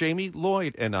 along with Jamie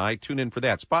Lloyd and I. Tune in for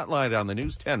that. Spotlight on the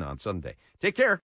News, 10 on Sunday. Take care.